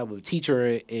like a hell of a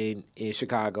teacher in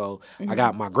Chicago. I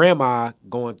got my grandma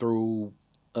going through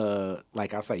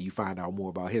like I say, you find out more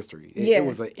about history. It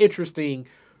was an interesting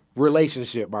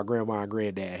relationship my grandma and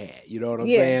granddad had. You know what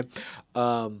I'm saying?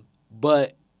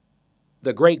 But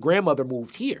the great grandmother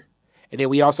moved here, and then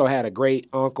we also had a great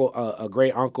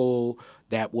uncle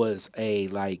that was a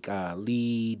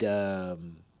lead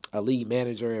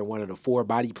manager in one of the 4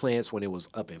 body plants when it was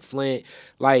up in Flint.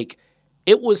 Like,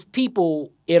 it was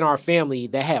people in our family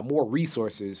that had more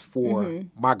resources for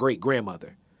my great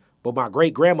grandmother. But my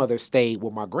great-grandmother stayed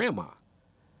with my grandma.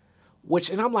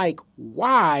 And I'm like,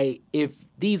 why, if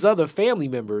these other family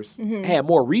members had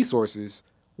more resources,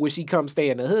 would she come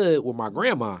stay in the hood with my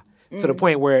grandma? To the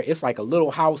point where it's like a little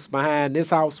house behind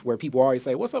this house where people always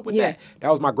say, what's up with that?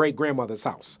 That was my great-grandmother's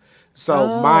house.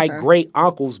 So my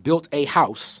great-uncles built a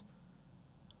house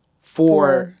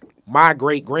for my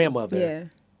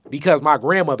great-grandmother because my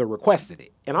grandmother requested it.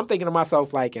 And I'm thinking to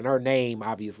myself, like, in her name,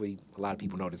 obviously, a lot of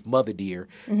people know this Mother Dear.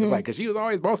 It's like, because she was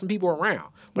always bossing people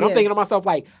around. But I'm thinking to myself,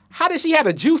 like, how did she have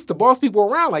the juice to boss people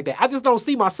around like that? I just don't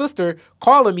see my sister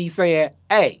calling me saying,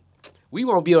 hey, we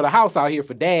won't build a house out here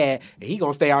for Dad, and he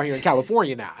going to stay out here in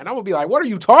California now. And I'm going to be like, what are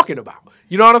you talking about?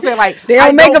 You know what I'm saying? Like, they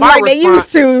don't make them like they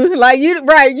used to. Like, you would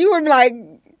be like,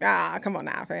 come on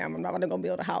now, fam. I'm not going to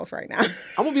build a house right now.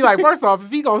 I'm going to be like, first off, if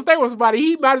he going to stay with somebody,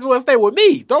 he might as well stay with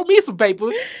me. Throw me some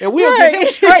paper, and we'll get him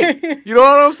straight. You know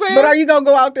what I'm saying? But are you going to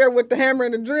go out there with the hammer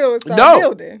and the drill and start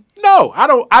building? No, I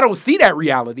don't see that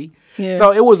reality. Yeah.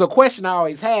 So it was a question I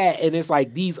always had, and it's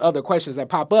like these other questions that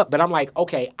pop up. But I'm like,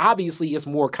 okay, obviously it's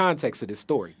more context to this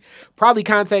story. Probably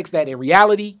context that in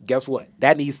reality, guess what?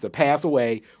 That needs to pass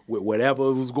away with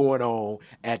whatever was going on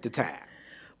at the time.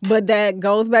 But that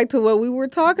goes back to what we were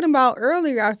talking about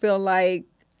earlier. I feel like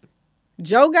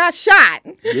Joe got shot.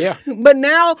 Yeah. But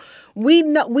now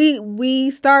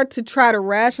we start to try to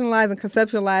rationalize and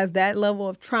conceptualize that level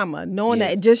of trauma, knowing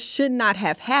that it just should not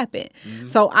have happened.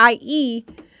 So, i.e.,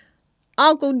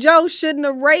 Uncle Joe shouldn't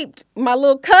have raped my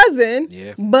little cousin.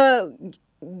 Yeah. But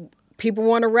people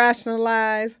want to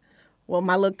rationalize, well,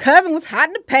 my little cousin was hot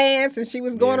in the pants and she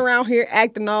was going around here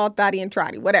acting all thotty and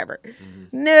trotty, whatever.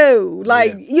 No,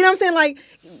 like, you know what I'm saying? Like,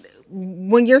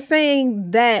 when you're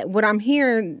saying that, what I'm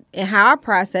hearing and how I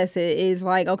process it is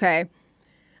like, okay,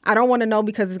 I don't want to know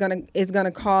because it's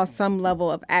gonna cause some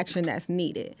level of action that's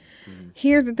needed.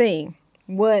 Here's the thing.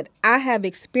 What I have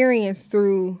experienced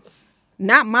through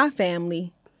not my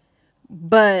family,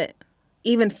 but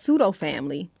even pseudo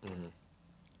family,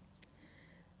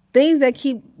 things that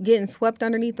keep getting swept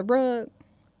underneath the rug,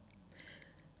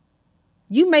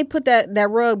 you may put that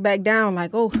rug back down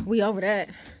like, oh, we over that.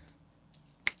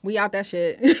 We out that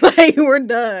shit. Like, we're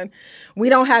done. We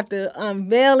don't have to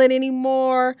unveil it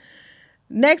anymore.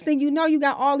 Next thing you know, you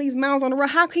got all these mounds on the rug.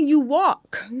 How can you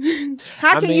walk?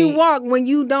 How can you walk when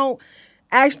you don't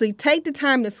actually take the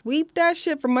time to sweep that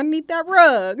shit from underneath that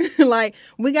rug? Like,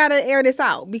 we got to air this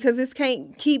out because this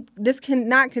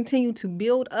cannot continue to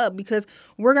build up because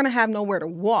we're going to have nowhere to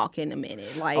walk in a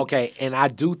minute. Like, okay, and I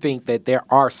do think that there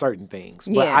are certain things,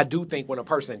 but I do think when a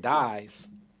person dies,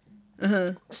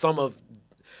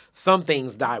 some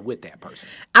things die with that person.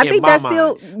 I think that's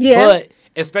still, But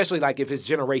especially like if it's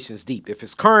generations deep. If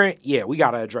it's current, yeah, we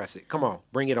got to address it. Come on,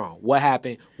 bring it on. What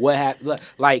happened?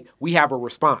 Like, we have a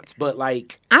response. But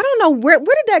like, I don't know where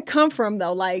did that come from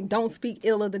though? Like, don't speak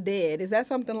ill of the dead. Is that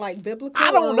something like biblical?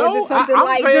 I don't know. Or is it something I'm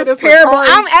like saying just it's a parable? current-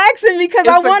 I'm asking because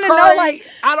I want to know. Like,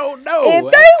 I don't know.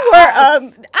 if they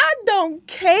were, I don't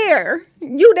care.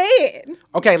 You dead.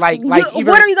 Okay, like even,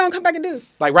 what are you gonna come back and do?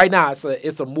 Like right now,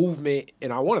 it's a movement,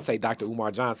 and I want to say Dr. Umar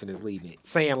Johnson is leading it,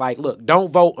 saying like, look,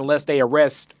 don't vote unless they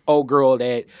arrest old girl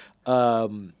that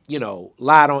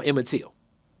lied on Emmett Till.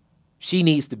 She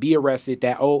needs to be arrested.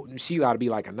 She ought to be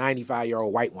like a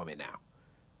 95-year-old white woman now.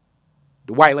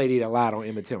 The white lady that lied on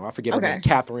Emmett Till. I forget her name,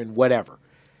 Catherine, whatever.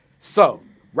 So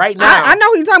right now, I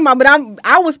know who you're talking about, but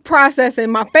I was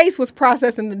processing. My face was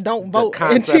processing the don't vote the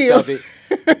concept until. of it.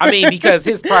 I mean, because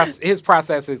his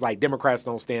process is like Democrats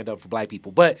don't stand up for black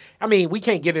people. But I mean, we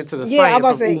can't get into the science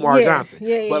of Umar Johnson.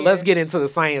 But let's get into the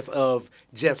science of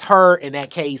just her in that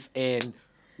case and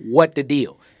what the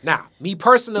deal. Now, me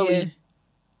personally,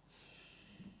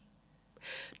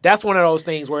 that's one of those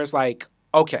things where it's like,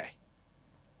 okay,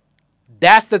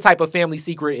 that's the type of family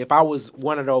secret. If I was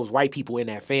one of those white people in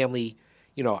that family,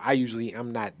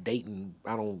 I'm not dating.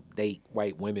 I don't date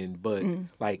white women, but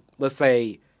like, let's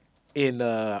say in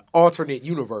alternate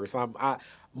universe,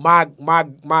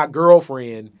 my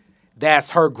girlfriend,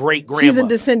 that's her great grandmother. She's a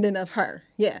descendant of her.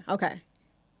 Yeah. Okay.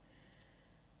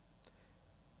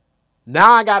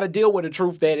 Now I got to deal with the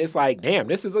truth that it's like, damn,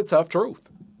 this is a tough truth.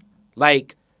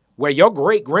 Like, where your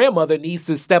great grandmother needs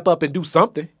to step up and do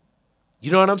something.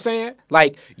 You know what I'm saying?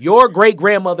 Like, your great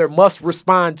grandmother must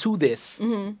respond to this.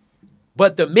 Mm-hmm.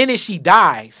 But the minute she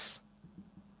dies,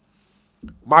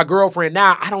 my girlfriend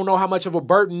now, I don't know how much of a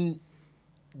burden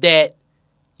that,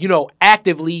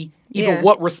 actively, even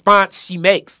what response she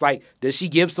makes. Like, does she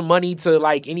give some money to,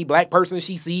 like, any black person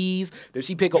she sees? Does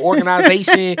she pick an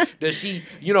organization? Does she,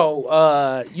 you know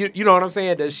what I'm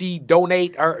saying? Does she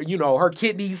donate her, her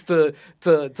kidneys to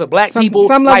black people?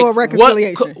 Some level of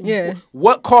reconciliation.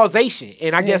 What causation?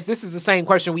 And I guess this is the same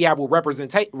question we have with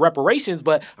reparations,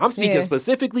 but I'm speaking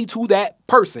specifically to that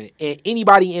person and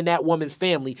anybody in that woman's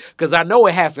family, because I know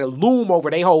it has to loom over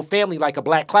their whole family like a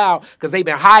black cloud, because they've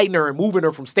been hiding her and moving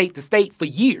her from state to state for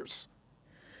years.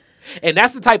 And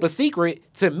that's the type of secret,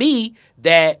 to me,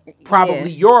 that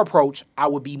probably your approach I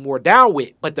would be more down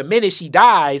with. But the minute she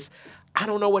dies, I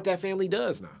don't know what that family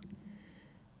does now.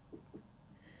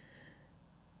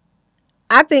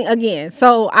 I think, again,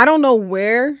 so I don't know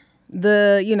where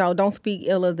the, don't speak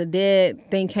ill of the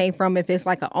dead thing came from, if it's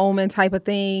like an omen type of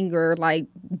thing or like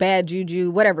bad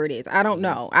juju, whatever it is. I don't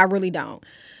know. I really don't.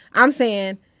 I'm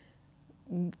saying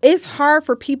it's hard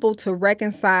for people to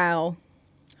reconcile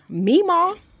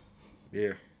Meemaw.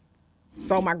 Yeah.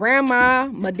 So my grandma,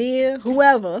 my dear,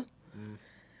 whoever,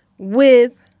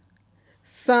 with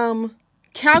some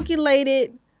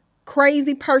calculated,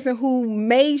 crazy person who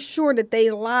made sure that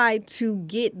they lied to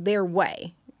get their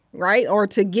way, right? Or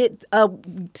to get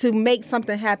to make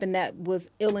something happen that was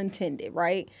ill-intended,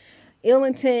 right? Ill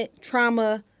intent,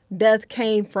 trauma, death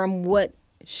came from what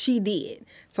she did.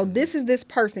 So this is this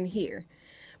person here.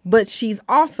 But she's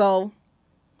also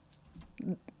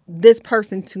this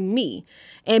person to me.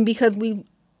 And because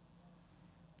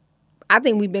I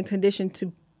think we've been conditioned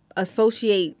to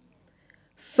associate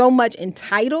so much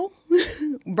entitled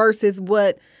versus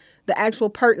what the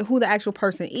actual who the actual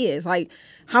person is. Like,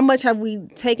 how much have we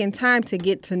taken time to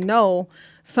get to know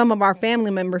some of our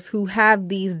family members who have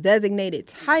these designated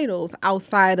titles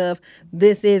outside of,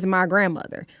 this is my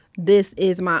grandmother, this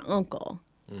is my uncle.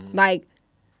 Mm-hmm. Like,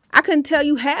 I couldn't tell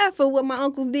you half of what my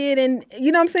uncles did, and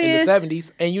you know what I'm saying? In the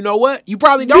 70s. And you know what? You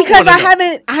probably don't, because I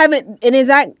haven't, and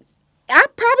I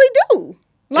probably do.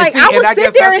 Like, I would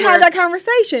sit there and have that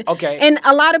conversation. Okay. And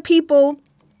a lot of people,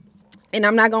 and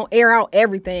I'm not going to air out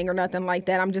everything or nothing like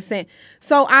that. I'm just saying.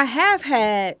 So I have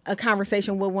had a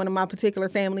conversation with one of my particular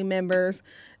family members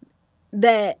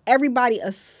that everybody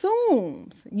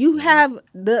assumes. You have,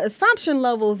 the assumption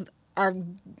levels are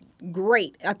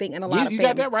great, I think, in a lot of families. You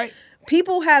got that right.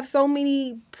 People have so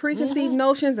many preconceived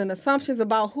notions and assumptions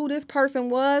about who this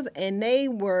person was, and they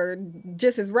were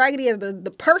just as raggedy as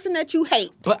the person that you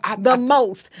hate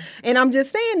most. And I'm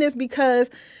just saying this because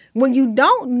when you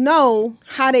don't know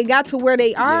how they got to where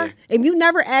they are, if you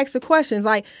never ask the questions,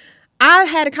 like, I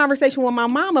had a conversation with my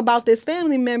mom about this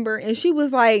family member, and she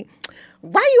was like,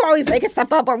 why are you always making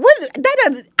stuff up? Or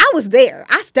I was there.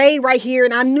 I stayed right here,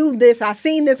 and I knew this. I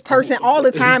seen this person all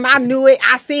the time. I knew it.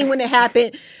 I seen when it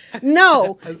happened.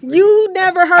 No, you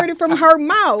never heard it from her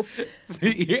mouth.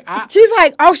 She's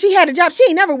like, oh, she had a job. She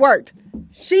ain't never worked.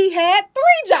 She had 3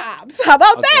 jobs. How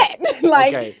about that?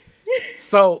 Okay.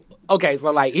 So, Okay,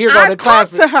 so like here go I the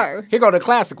talked classic. to her. Here go the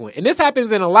classic one, and this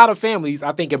happens in a lot of families.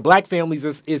 I think in black families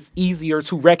it's easier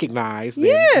to recognize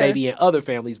than maybe in other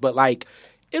families, but like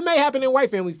it may happen in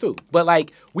white families too. But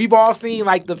like we've all seen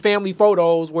like the family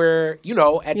photos where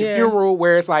at the funeral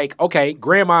where it's like okay,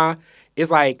 grandma is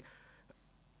like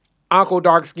uncle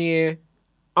dark skin,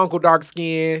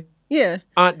 Yeah.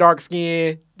 aunt dark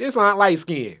skin, this aunt light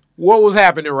skin. What was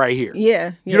happening right here?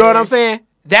 Yeah. You know what I'm saying?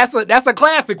 That's a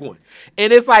classic one.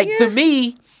 And it's like, to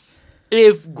me,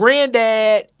 if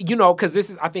granddad, because this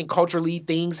is, I think culturally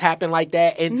things happen like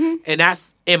that. And and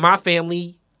that's in my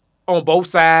family on both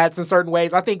sides in certain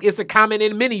ways. I think it's a common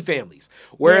in many families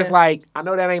where it's like, I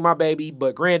know that ain't my baby,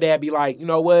 but granddad be like, you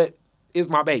know what? It's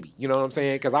my baby. You know what I'm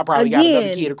saying? Because I probably got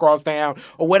another kid across town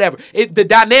or whatever. The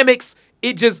dynamics,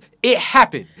 it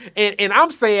happened. And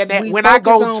I'm saying that when I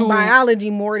go on to biology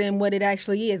more than what it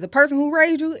actually is. The person who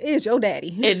raised you is your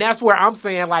daddy. And that's where I'm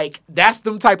saying, like, that's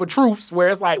them type of truths where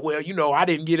it's like, well, I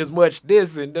didn't get as much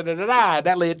this and da-da-da-da.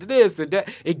 That led to this. And that.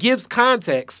 It gives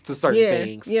context to certain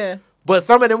things. Yeah. But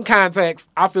some of them contexts,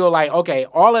 I feel like, okay,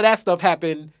 all of that stuff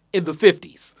happened in the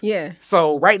 50s. Yeah.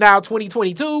 So right now,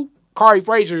 2022, Kari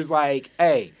Frazier's like,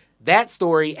 hey, that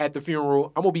story at the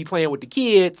funeral, I'm going to be playing with the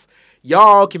kids.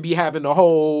 Y'all can be having the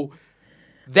whole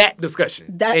that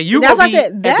discussion. And you going to be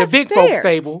at the big folks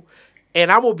table,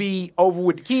 and I'm going to be over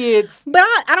with the kids. But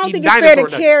I don't think it's fair to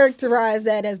characterize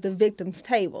that as the victim's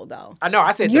table, though. I know.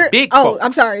 I said the big folks. Oh,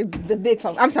 I'm sorry. The big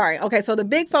folks. I'm sorry. Okay, so the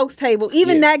big folks table,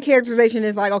 even that characterization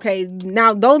is like, okay,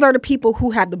 now those are the people who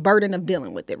have the burden of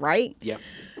dealing with it, right? Yeah.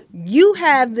 You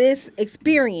have this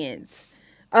experience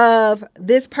of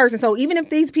this person. So even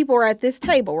if these people are at this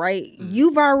table, right,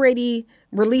 you've already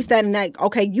released that and like,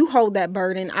 okay, you hold that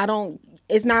burden.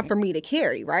 It's not for me to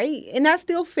carry, right? And that's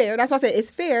still fair. That's why I said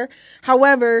it's fair.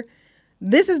 However,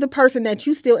 this is the person that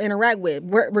you still interact with.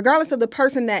 Regardless of the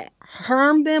person that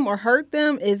harmed them or hurt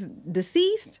them is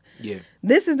deceased. Yeah.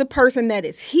 This is the person that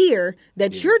is here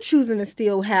that you're choosing to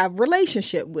still have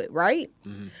relationship with, right?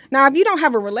 Mm-hmm. Now, if you don't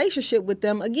have a relationship with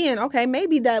them, again, okay,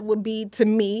 maybe that would be, to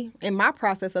me, in my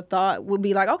process of thought, would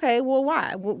be like, okay, well,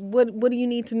 why? What do you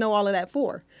need to know all of that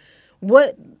for?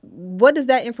 What does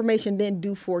that information then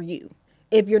do for you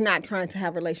if you're not trying to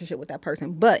have a relationship with that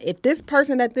person? But if this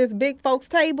person at this big folks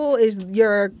table is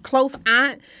your close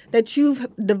aunt that you've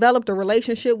developed a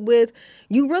relationship with,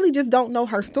 you really just don't know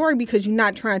her story because you're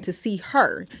not trying to see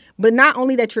her. But not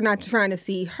only that you're not trying to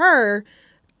see her,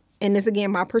 and this again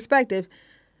my perspective,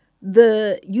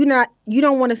 you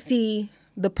don't want to see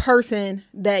the person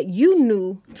that you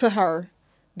knew to her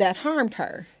that harmed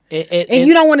her. And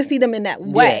you don't want to see them in that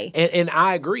way. Yeah, and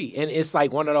I agree. And it's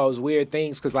like one of those weird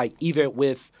things because like even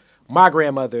with my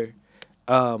grandmother,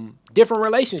 different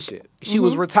relationship. She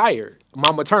was retired.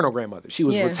 My maternal grandmother. She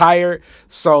was retired.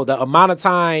 So the amount of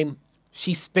time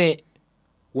she spent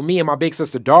with me and my big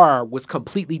sister Dara was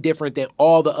completely different than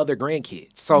all the other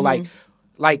grandkids. So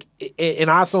like, and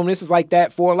I assume this is like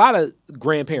that for a lot of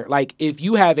grandparents. Like, if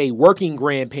you have a working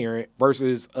grandparent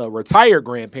versus a retired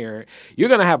grandparent, you're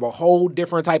going to have a whole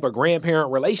different type of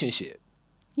grandparent relationship.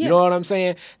 Yes. You know what I'm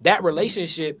saying? That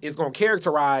relationship is going to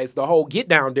characterize the whole get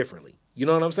down differently. You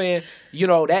know what I'm saying?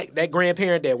 That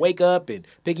grandparent that wake up and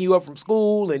picking you up from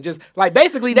school and just like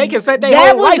basically they can set their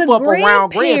whole life up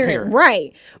around grandparent.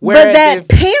 Right. Whereas but that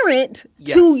parent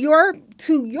to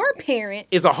your parent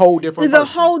is a whole different person. A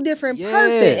whole different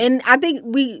person. And I think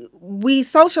we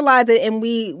socialize it and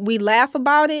we laugh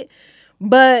about it,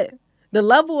 but the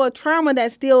level of trauma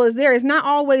that still is there is not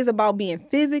always about being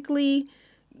physically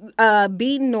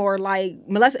beaten or like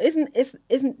molested.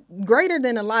 Isn't greater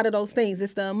than a lot of those things.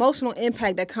 It's the emotional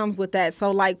impact that comes with that.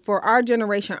 So like for our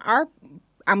generation, I'm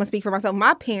gonna speak for myself,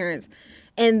 my parents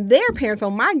and their parents, so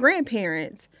my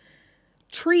grandparents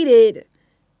treated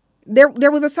there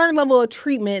was a certain level of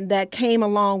treatment that came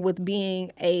along with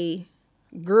being a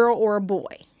girl or a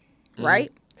boy,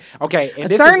 right? Okay,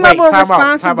 and a certain level of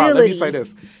responsibility. Time out. Let me say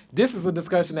this. This is a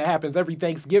discussion that happens every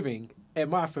Thanksgiving at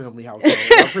my family household.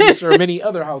 I'm pretty sure many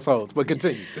other households, but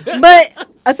continue. But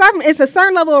it's a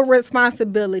certain level of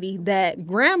responsibility that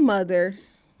grandmother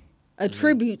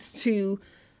attributes to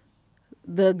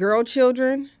the girl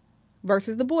children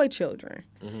versus the boy children.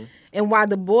 Mm-hmm. And while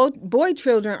the boy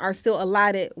children are still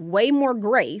allotted way more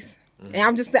grace, and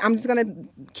I'm just going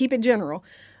to keep it general,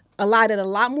 allotted a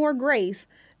lot more grace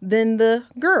than the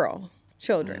girl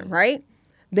children, right?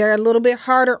 They're a little bit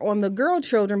harder on the girl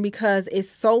children because it's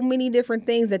so many different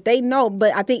things that they know.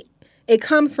 But I think it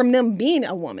comes from them being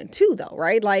a woman too, though,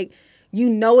 right? Like, you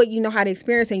know it, you know how to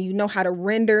experience, and you know how to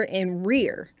render and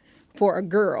rear for a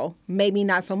girl, maybe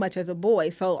not so much as a boy.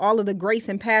 So all of the grace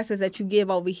and passes that you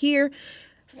give over here,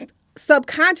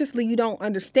 subconsciously you don't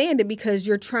understand it because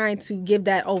you're trying to give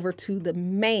that over to the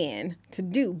man to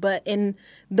do. But in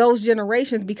those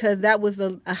generations, because that was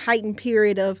a heightened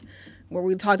period of where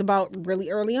we talked about really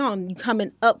early on, you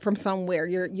coming up from somewhere,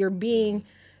 you're being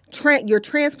you're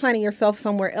transplanting yourself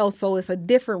somewhere else. So it's a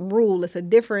different rule, it's a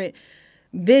different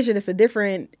vision, it's a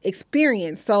different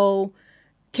experience. So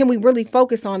can we really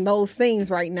focus on those things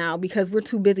right now? Because we're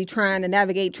too busy trying to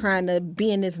navigate, trying to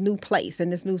be in this new place, in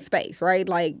this new space, right?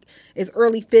 Like, it's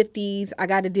early 50s. I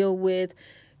got to deal with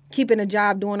keeping a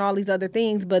job, doing all these other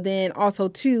things. But then also,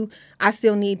 too, I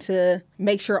still need to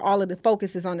make sure all of the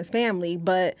focus is on this family.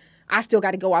 But I still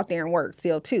got to go out there and work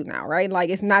still, too, now, right? Like,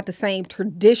 it's not the same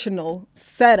traditional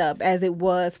setup as it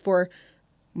was for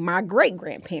my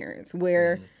great-grandparents,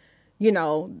 where... you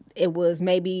know, it was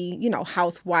maybe, you know,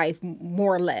 housewife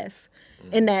more or less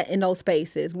in those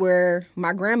spaces, where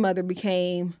my grandmother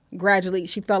became gradually,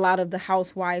 she fell out of the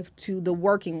housewife to the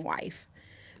working wife.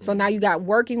 So now you got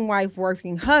working wife,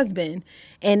 working husband,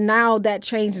 and now that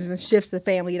changes and shifts the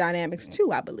family dynamics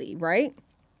too, I believe, right?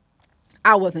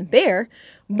 I wasn't there,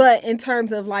 but in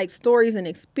terms of like stories and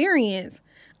experience,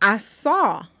 I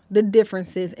saw the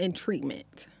differences in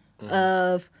treatment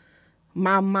of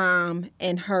my mom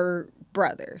and her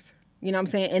brothers. You know what I'm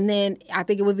saying? And then I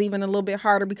think it was even a little bit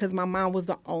harder because my mom was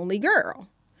the only girl.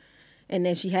 And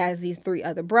then she has these 3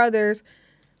 other brothers.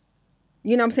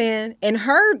 You know what I'm saying? And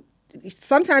her,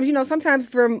 sometimes, you know, sometimes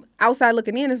from outside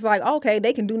looking in, it's like, okay,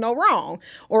 they can do no wrong.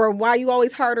 Or why you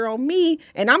always harder on me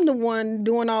and I'm the one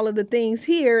doing all of the things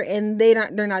here and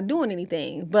they're not doing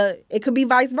anything. But it could be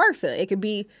vice versa. It could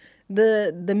be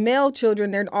the male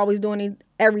children, they're always doing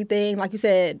everything. Like you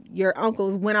said, your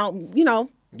uncles went out, you know,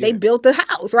 they built the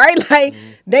house, right? Like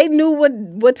they knew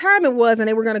what time it was and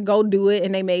they were going to go do it.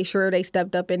 And they made sure they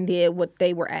stepped up and did what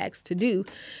they were asked to do.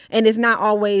 And it's not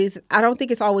always, I don't think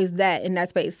it's always that in that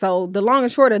space. So the long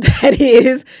and short of that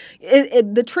is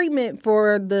the treatment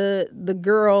for the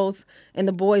girls and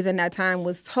the boys in that time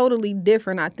was totally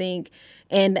different, I think.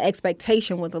 And the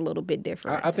expectation was a little bit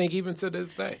different. I think even to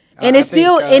this day. And it's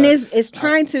still, and it's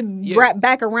trying to wrap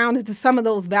back around into some of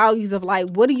those values of like,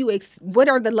 what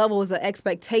are the levels of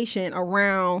expectation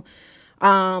around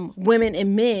women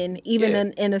and men,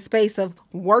 even in a space of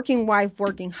working wife,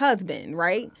 working husband,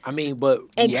 right? I mean, but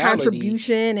and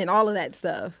contribution and all of that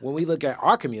stuff. When we look at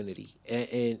our community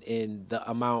and the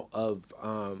amount of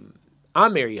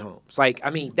unmarried homes. Like, I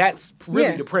mean, that's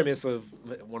really the premise of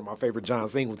one of my favorite John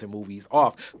Singleton movies,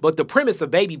 Off. But the premise of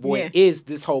Baby Boy is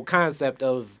this whole concept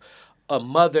of a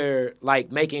mother, like,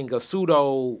 making a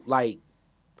pseudo, like,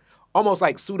 almost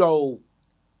like pseudo,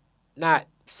 not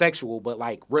sexual, but,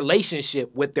 like,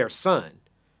 relationship with their son.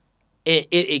 And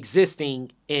it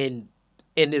existing in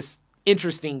this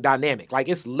interesting dynamic. Like,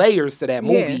 it's layers to that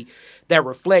movie that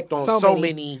reflect on so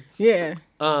many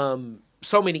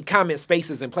so many common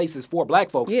spaces and places for Black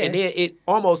folks, and then it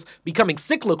almost becoming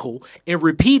cyclical and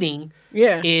repeating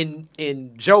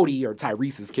in Jody or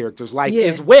Tyrese's character's life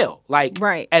as well. Like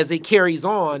as it carries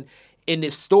on in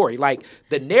this story, like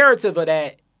the narrative of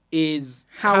that is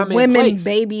how women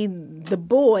baby the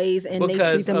boys and they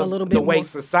treat them a little bit the way more.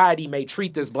 Society may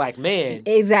treat this Black man.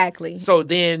 Exactly. So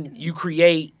then you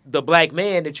create the Black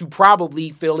man that you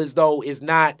probably feel as though is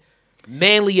not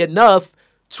manly enough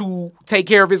to take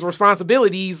care of his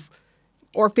responsibilities.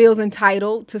 Or feels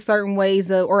entitled to certain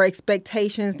ways or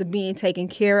expectations to being taken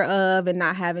care of and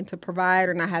not having to provide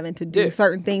or not having to do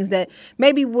certain things that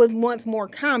maybe was once more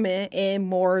common in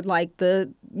more like the,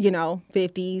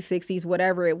 50s, 60s,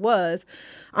 whatever it was.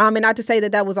 And not to say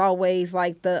that was always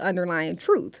like the underlying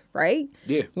truth, right?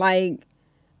 Yeah. Like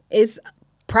it's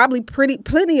probably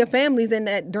plenty of families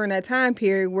during that time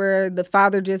period where the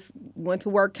father just went to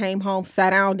work, came home,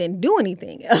 sat down, didn't do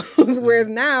anything else. Whereas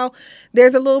now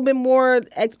there's a little bit more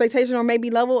expectation or maybe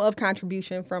level of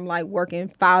contribution from like working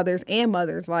fathers and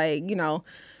mothers. Like, don't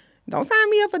sign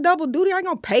me up for double duty. I ain't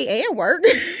gonna pay and work.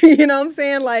 You know what I'm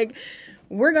saying? Like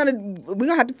we're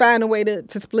gonna have to find a way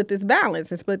to split this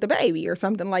balance and split the baby or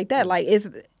something like that. Like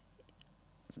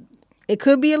it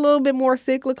could be a little bit more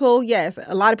cyclical. Yes,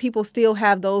 a lot of people still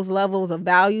have those levels of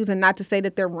values, and not to say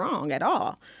that they're wrong at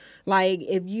all. Like,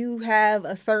 if you have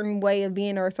a certain way of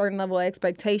being or a certain level of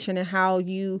expectation in how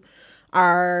you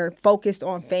are focused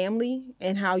on family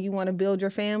and how you want to build your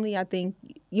family, I think,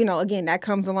 again, that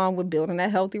comes along with building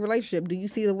that healthy relationship. Do you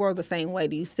see the world the same way?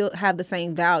 Do you still have the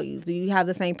same values? Do you have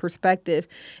the same perspective?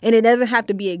 And it doesn't have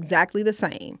to be exactly the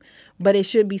same, but it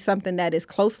should be something that is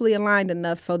closely aligned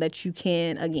enough so that you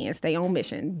can, again, stay on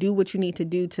mission. Do what you need to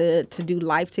do to do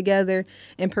life together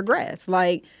and progress.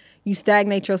 Like, you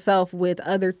stagnate yourself with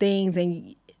other things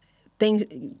and things,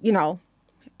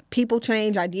 people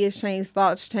change, ideas change,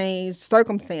 thoughts change,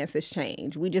 circumstances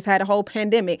change. We just had a whole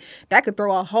pandemic that could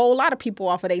throw a whole lot of people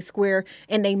off of their square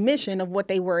and their mission of what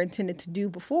they were intended to do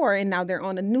before, and now they're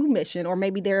on a new mission, or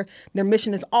maybe their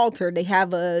mission is altered. They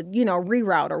have a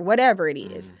reroute or whatever it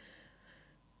is.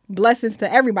 Blessings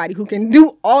to everybody who can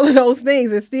do all of those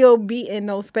things and still be in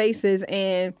those spaces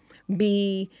and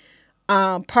be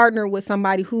partner with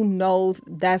somebody who knows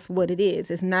that's what it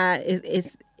is. It's not.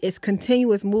 It's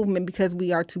continuous movement because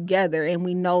we are together and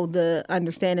we know the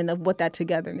understanding of what that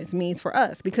togetherness means for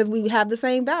us because we have the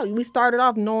same value. We started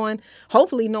off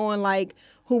hopefully knowing like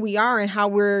who we are and how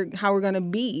we're gonna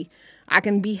be. I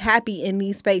can be happy in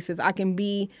these spaces. I can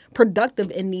be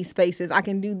productive in these spaces. I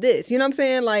can do this. You know what I'm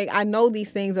saying? Like, I know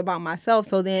these things about myself.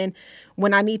 So then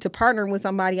when I need to partner with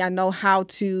somebody, I know how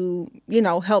to,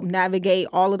 help navigate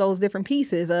all of those different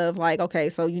pieces of like, okay,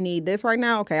 so you need this right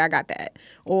now? Okay, I got that.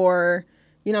 Or,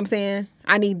 you know what I'm saying?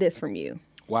 I need this from you.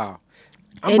 Wow.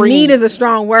 Need is a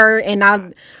strong word. And I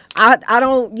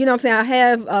don't, you know what I'm saying? I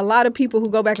have a lot of people who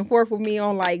go back and forth with me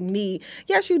on like need.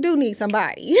 Yes, you do need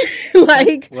somebody.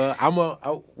 Like,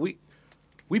 well, we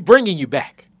bringing you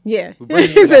back. Yeah. Bring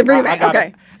you back.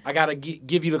 Okay. I gotta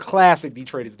give you the classic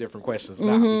Detroit is different questions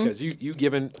now because you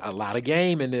given a lot of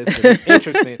game in this. And it's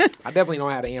interesting. I definitely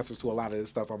don't have the answers to a lot of this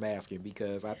stuff I'm asking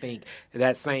because I think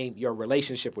your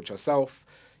relationship with yourself,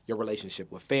 your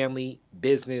relationship with family,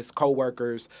 business,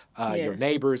 coworkers, your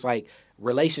neighbors, like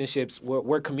relationships,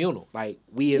 we're communal. Like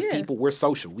we as people, we're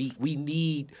social.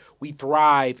 We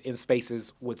thrive in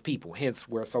spaces with people, hence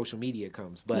where social media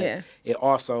comes. But it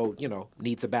also,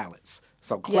 needs a balance.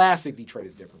 So classic Detroit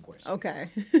is different questions. Okay.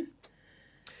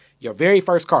 Your very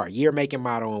first car, year, make, and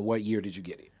model, and what year did you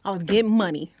get it? I was getting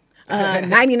money.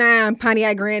 99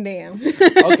 Pontiac Grand Am.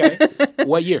 Okay.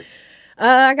 What year?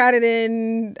 I got it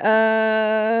in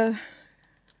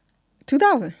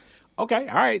 2000. Okay,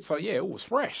 all right. So, yeah, it was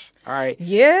fresh. All right.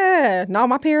 Yeah. No,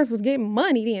 my parents was getting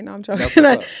money then. No, I'm joking.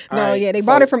 They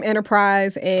bought it from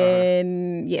Enterprise,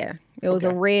 and, it was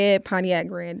a red Pontiac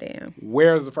Grand Am.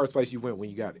 Where was the first place you went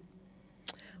when you got it?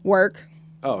 Work.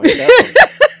 Oh, ain't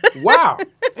that something? Wow.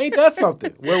 Ain't that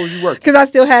something? Where were you working? Because I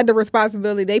still had the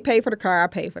responsibility. They paid for the car. I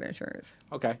paid for the insurance.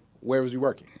 Okay. Where was you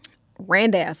working?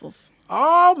 Randazzles.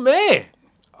 Oh, man.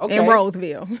 Okay. In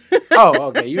Roseville. Oh,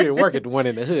 okay. You didn't work at the one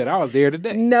in the hood. I was there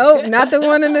today. No, not the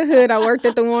one in the hood. I worked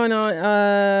at the one on,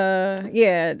 out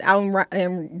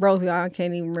in Roseville. I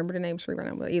can't even remember the name of the street right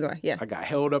now, but either way, yeah. I got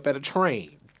held up at a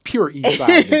train. Pure East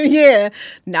Side. Yeah.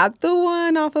 Not the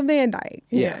one off of Van Dyke.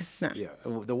 Yes. No. Yeah.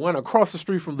 The one across the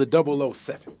street from the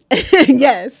 007.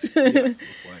 Yes. It's like,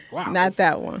 wow. Not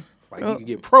that one. It's like you can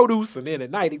get produce and then at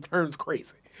night it turns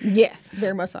crazy. Yes,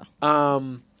 very much so.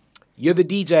 You're the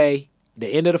DJ, the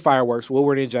end of the fireworks,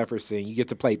 Woodward and Jefferson. You get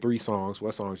to play 3 songs.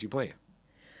 What songs you playing?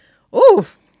 Ooh.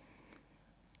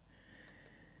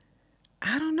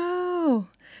 I don't know.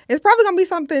 It's probably going to be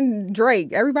something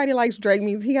Drake. Everybody likes Drake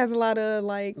music. He has a lot of,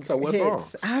 So what hits.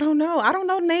 songs? I don't know. I don't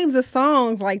know names of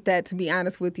songs like that, to be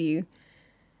honest with you.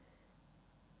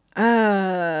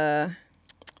 I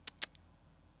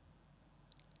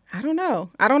don't know.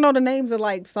 I don't know the names of,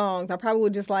 songs. I probably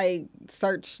would just,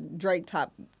 search Drake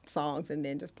top songs and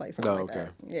then just play something like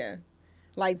that. Yeah.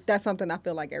 That's something I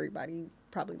feel like everybody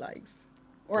probably likes.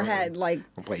 Or had,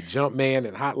 I'll play Jumpman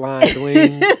and Hotline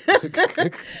Bling.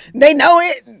 They know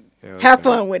it. Okay. Have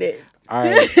fun with it. All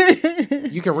right.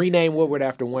 You can rename Woodward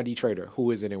after one Detroiter. Who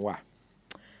is it and why?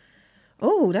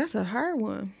 Oh, that's a hard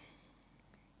one.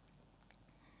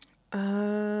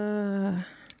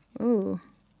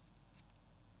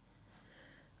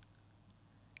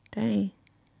 Dang.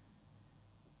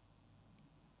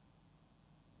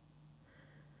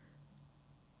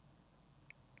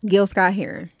 Gil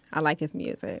Scott-Heron. I like his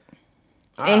music.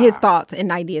 And his thoughts and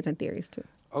ideas and theories, too.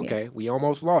 Okay. We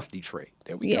almost lost Detroit.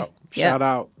 There we go.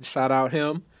 Yep. Shout out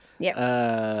him.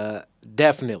 Yep.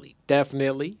 Definitely.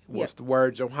 What's the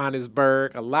word?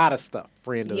 Johannesburg. A lot of stuff.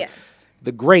 Friend of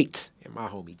the great and my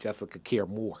homie, Jessica Care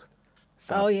Moore.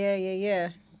 So,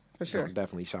 yeah. For sure.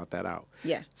 Definitely shout that out.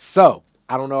 Yeah. So,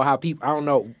 I don't know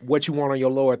what you want on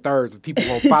your lower thirds. If people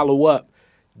won't follow up,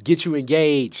 get you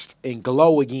engaged and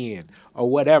glow again or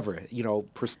whatever,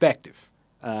 perspective.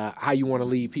 How you want to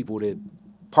leave people to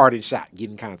parting shot, get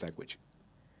in contact with you.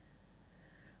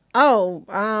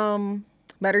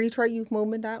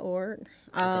 BetterDetroitYouthMovement.org.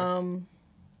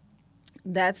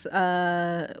 That's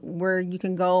where you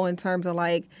can go in terms of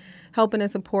helping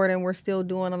and supporting. We're still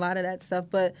doing a lot of that stuff,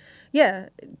 but yeah,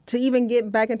 to even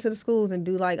get back into the schools and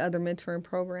do other mentoring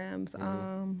programs.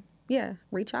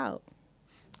 Reach out.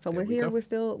 So we're here. We're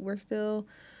still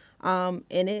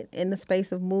in it, in the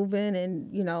space of moving,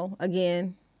 and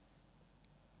again,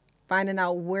 finding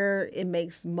out where it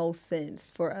makes most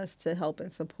sense for us to help and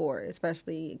support,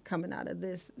 especially coming out of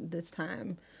this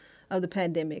time of the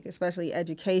pandemic, especially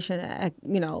education,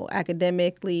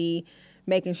 academically,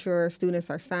 making sure students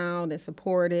are sound and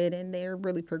supported and they're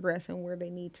really progressing where they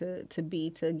need to be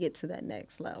to get to that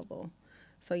next level.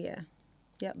 So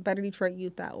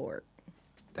betterdetroityouth.org.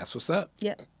 That's what's up.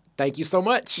 Yep. Thank you so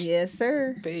much. Yes,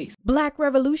 sir. Peace. Black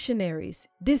revolutionaries,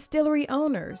 distillery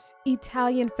owners,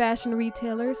 Italian fashion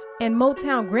retailers, and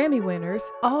Motown Grammy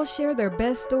winners all share their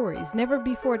best stories never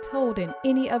before told in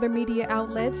any other media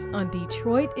outlets on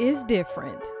Detroit is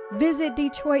Different. Visit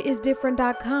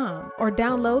DetroitisDifferent.com or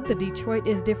download the Detroit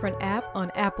is Different app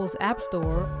on Apple's App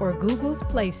Store or Google's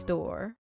Play Store.